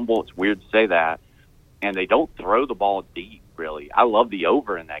had a fumble. It's weird to say that. And they don't throw the ball deep, really. I love the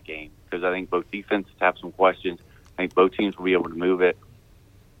over in that game because I think both defenses have some questions. I think both teams will be able to move it.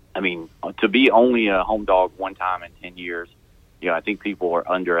 I mean, to be only a home dog one time in 10 years I think people are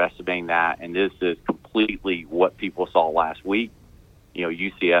underestimating that, and this is completely what people saw last week.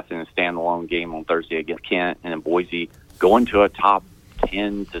 UCF in a standalone game on Thursday against Kent, and then Boise going to a top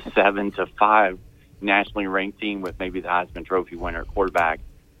 10 to 7 to 5 nationally ranked team with maybe the Heisman Trophy winner at quarterback.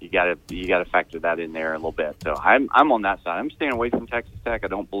 You got to factor that in there a little bit. So I'm on that side. I'm staying away from Texas Tech. I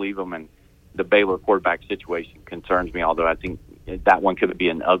don't believe them, and the Baylor quarterback situation concerns me. Although I think that one could be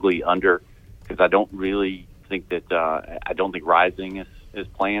an ugly under, because I don't really think that I don't think Rising is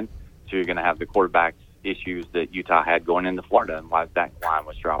playing. So you're going to have the quarterback issues that Utah had going into Florida, and why that line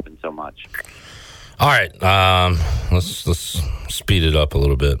was dropping so much. All right, let's speed it up a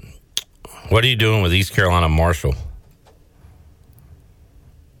little bit. What are you doing with East Carolina Marshall?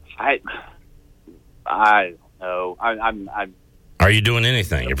 I don't know. I'm Are you doing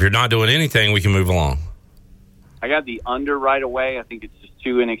anything? If you're not doing anything, we can move along. I got the under right away. I think it's just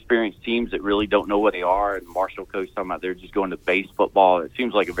two inexperienced teams that really don't know what they are. And the Marshall coach talking about they're just going to base football. It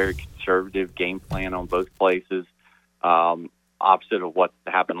seems like a very conservative game plan on both places, opposite of what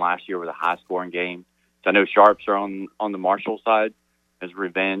happened last year with a high-scoring game. So I know Sharps are on the Marshall side as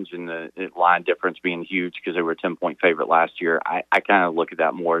revenge, and the line difference being huge because they were a 10-point favorite last year. I kind of look at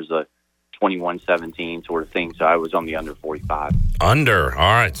that more as a 21-17 sort of thing, so I was on the under 45. Under.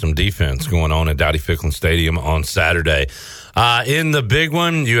 All right, some defense going on at Dowdy-Ficklen Stadium on Saturday. In the big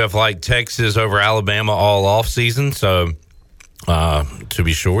one, you have like Texas over Alabama all off season, so to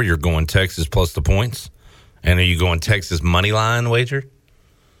be sure, you're going Texas plus the points. And are you going Texas money line wager?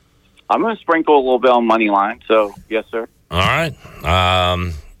 I'm going to sprinkle a little bit on money line, so yes, sir. All right.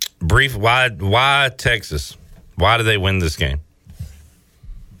 Brief, why Texas? Why do they win this game?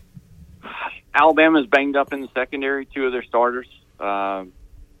 Alabama's banged up in the secondary. Two of their starters got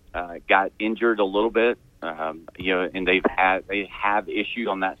injured a little bit, and they have issues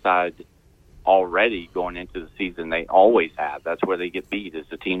on that side already going into the season. They always have. That's where they get beat, is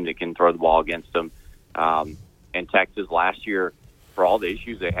the team that can throw the ball against them. And Texas last year, for all the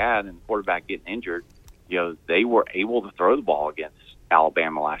issues they had and the quarterback getting injured, they were able to throw the ball against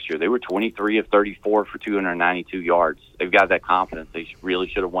Alabama last year. They were 23 of 34 for 292 yards. They've got that confidence. They really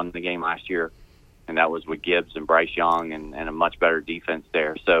should have won the game last year, and that was with Gibbs and Bryce Young and a much better defense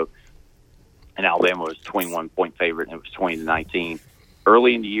there. So, and Alabama was 21-point favorite, and it was 20-19.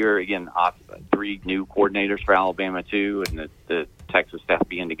 Early in the year, again, three new coordinators for Alabama too, and the Texas staff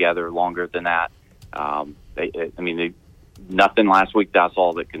being together longer than that. Nothing last week that I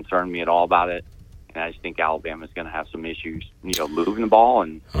saw that concerned me at all about it. And I just think Alabama's going to have some issues, moving the ball,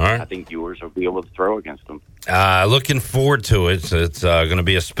 and I think Ewers will be able to throw against them. Looking forward to it. It's going to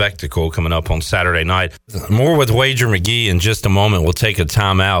be a spectacle coming up on Saturday night. More with Wager McGhee in just a moment. We'll take a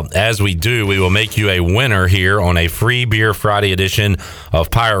timeout. As we do, we will make you a winner here on a free Beer Friday edition of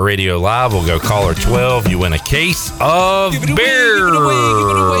Pirate Radio Live. We'll go caller 12. You win a case of beer. Give it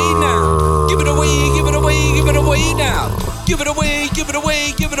away now. Give it away, give it away, give it away now. Give it away, give it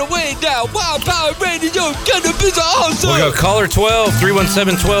away, give it away now. Wow, Power Radio, gonna be awesome. We'll go caller 12,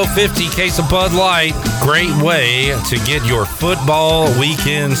 317-1250, case of Bud Light. Great way to get your football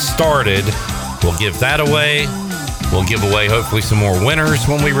weekend started. We'll give that away. We'll give away hopefully some more winners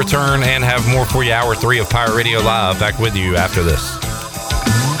when we return and have more for you. Hour 3 of Pirate Radio Live. Back with you after this.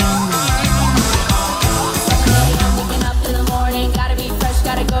 Waking up in the morning, gotta be fresh,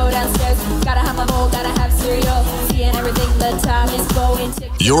 gotta go downstairs, gotta have my bowl, gotta have cereal, seeing everything the time is going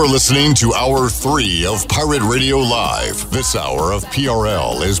to. You're listening to Hour 3 of Pirate Radio Live. This hour of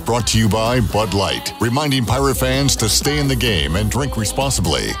PRL is brought to you by Bud Light, reminding Pirate fans to stay in the game and drink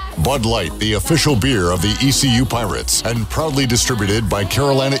responsibly. Bud Light, the official beer of the ECU Pirates, and proudly distributed by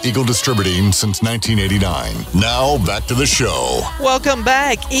Carolina Eagle Distributing since 1989. Now, back to the show. Welcome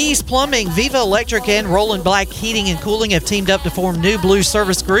back. East Plumbing, Viva Electric, and Roland Black Heating and Cooling have teamed up to form New Blue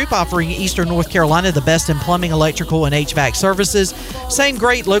Service Group, offering Eastern North Carolina the best in plumbing, electrical, and HVAC services. Same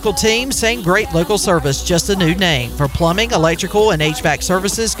great local team, same great local service, just a new name. For plumbing, electrical, and HVAC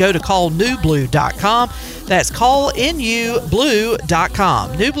services, go to callnewblue.com. That's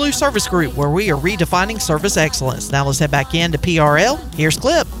callnublue.com. New Blue Service Group, where we are redefining service excellence. Now let's head back into PRL. Here's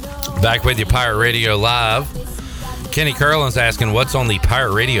Clip. Back with you, Pirate Radio Live. Kenny Curlin's asking, what's on the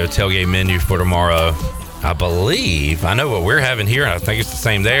Pirate Radio tailgate menu for tomorrow? I believe, I know what we're having here, and I think it's the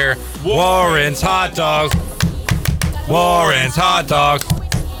same there. Warren's Hot Dogs. Warren's Hot Dogs.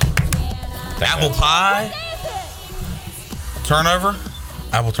 Apple pie. Turnover.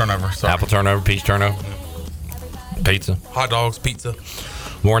 Apple turnover. Sorry. Apple turnover, peach turnover. Pizza. Hot dogs, pizza.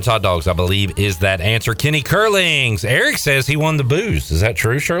 Warren's Hot Dogs, I believe, is that answer. Kenny Curlings. Eric says he won the booze. Is that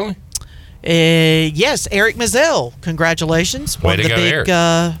true, Shirley? Yes, Eric Mizell. Congratulations. Way One to of the go, big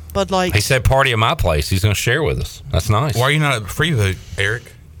Eric. Bud Light. He said party at my place. He's going to share with us. That's nice. Why are you not at Freevoot, Eric?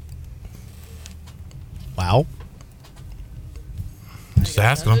 Wow. Just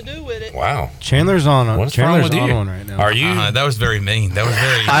asking him. Wow. Chandler's on. What's Chandler's wrong with on you? one right now. Are you? That was very mean. That was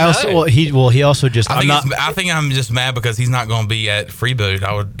very. I also. He also just. I think I'm just mad because he's not going to be at Freeboot.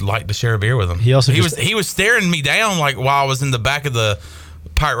 I would like to share a beer with him. He also he was staring me down like while I was in the back of the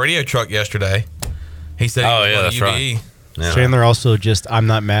Pirate Radio truck yesterday. He said, "Oh yeah, that's right." Yeah. Chandler also just. I'm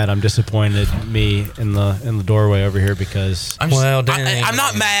not mad. I'm disappointed. Me in the doorway over here because. I'm not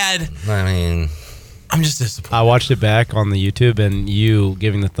mad. I mean, I'm just disappointed. I watched it back on the YouTube, and you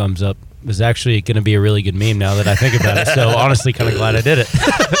giving the thumbs up is actually going to be a really good meme now that I think about it. So honestly, kind of glad I did it.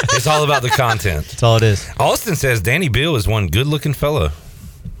 It's all about the content. That's all it is. Austin says Danny Beal is one good-looking fellow.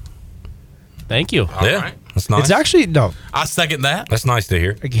 Thank you. Yeah, that's nice. It's actually no. I second that. That's nice to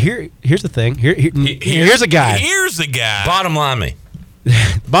hear. Here's the thing. Here's a guy. Here's a guy. Bottom line me.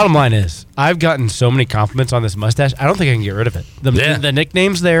 Bottom line is, I've gotten so many compliments on this mustache. I don't think I can get rid of it. The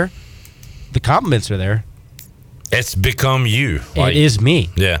nickname's there. The compliments are there. It's become you. It is me.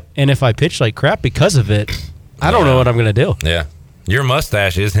 Yeah. And if I pitch like crap because of it, I don't know what I'm going to do. Yeah. Your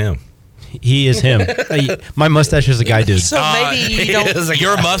mustache is him. He is him. My mustache is a guy dude. So maybe you don't.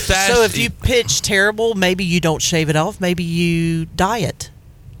 Your mustache. So if you pitch terrible, maybe you don't shave it off. Maybe you dye it.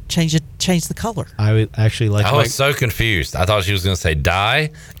 Change the color. I would actually like. I was so confused. I thought she was going to say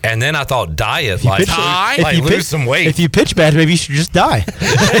dye, and then I thought diet, like lose some weight. If you pitch bad, maybe you should just die.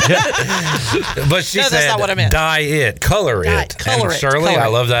 But she said that's not what I meant. dye it, color it. Color and it, Shirley, color I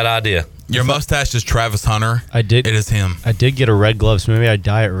it. love that idea. Your mustache is Travis Hunter. I did. It is him. I did get a red glove, so maybe I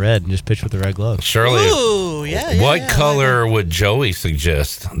dye it red and just pitch with the red glove. Shirley, Ooh, yeah. what color would Joey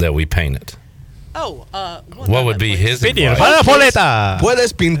suggest that we paint it? Oh, what would be his advice?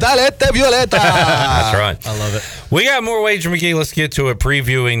 Puedes pintar este violeta. That's right. I love it. We got more Wager McGhee. Let's get to it.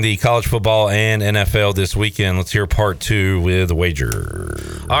 Previewing the college football and NFL this weekend. Let's hear part 2 with Wager.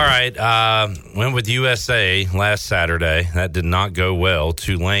 All right. Went with USA last Saturday. That did not go well.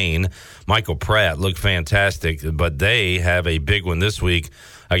 Tulane, Michael Pratt looked fantastic, but they have a big one this week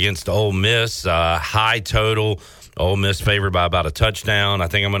against Ole Miss. High total. Ole Miss favored by about a touchdown. I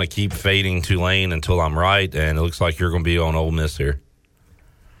think I'm going to keep fading Tulane until I'm right, and it looks like you're going to be on Ole Miss here.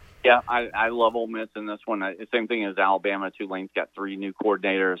 Yeah, I love Ole Miss in this one. Same thing as Alabama. Tulane's got 3 new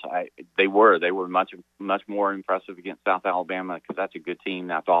coordinators. They were much more impressive against South Alabama because that's a good team,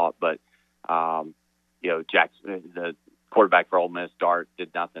 I thought. But Jackson, the quarterback for Ole Miss, Dart,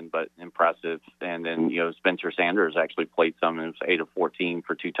 did nothing but impressive. And then Spencer Sanders actually played some and was 8 of 14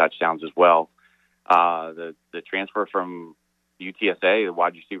 for 2 touchdowns as well. The transfer from UTSA, the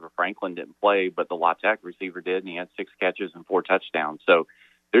wide receiver Franklin didn't play, but the La Tech receiver did, and he had 6 catches and 4 touchdowns. So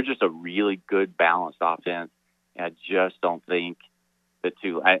they're just a really good balanced offense. And I just don't think that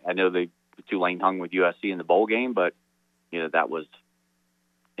I know Tulane hung with USC in the bowl game, but that was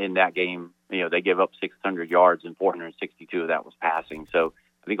in that game. They gave up 600 yards and 462 of that was passing. So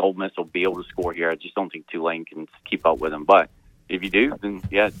I think Ole Miss will be able to score here. I just don't think Tulane can keep up with them, but. If you do, then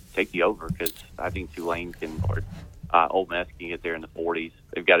take the over because I think Tulane or Ole Miss can get there in the 40s.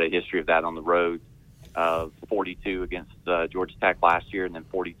 They've got a history of that on the road, 42 against Georgia Tech last year, and then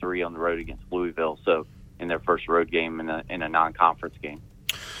 43 on the road against Louisville. So in their first road game in a non-conference game.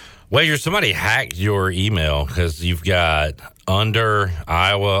 Wager, somebody hacked your email because you've got under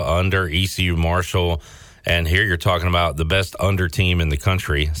Iowa, under ECU Marshall, and here you're talking about the best under team in the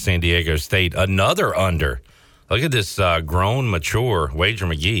country, San Diego State, another under. Look at this grown, mature Wager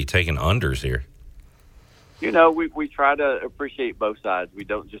McGhee taking unders here. We try to appreciate both sides. We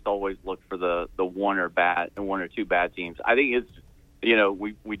don't just always look for the one or two bad teams. I think it's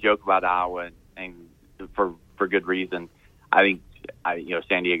we joke about Iowa and for good reason. I think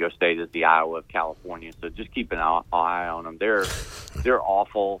San Diego State is the Iowa of California, so just keep an eye on them. They're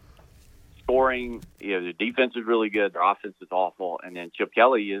awful scoring. Their defense is really good. Their offense is awful, and then Chip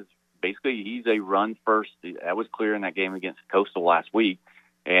Kelly is. Basically, he's a run first. That was clear in that game against Coastal last week.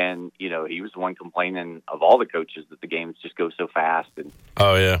 And, he was the one complaining of all the coaches that the games just go so fast and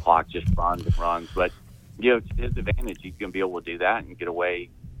the clock just runs and runs. But, to his advantage, he's going to be able to do that and get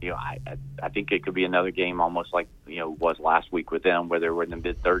away. I think it could be another game almost like, was last week with them where they were in the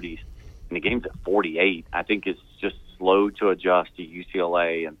mid-30s. And the game's at 48. I think it's just slow to adjust to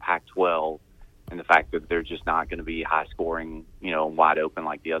UCLA and Pac-12. And the fact that they're just not going to be high scoring, wide open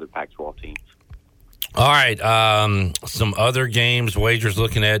like the other Pac-12 teams. All right. Some other games, Wagers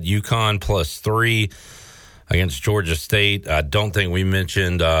looking at UConn +3 against Georgia State. I don't think we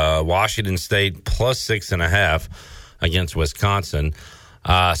mentioned Washington State +6.5 against Wisconsin.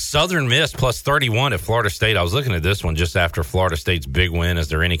 Southern Miss plus 31 at Florida State. I was looking at this one just after Florida State's big win. Is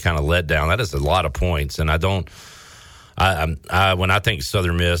there any kind of letdown? That is a lot of points, and when I think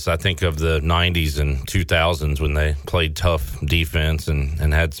Southern Miss, I think of the 90s and 2000s when they played tough defense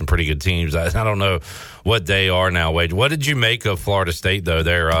and had some pretty good teams. I don't know what they are now, Wade. What did you make of Florida State, though,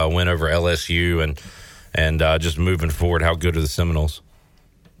 their win over LSU and just moving forward? How good are the Seminoles?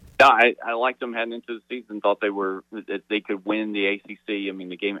 Yeah, I liked them heading into the season. Thought they could win the ACC. I mean,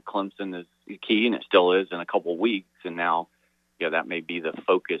 the game at Clemson is key, and it still is in a couple of weeks. And now, that may be the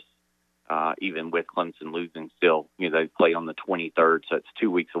focus. Even with Clemson losing, still, they play on the 23rd, so it's 2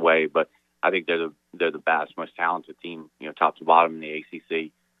 weeks away. But I think they're the best, most talented team, top to bottom in the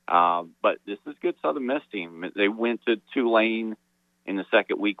ACC. But this is a good Southern Miss team. They went to Tulane in the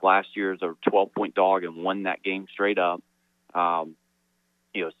second week last year as a 12-point dog and won that game straight up.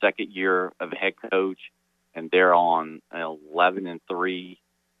 Second year of a head coach, and they're on an 11-3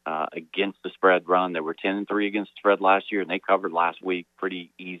 against the spread run. They were 10-3 against the spread last year, and they covered last week.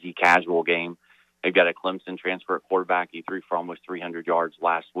 Pretty easy, casual game. They've got a Clemson transfer at quarterback. He threw for almost 300 yards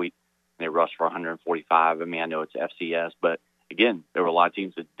last week. They rushed for 145. I mean, I know it's FCS, but again, there were a lot of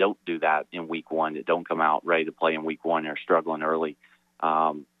teams that don't do that in week one, that don't come out ready to play in week one. They're struggling early.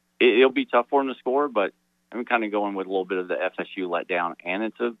 It'll be tough for them to score, but I'm kind of going with a little bit of the FSU letdown, and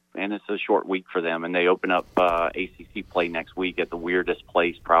it's a short week for them. And they open up ACC play next week at the weirdest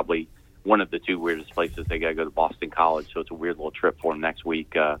place, probably one of the two weirdest places. They got to go to Boston College, so it's a weird little trip for them next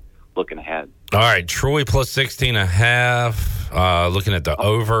week. Looking ahead. All right, Troy plus 16.5. Looking at the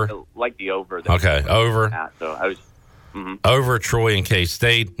over. I like the over. Okay, over. So I was over Troy and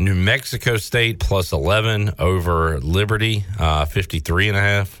K-State. New Mexico State plus 11 over Liberty,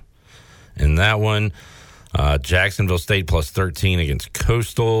 53.5 in that one. Jacksonville State plus 13 against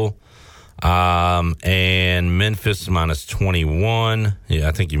Coastal. And Memphis minus 21. Yeah,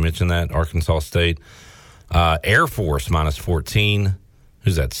 I think you mentioned that. Arkansas State. Air Force minus 14.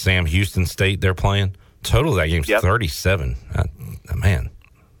 Who's that? Sam Houston State they're playing. Total of that game's 37. Man,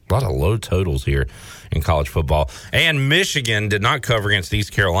 a lot of low totals here in college football. And Michigan did not cover against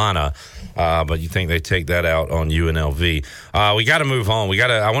East Carolina, but you think they take that out on UNLV. We got to move on.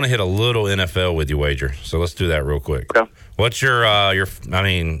 I want to hit a little NFL with you, Wager. So let's do that real quick. Okay. What's your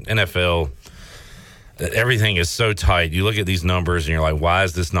NFL, everything is so tight. You look at these numbers and you're like, why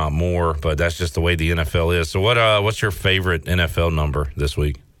is this not more? But that's just the way the NFL is. So what's your favorite NFL number this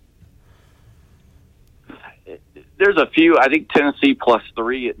week? There's a few. I think Tennessee plus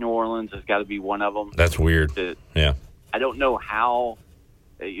 3 at New Orleans has got to be one of them. That's weird. Yeah. I don't know how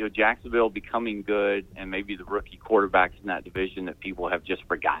Jacksonville becoming good, and maybe the rookie quarterbacks in that division that people have just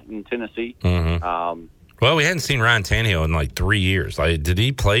forgotten Tennessee. Mm-hmm. Well, we hadn't seen Ryan Tannehill in like 3 years. Like, did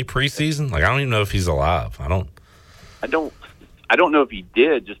he play preseason? Like, I don't even know if he's alive. I don't know if he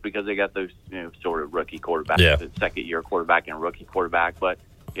did, just because they got those sort of rookie quarterbacks, the second year quarterback and rookie quarterback. But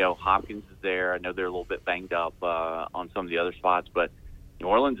Hopkins is there. I know they're a little bit banged up on some of the other spots, but New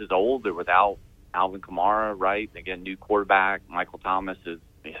Orleans is old. They're without Alvin Kamara, right? They get a new quarterback. Michael Thomas is,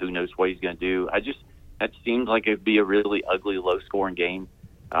 who knows what he's going to do. That seems like it'd be a really ugly, low-scoring game.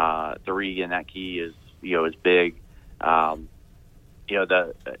 3 in that key is big. I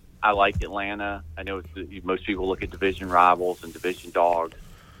like Atlanta. I know most people look at division rivals and division dogs,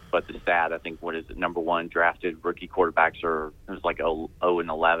 but the stat, I think, number one drafted rookie quarterbacks it was like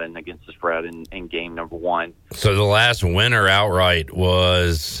 0-11 against the spread in game number one. So the last winner outright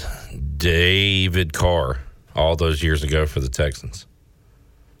was David Carr all those years ago for the Texans.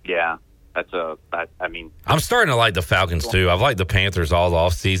 Yeah. I'm starting to like the Falcons too. I've liked the Panthers all the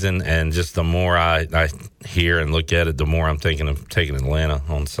offseason, and just the more I hear and look at it, the more I'm thinking of taking Atlanta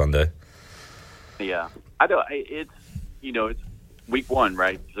on Sunday. Yeah, I don't. It's week one,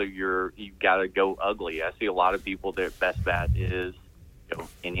 right? So you've got to go ugly. I see a lot of people. Their best bet is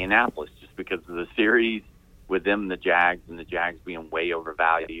Indianapolis, just because of the series with them and the Jags being way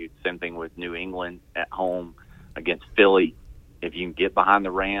overvalued. Same thing with New England at home against Philly. If you can get behind the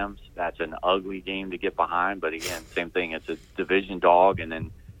Rams, that's an ugly game to get behind. But again, same thing. It's a division dog. And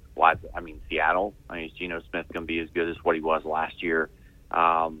then, Seattle. Is Geno Smith going to be as good as what he was last year?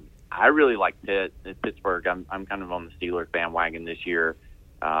 I really like Pittsburgh. I'm kind of on the Steelers bandwagon this year.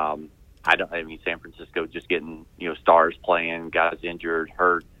 San Francisco just getting stars playing, guys injured,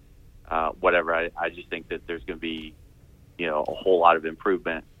 hurt, whatever. I just think that there's going to be a whole lot of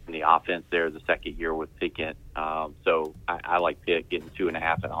improvement in the offense there the second year with Pickett. So I like Pitt getting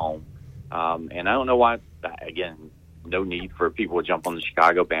 2.5 at home. And I don't know why, again, no need for people to jump on the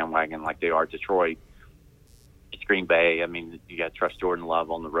Chicago bandwagon like they are Detroit. It's Green Bay. You got to trust Jordan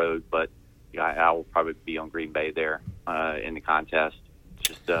Love on the road, but I will probably be on Green Bay there in the contest.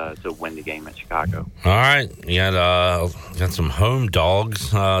 just to win the game at Chicago. All right. You got some home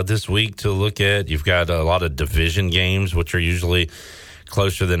dogs this week to look at. You've got a lot of division games, which are usually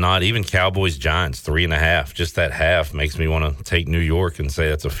closer than not. Even Cowboys-Giants, 3.5. Just that half makes me want to take New York and say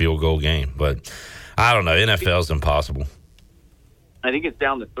that's a field goal game. But I don't know. NFL's impossible. I think it's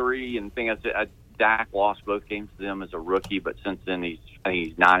down to 3, and the thing is, Dak lost both games to them as a rookie, but since then he's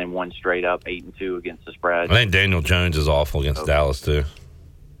 9-1 straight up, 8-2 against the spread. I think Daniel Jones is awful against Dallas too.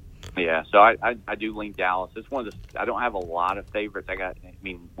 Yeah, so I do lean Dallas. It's one of the, I don't have a lot of favorites.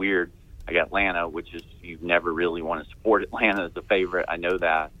 Weird. I got Atlanta, which is, you never really want to support Atlanta as a favorite. I know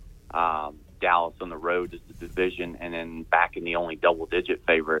that. Dallas on the road is the division, and then back in the only double-digit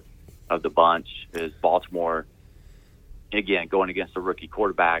favorite of the bunch is Baltimore. Again, going against a rookie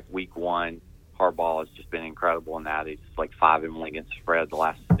quarterback, week 1. Harbaugh has just been incredible in that. He's like 5-1 against the spread the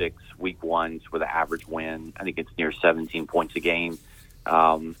last 6 week 1s with an average win. I think it's near 17 points a game.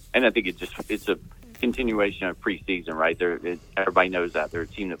 And I think it's a continuation of preseason, right? Everybody knows that they're a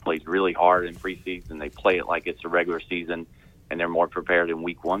team that plays really hard in preseason. They play it like it's a regular season, and they're more prepared in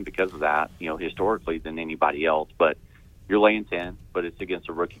week 1 because of that, historically than anybody else. But you're laying 10, but it's against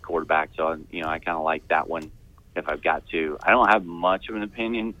a rookie quarterback. So, I kind of like that one if I've got to. I don't have much of an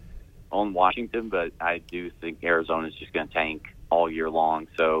opinion on Washington, but I do think Arizona's just going to tank all year long.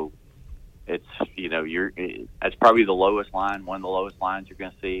 So it's, that's probably the lowest line, one of the lowest lines you're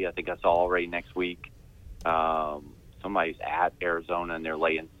going to see. I think I saw already next week. Somebody's at Arizona and they're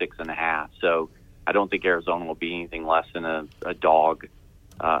laying 6.5. So I don't think Arizona will be anything less than a dog,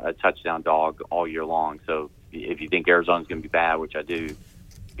 a touchdown dog all year long. So if you think Arizona's going to be bad, which I do,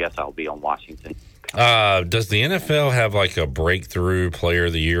 I guess I'll be on Washington. Does the NFL have like a breakthrough player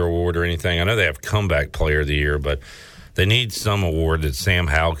of the year award or anything? I know they have comeback player of the year, but they need some award that Sam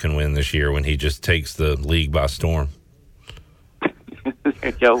Howell can win this year when he just takes the league by storm.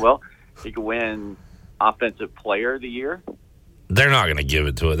 Yeah, well, he could win offensive player of the year. They're not going to give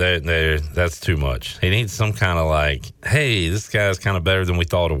it to it. That's too much. He needs some kind of like, hey, this guy's kind of better than we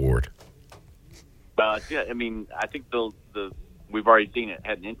thought award. Yeah, I think we've already seen it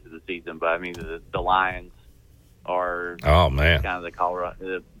heading into the season, but the Lions are kind of the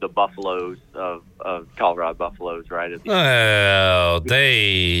Colorado, the Buffaloes of Colorado Buffaloes, right? Well,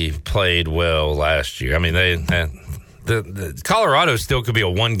 they played well last year. The Colorado still could be a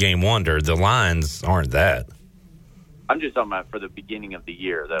one-game wonder. The Lions aren't that. I'm just talking about for the beginning of the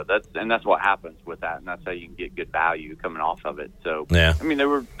year, though. That's what happens with that, and that's how you can get good value coming off of it. So yeah,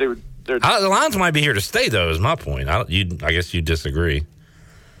 the Lions might be here to stay, though. Is my point. I guess you disagree.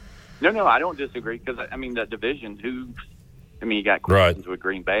 No, I don't disagree because the division. You got questions with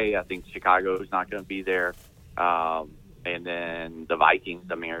Green Bay. I think Chicago is not going to be there, and then the Vikings.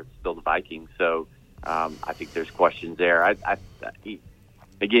 It's still the Vikings. So I think there's questions there.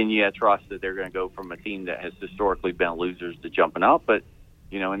 Again, you trust that they're going to go from a team that has historically been losers to jumping up, but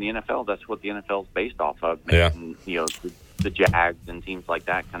in the NFL, that's what the NFL is based off of. Yeah. And, the Jags and teams like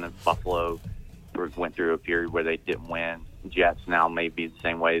that, kind of Buffalo went through a period where they didn't win. Jets now may be the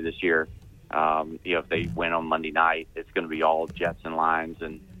same way this year. If they win on Monday night, it's going to be all Jets and Lions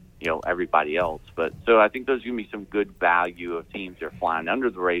and, everybody else. But so I think there's going to be some good value of teams that are flying under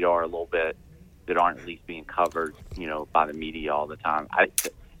the radar a little bit that aren't at least being covered, by the media all the time.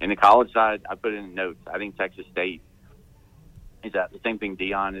 In the college side, I put in the notes. I think Texas State is that the same thing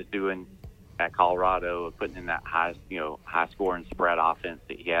Deion is doing at Colorado, putting in that high scoring spread offense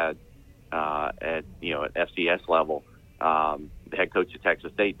that he had at FCS level. The head coach of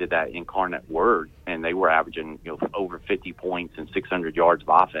Texas State did that incarnate word, and they were averaging over 50 points and 600 yards of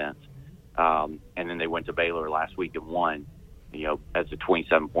offense. And then they went to Baylor last week and won, as a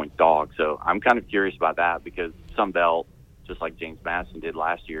 27-point dog. So I'm kind of curious about that because Sun Belt, just like James Madison did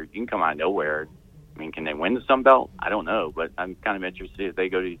last year, you can come out of nowhere. Can they win the Sun Belt? I don't know, but I'm kind of interested if they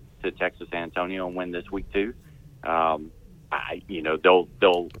go to Texas San Antonio and win this week too. They'll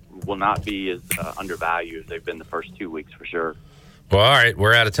will not be as undervalued as they've been the first 2 weeks for sure. Well, all right,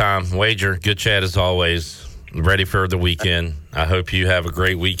 we're out of time. Wager, good chat as always. Ready for the weekend. I hope you have a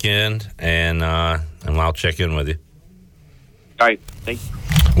great weekend, and I'll check in with you. All right, thanks.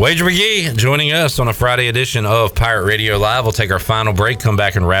 Wager McGhee joining us on a Friday edition of Pirate Radio Live. We'll take our final break, come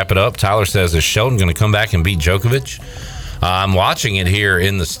back and wrap it up. Tyler says, is Shelton going to come back and beat Djokovic? I'm watching it here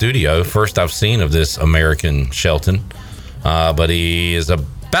in the studio. First I've seen of this American Shelton, but he is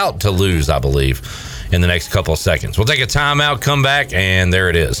about to lose, I believe, in the next couple of seconds. We'll take a timeout, come back, and there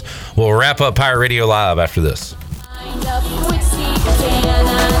it is. We'll wrap up Pirate Radio Live after this.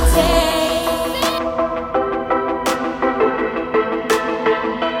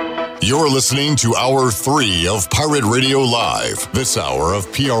 You're listening to Hour 3 of Pirate Radio Live. This hour of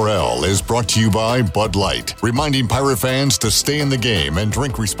PRL is brought to you by Bud Light, reminding Pirate fans to stay in the game and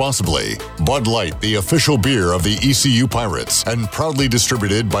drink responsibly. Bud Light, the official beer of the ECU Pirates, and proudly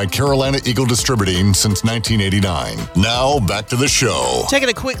distributed by Carolina Eagle Distributing since 1989. Now, back to the show. Taking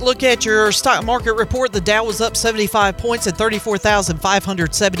a quick look at your stock market report, the Dow was up 75 points at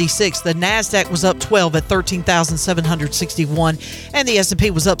 34,576. The NASDAQ was up 12 at 13,761. And the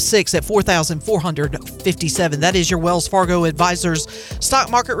S&P was up 6 at 4,457. That is your Wells Fargo Advisors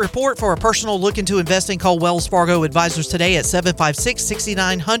stock market report. For a personal look into investing, call Wells Fargo Advisors today at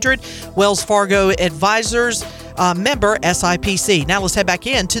 756-6900. Wells Fargo Advisors, member SIPC. Now let's head back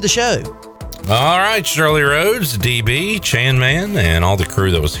into the show. All right, Shirley Rhodes, DB, Chan Man, and all the crew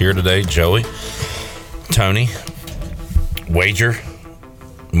that was here today. Joey, Tony, Wager,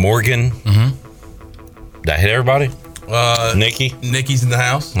 Morgan. Did I hit everybody? Nikki's in the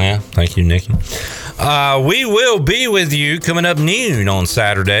house. Yeah, thank you, Nikki. We will be with you coming up noon on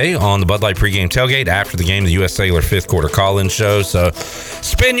Saturday on the Bud Light pregame tailgate after the game, the U.S. Sailor fifth quarter call-in show. So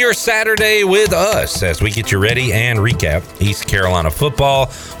spend your Saturday with us as we get you ready and recap East Carolina football.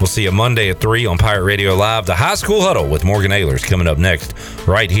 We'll see you Monday at 3 on Pirate Radio Live. The High School Huddle with Morgan Ahlers coming up next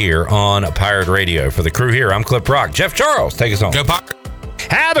right here on Pirate Radio. For the crew here, I'm Clip Brock. Jeff Charles, take us on. Go Pirate.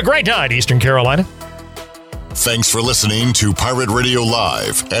 Have a great night, Eastern Carolina. Thanks for listening to Pirate Radio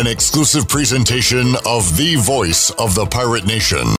Live, an exclusive presentation of the voice of the Pirate Nation.